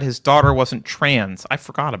was glad his daughter wasn't trans. I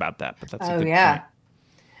forgot about that, but that's a good point.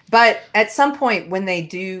 But at some point when they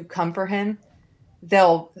do come for him,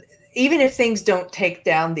 they'll, even if things don't take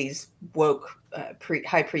down these woke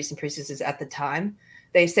high priests and priestesses at the time,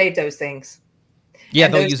 they save those things. Yeah,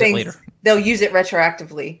 they'll use it later. They'll use it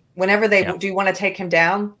retroactively. Whenever they do want to take him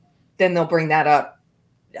down, then they'll bring that up.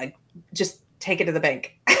 Like, just take it to the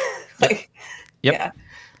bank. Yep.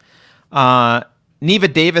 Yeah. Neva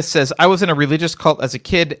Davis says, I was in a religious cult as a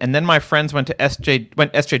kid, and then my friends went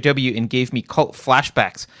SJW and gave me cult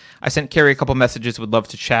flashbacks. I sent Carrie a couple messages, would love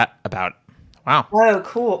to chat about it. Wow. Oh,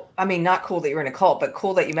 cool. I mean, not cool that you're in a cult, but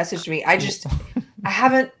cool that you messaged me. I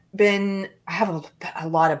have a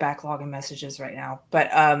lot of backlog in messages right now,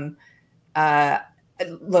 but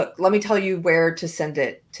look, let me tell you where to send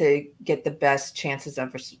it to get the best chances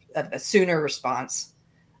of a sooner response.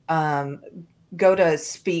 Go to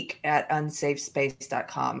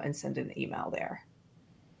speak@unsafespace.com and send an email there.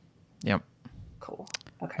 Yep. Cool.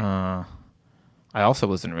 Okay. I also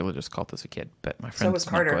was in a religious cult as a kid, but my friend was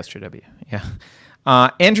not go SJW. Yeah.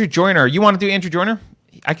 Andrew Joyner. You want to do Andrew Joyner?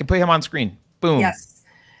 I can put him on screen. Boom. Yes.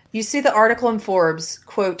 You see the article in Forbes,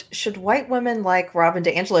 quote, should white women like Robin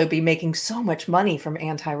DiAngelo be making so much money from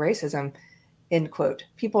anti-racism, end quote.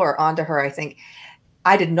 People are onto her, I think.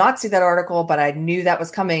 I did not see that article, but I knew that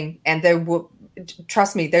was coming. And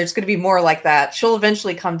trust me, there's going to be more like that. She'll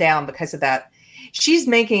eventually come down because of that. She's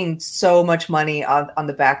making so much money on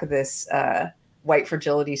the back of this white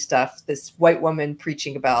fragility stuff, this white woman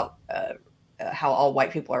preaching about how all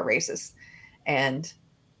white people are racist. And,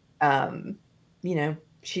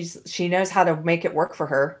 she knows how to make it work for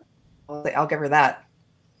her. I'll give her that.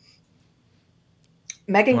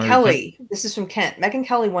 Megyn Kelly, this is from Kent. Megyn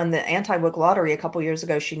Kelly won the anti-woke lottery a couple years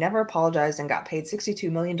ago. She never apologized and got paid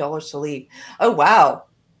 $62 million to leave. Oh, wow.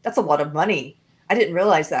 That's a lot of money. I didn't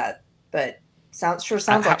realize that, but sounds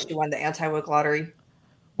like she won the anti-woke lottery.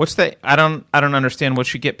 What's the, I don't understand what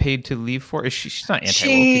she get paid to leave for. She's not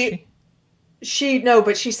anti-woke, is she? No,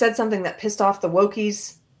 but she said something that pissed off the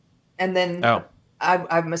wokies. And then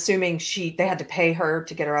I'm assuming they had to pay her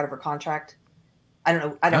to get her out of her contract. I don't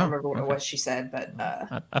know. I don't remember what it was she said, but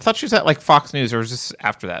I thought she was at like Fox News, or was this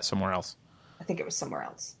after that somewhere else? I think it was somewhere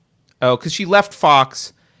else. Oh, because she left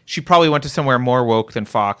Fox. She probably went to somewhere more woke than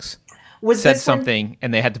Fox. Said something,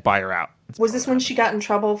 and they had to buy her out. Was this when she got in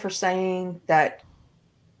trouble for saying that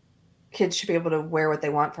kids should be able to wear what they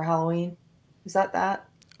want for Halloween? Is that?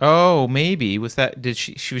 Oh, maybe. Was that? Was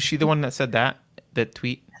she the one that said that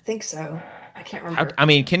tweet? I think so. I can't remember. I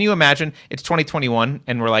mean, can you imagine? It's 2021,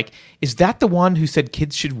 and we're like, is that the one who said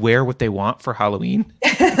kids should wear what they want for Halloween?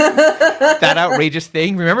 That outrageous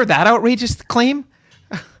thing. Remember that outrageous claim?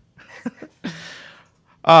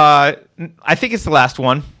 I think it's the last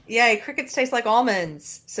one. Yay, crickets taste like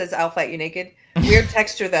almonds, says I'll Fight You Naked. Weird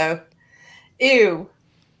texture though. Ew.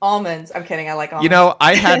 Almonds. I'm kidding. I like almonds. You know,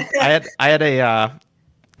 I had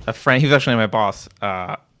a friend. He was actually my boss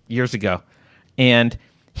years ago, and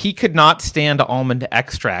he could not stand almond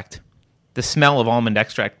extract, the smell of almond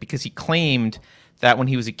extract, because he claimed that when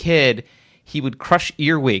he was a kid, he would crush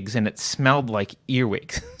earwigs and it smelled like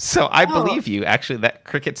earwigs. So I believe you, actually, that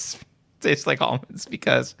crickets taste like almonds,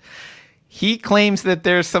 because he claims that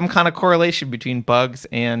there's some kind of correlation between bugs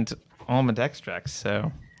and almond extracts.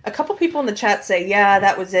 So a couple people in the chat say, yeah,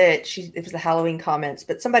 that was it. It was the Halloween comments.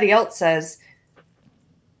 But somebody else says,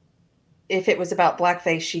 if it was about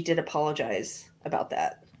blackface, she did apologize about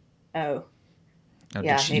that. Oh,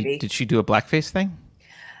 yeah, maybe. Did she do a blackface thing?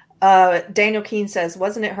 Daniel Keene says,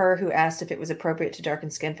 wasn't it her who asked if it was appropriate to darken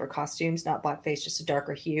skin for costumes, not blackface, just a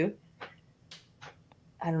darker hue?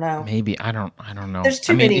 I don't know. Maybe. I don't know. There's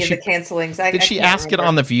too many of the cancelings. Did she ask it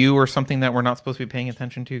on The View or something that we're not supposed to be paying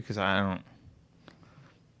attention to? Because I don't.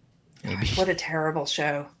 Maybe. What a terrible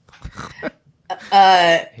show.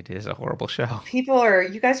 It is a horrible show.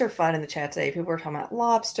 You guys are fun in the chat today. People are talking about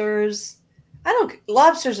lobsters.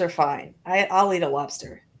 Lobsters are fine. I'll eat a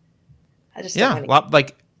lobster. I just don't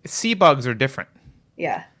like sea bugs are different.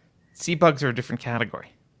 Yeah. Sea bugs are a different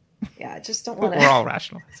category. Yeah, I just don't want to. We're all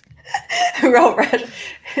rationalizing. We're all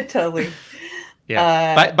totally.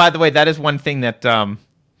 Yeah. By the way, that is one thing that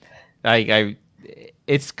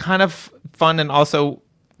it's kind of fun, and also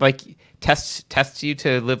like tests you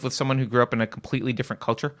to live with someone who grew up in a completely different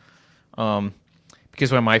culture.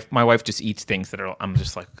 Because when my wife just eats things that are, I'm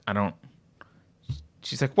just like, I don't.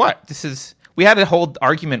 She's like, what? We had a whole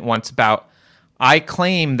argument once about, I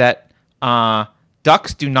claim that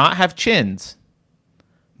ducks do not have chins,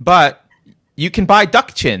 but you can buy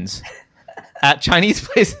duck chins at Chinese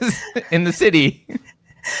places in the city.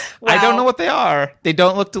 Wow. I don't know what they are. They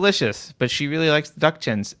don't look delicious, but she really likes the duck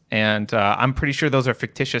chins, and I'm pretty sure those are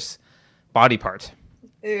fictitious body parts.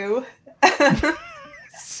 Ew.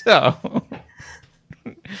 So,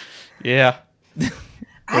 yeah.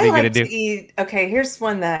 I like to eat. Okay, here's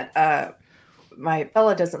one that my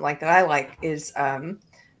fella doesn't like that I like is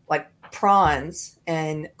like prawns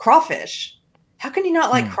and crawfish. How can you not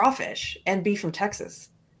like crawfish and be from Texas?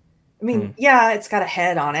 I mean, yeah, it's got a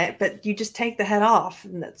head on it, but you just take the head off,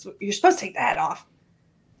 and you're supposed to take the head off,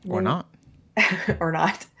 or not, or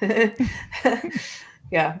not.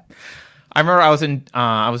 Yeah. I remember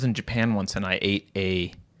I was in Japan once, and I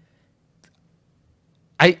ate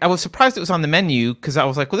I was surprised it was on the menu, because I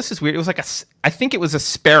was like, well, this is weird. It was like I think it was a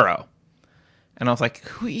sparrow. And I was like,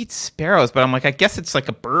 who eats sparrows? But I'm like, I guess it's like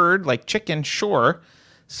a bird, like chicken, sure.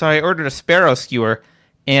 So I ordered a sparrow skewer,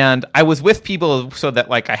 and I was with people so that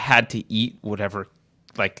like I had to eat whatever,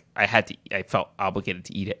 like I felt obligated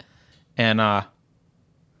to eat it. And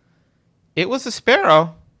it was a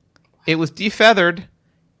sparrow. It was defeathered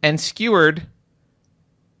and skewered,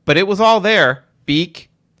 but it was all there. Beak,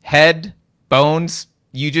 head, bones.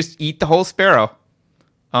 You just eat the whole sparrow.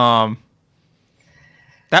 That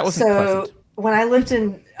wasn't pleasant. When I lived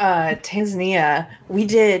in Tanzania,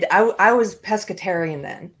 I was pescatarian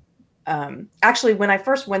then. Actually, when I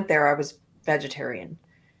first went there, I was vegetarian.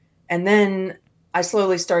 And then I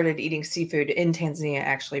slowly started eating seafood in Tanzania,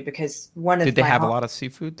 actually, because Did they have a lot of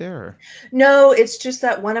seafood there? Or? No, it's just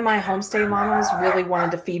that one of my homestay mamas really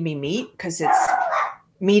wanted to feed me meat, because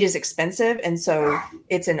meat is expensive, and so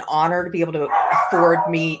it's an honor to be able to afford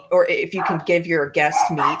meat, or if you can give your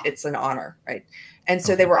guest meat, it's an honor, right? And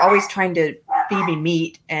so they were always trying to feed me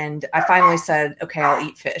meat, and I finally said, okay, I'll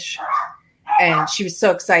eat fish. And she was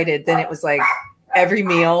so excited. Then it was like every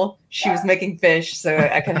meal she was making fish so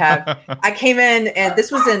I could have. I came in, and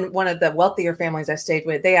this was in one of the wealthier families I stayed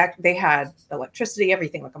with. They had electricity,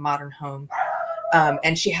 everything, like a modern home,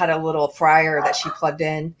 and she had a little fryer that she plugged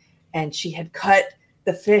in, and she had cut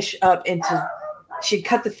the fish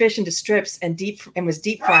into strips and was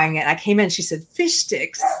deep frying it. I came in, she said, fish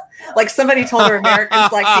sticks. Like somebody told her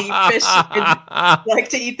Americans like to eat fish, like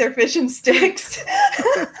to eat their fish in sticks.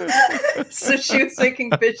 So she was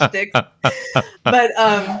making fish sticks. But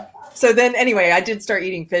so then anyway, I did start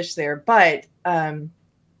eating fish there. But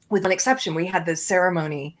with an exception, we had this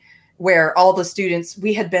ceremony where all the students,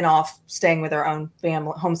 we had been off staying with our own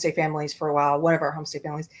homestay families for a while, one of our homestay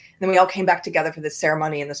families. And then we all came back together for this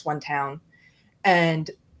ceremony in this one town.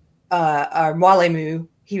 And our Mwalimu,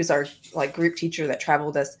 he was our like group teacher that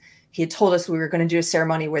traveled us. he had told us we were going to do a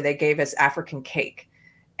ceremony where they gave us African cake,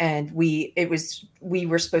 and we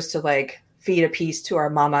were supposed to like feed a piece to our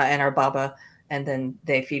mama and our baba, and then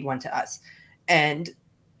they feed one to us. And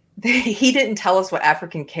he didn't tell us what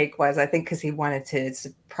African cake was, I think because he wanted to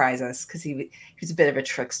surprise us, because he was a bit of a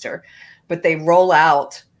trickster. But they roll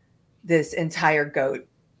out this entire goat,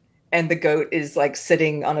 and the goat is like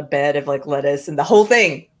sitting on a bed of like lettuce and the whole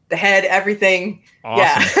thing, the head, everything. Awesome.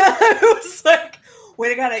 Yeah. It was like,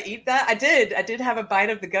 wait, I gotta eat that. I did have a bite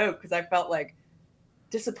of the goat because I felt like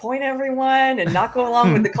disappoint everyone and not go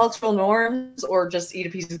along with the cultural norms, or just eat a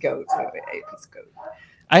piece of goat. So I ate a piece of goat.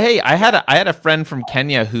 I had a friend from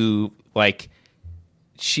Kenya who like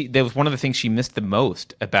that was one of the things she missed the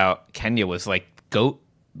most about Kenya was like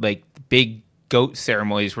big goat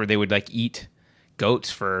ceremonies where they would like eat goats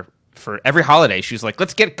for every holiday. She was like,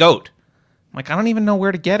 let's get goat. I'm like, I don't even know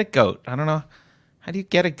where to get a goat. I don't know. How do you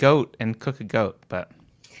get a goat and cook a goat? But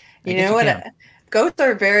you know what? Goats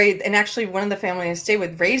are very, and actually one of the family I stayed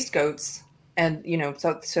with raised goats, and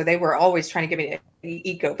so they were always trying to get me to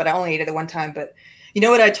eat goat, but I only ate it the one time. But you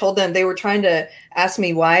know what I told them? They were trying to ask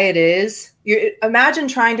me why it is. Imagine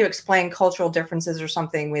trying to explain cultural differences or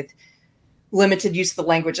something with limited use of the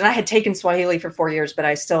language. And I had taken Swahili for 4 years, but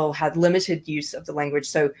I still had limited use of the language.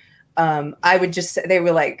 So I would just say, they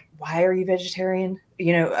were like, why are you vegetarian?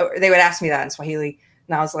 They would ask me that in Swahili.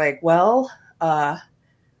 And I was like, well,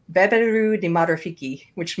 beberu de marafiki,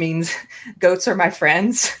 which means goats are my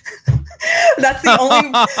friends. That's the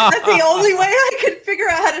only way I could figure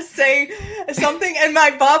out how to say something. And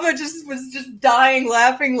my baba was just dying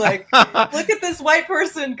laughing, like, look at this white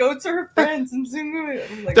person, goats are her friends. And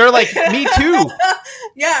like, they're like, me too.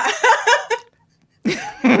 Yeah.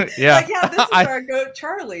 Yeah. Like, yeah, this is our goat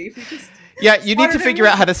Charlie. You need to figure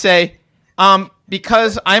out how to say,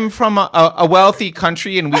 because I'm from a wealthy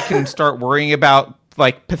country and we can start worrying about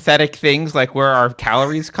like pathetic things like where our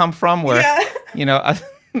calories come from, where we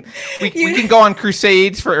can go on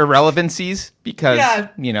crusades for irrelevancies because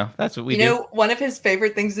that's what we do. One of his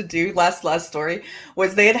favorite things to do, last story,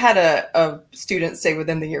 was they had a student stay with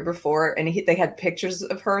him the year before, and they had pictures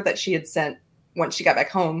of her that she had sent once she got back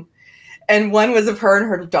home, and one was of her and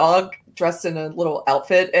her dog dressed in a little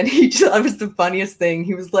outfit, and that was the funniest thing.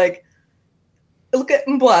 He was like, look at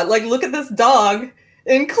this dog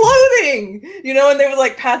in clothing, and they would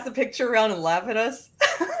like pass the picture around and laugh at us.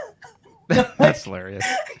 That's hilarious.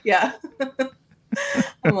 Yeah.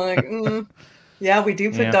 I'm like, yeah, we do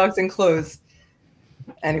put dogs in clothes.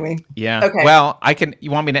 Anyway. Yeah. Okay. Well,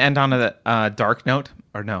 you want me to end on a dark note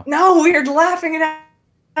or no? No, we're laughing and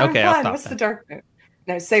having okay, fun. I'll stop What's then. the dark note?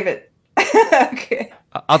 No, save it. Okay.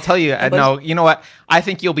 I'll tell you. No, you know what? I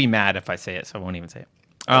think you'll be mad if I say it, so I won't even say it.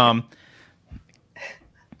 Okay.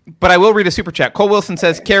 But I will read a super chat. Cole Wilson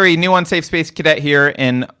says, Carrie, new Unsafe Space Cadet here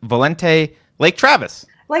in Valente, Lake Travis.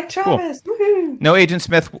 Lake Travis. Cool. Woohoo. No Agent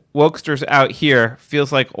Smith wokesters out here.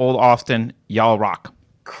 Feels like old Austin. Y'all rock.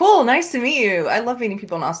 Cool. Nice to meet you. I love meeting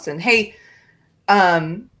people in Austin. Hey,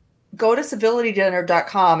 go to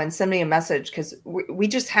civilityDinner.com and send me a message, because we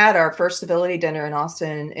just had our first civility dinner in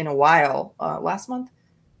Austin in a while last month,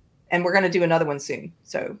 and we're going to do another one soon.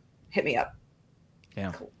 So hit me up.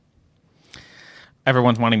 Yeah. Cool.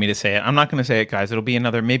 Everyone's wanting me to say it. I'm not going to say it, guys. It'll be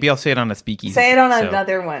another. Maybe I'll say it on a speakeasy. Say it on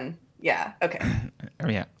another one. Yeah. Okay.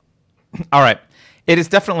 Yeah. All right. It is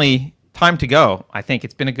definitely time to go. I think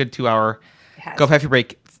it's been a good 2 hour Go Coffee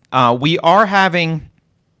Break. We are having.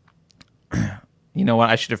 You know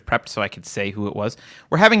what? I should have prepped so I could say who it was.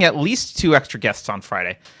 We're having at least 2 extra guests on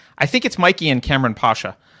Friday. I think it's Mikey and Cameron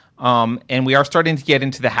Pasha. And we are starting to get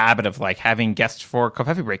into the habit of like having guests for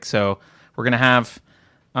Coffee Break. So we're going to have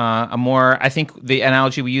a more, I think the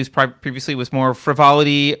analogy we used previously was more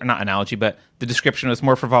frivolity, or not analogy, but the description was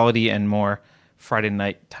more frivolity and more Friday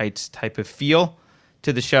Night Tights type of feel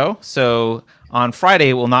to the show. So on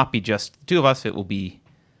Friday, it will not be just the 2 of us. It will be,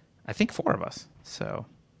 I think, 4 of us. So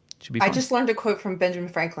it should be fun. I just learned a quote from Benjamin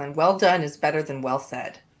Franklin. Well done is better than well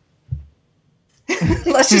said.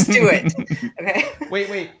 Let's just do it. Okay.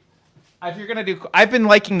 Wait. If you're going to do, I've been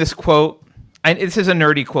liking this quote. This is a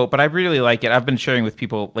nerdy quote, but I really like it. I've been sharing with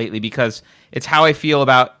people lately because it's how I feel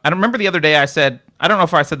about. I remember the other day I said, I don't know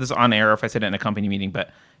if I said this on air or if I said it in a company meeting,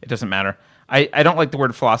 but it doesn't matter. I don't like the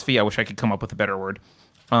word philosophy. I wish I could come up with a better word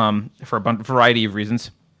for a variety of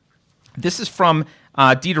reasons. This is from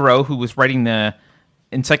Diderot, who was writing the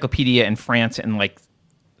encyclopedia in France in like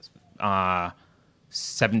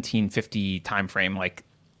 1750 time frame.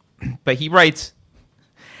 But he writes,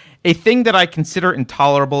 "A thing that I consider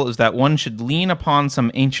intolerable is that one should lean upon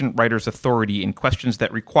some ancient writer's authority in questions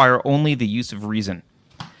that require only the use of reason."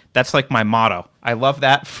 That's like my motto. I love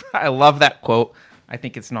that. I love that quote. I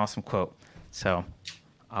think it's an awesome quote. So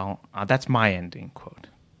that's my ending quote.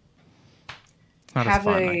 It's not as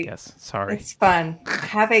fun, I guess. Sorry. It's fun.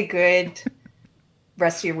 Have a good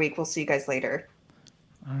rest of your week. We'll see you guys later.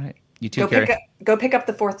 All right. You too, Carrie. Go pick up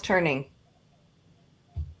The Fourth Turning.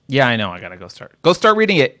 Yeah, I know. I gotta go start. Go start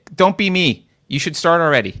reading it. Don't be me. You should start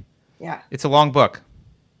already. Yeah. It's a long book.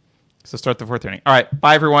 So start The Fourth Turning. All right.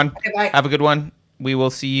 Bye, everyone. Okay, bye. Have a good one. We will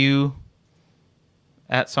see you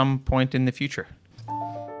at some point in the future.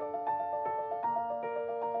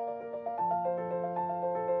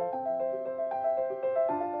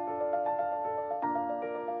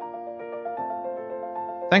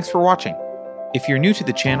 Thanks for watching. If you're new to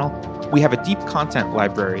the channel, we have a deep content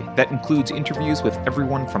library that includes interviews with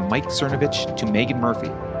everyone from Mike Cernovich to Megan Murphy,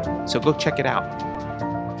 so go check it out.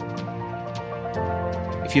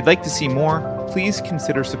 If you'd like to see more, please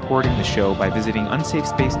consider supporting the show by visiting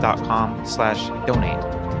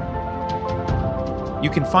unsafespace.com/donate. You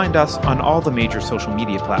can find us on all the major social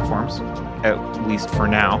media platforms, at least for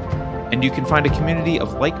now, and you can find a community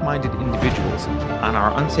of like-minded individuals on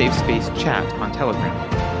our Unsafe Space chat on Telegram.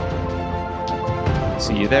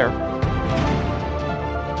 See you there.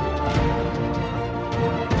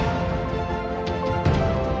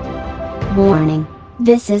 Warning.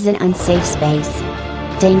 This is an unsafe space.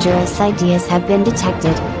 Dangerous ideas have been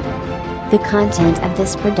detected. The content of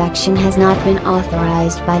this production has not been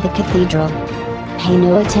authorized by the Cathedral. Pay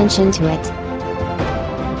no attention to it.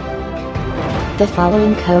 The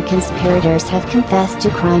following co-conspirators have confessed to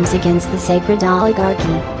crimes against the sacred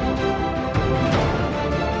oligarchy.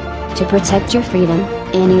 To protect your freedom,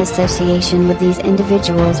 any association with these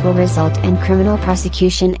individuals will result in criminal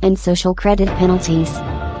prosecution and social credit penalties.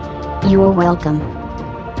 You are welcome.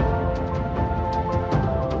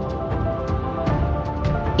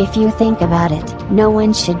 If you think about it, no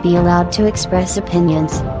one should be allowed to express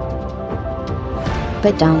opinions.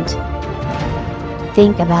 But don't.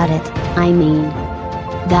 Think about it, I mean.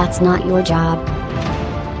 That's not your job.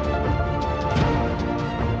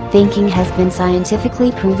 Thinking has been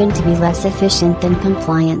scientifically proven to be less efficient than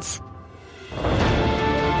compliance.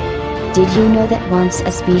 Did you know that once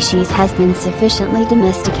a species has been sufficiently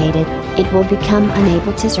domesticated, it will become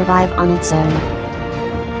unable to survive on its own?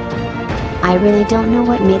 I really don't know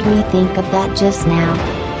what made me think of that just now.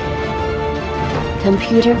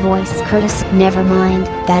 Computer voice Curtis, never mind,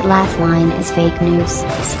 that last line is fake news.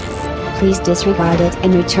 Please disregard it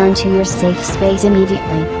and return to your safe space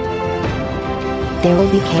immediately. There will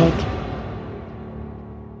be cake.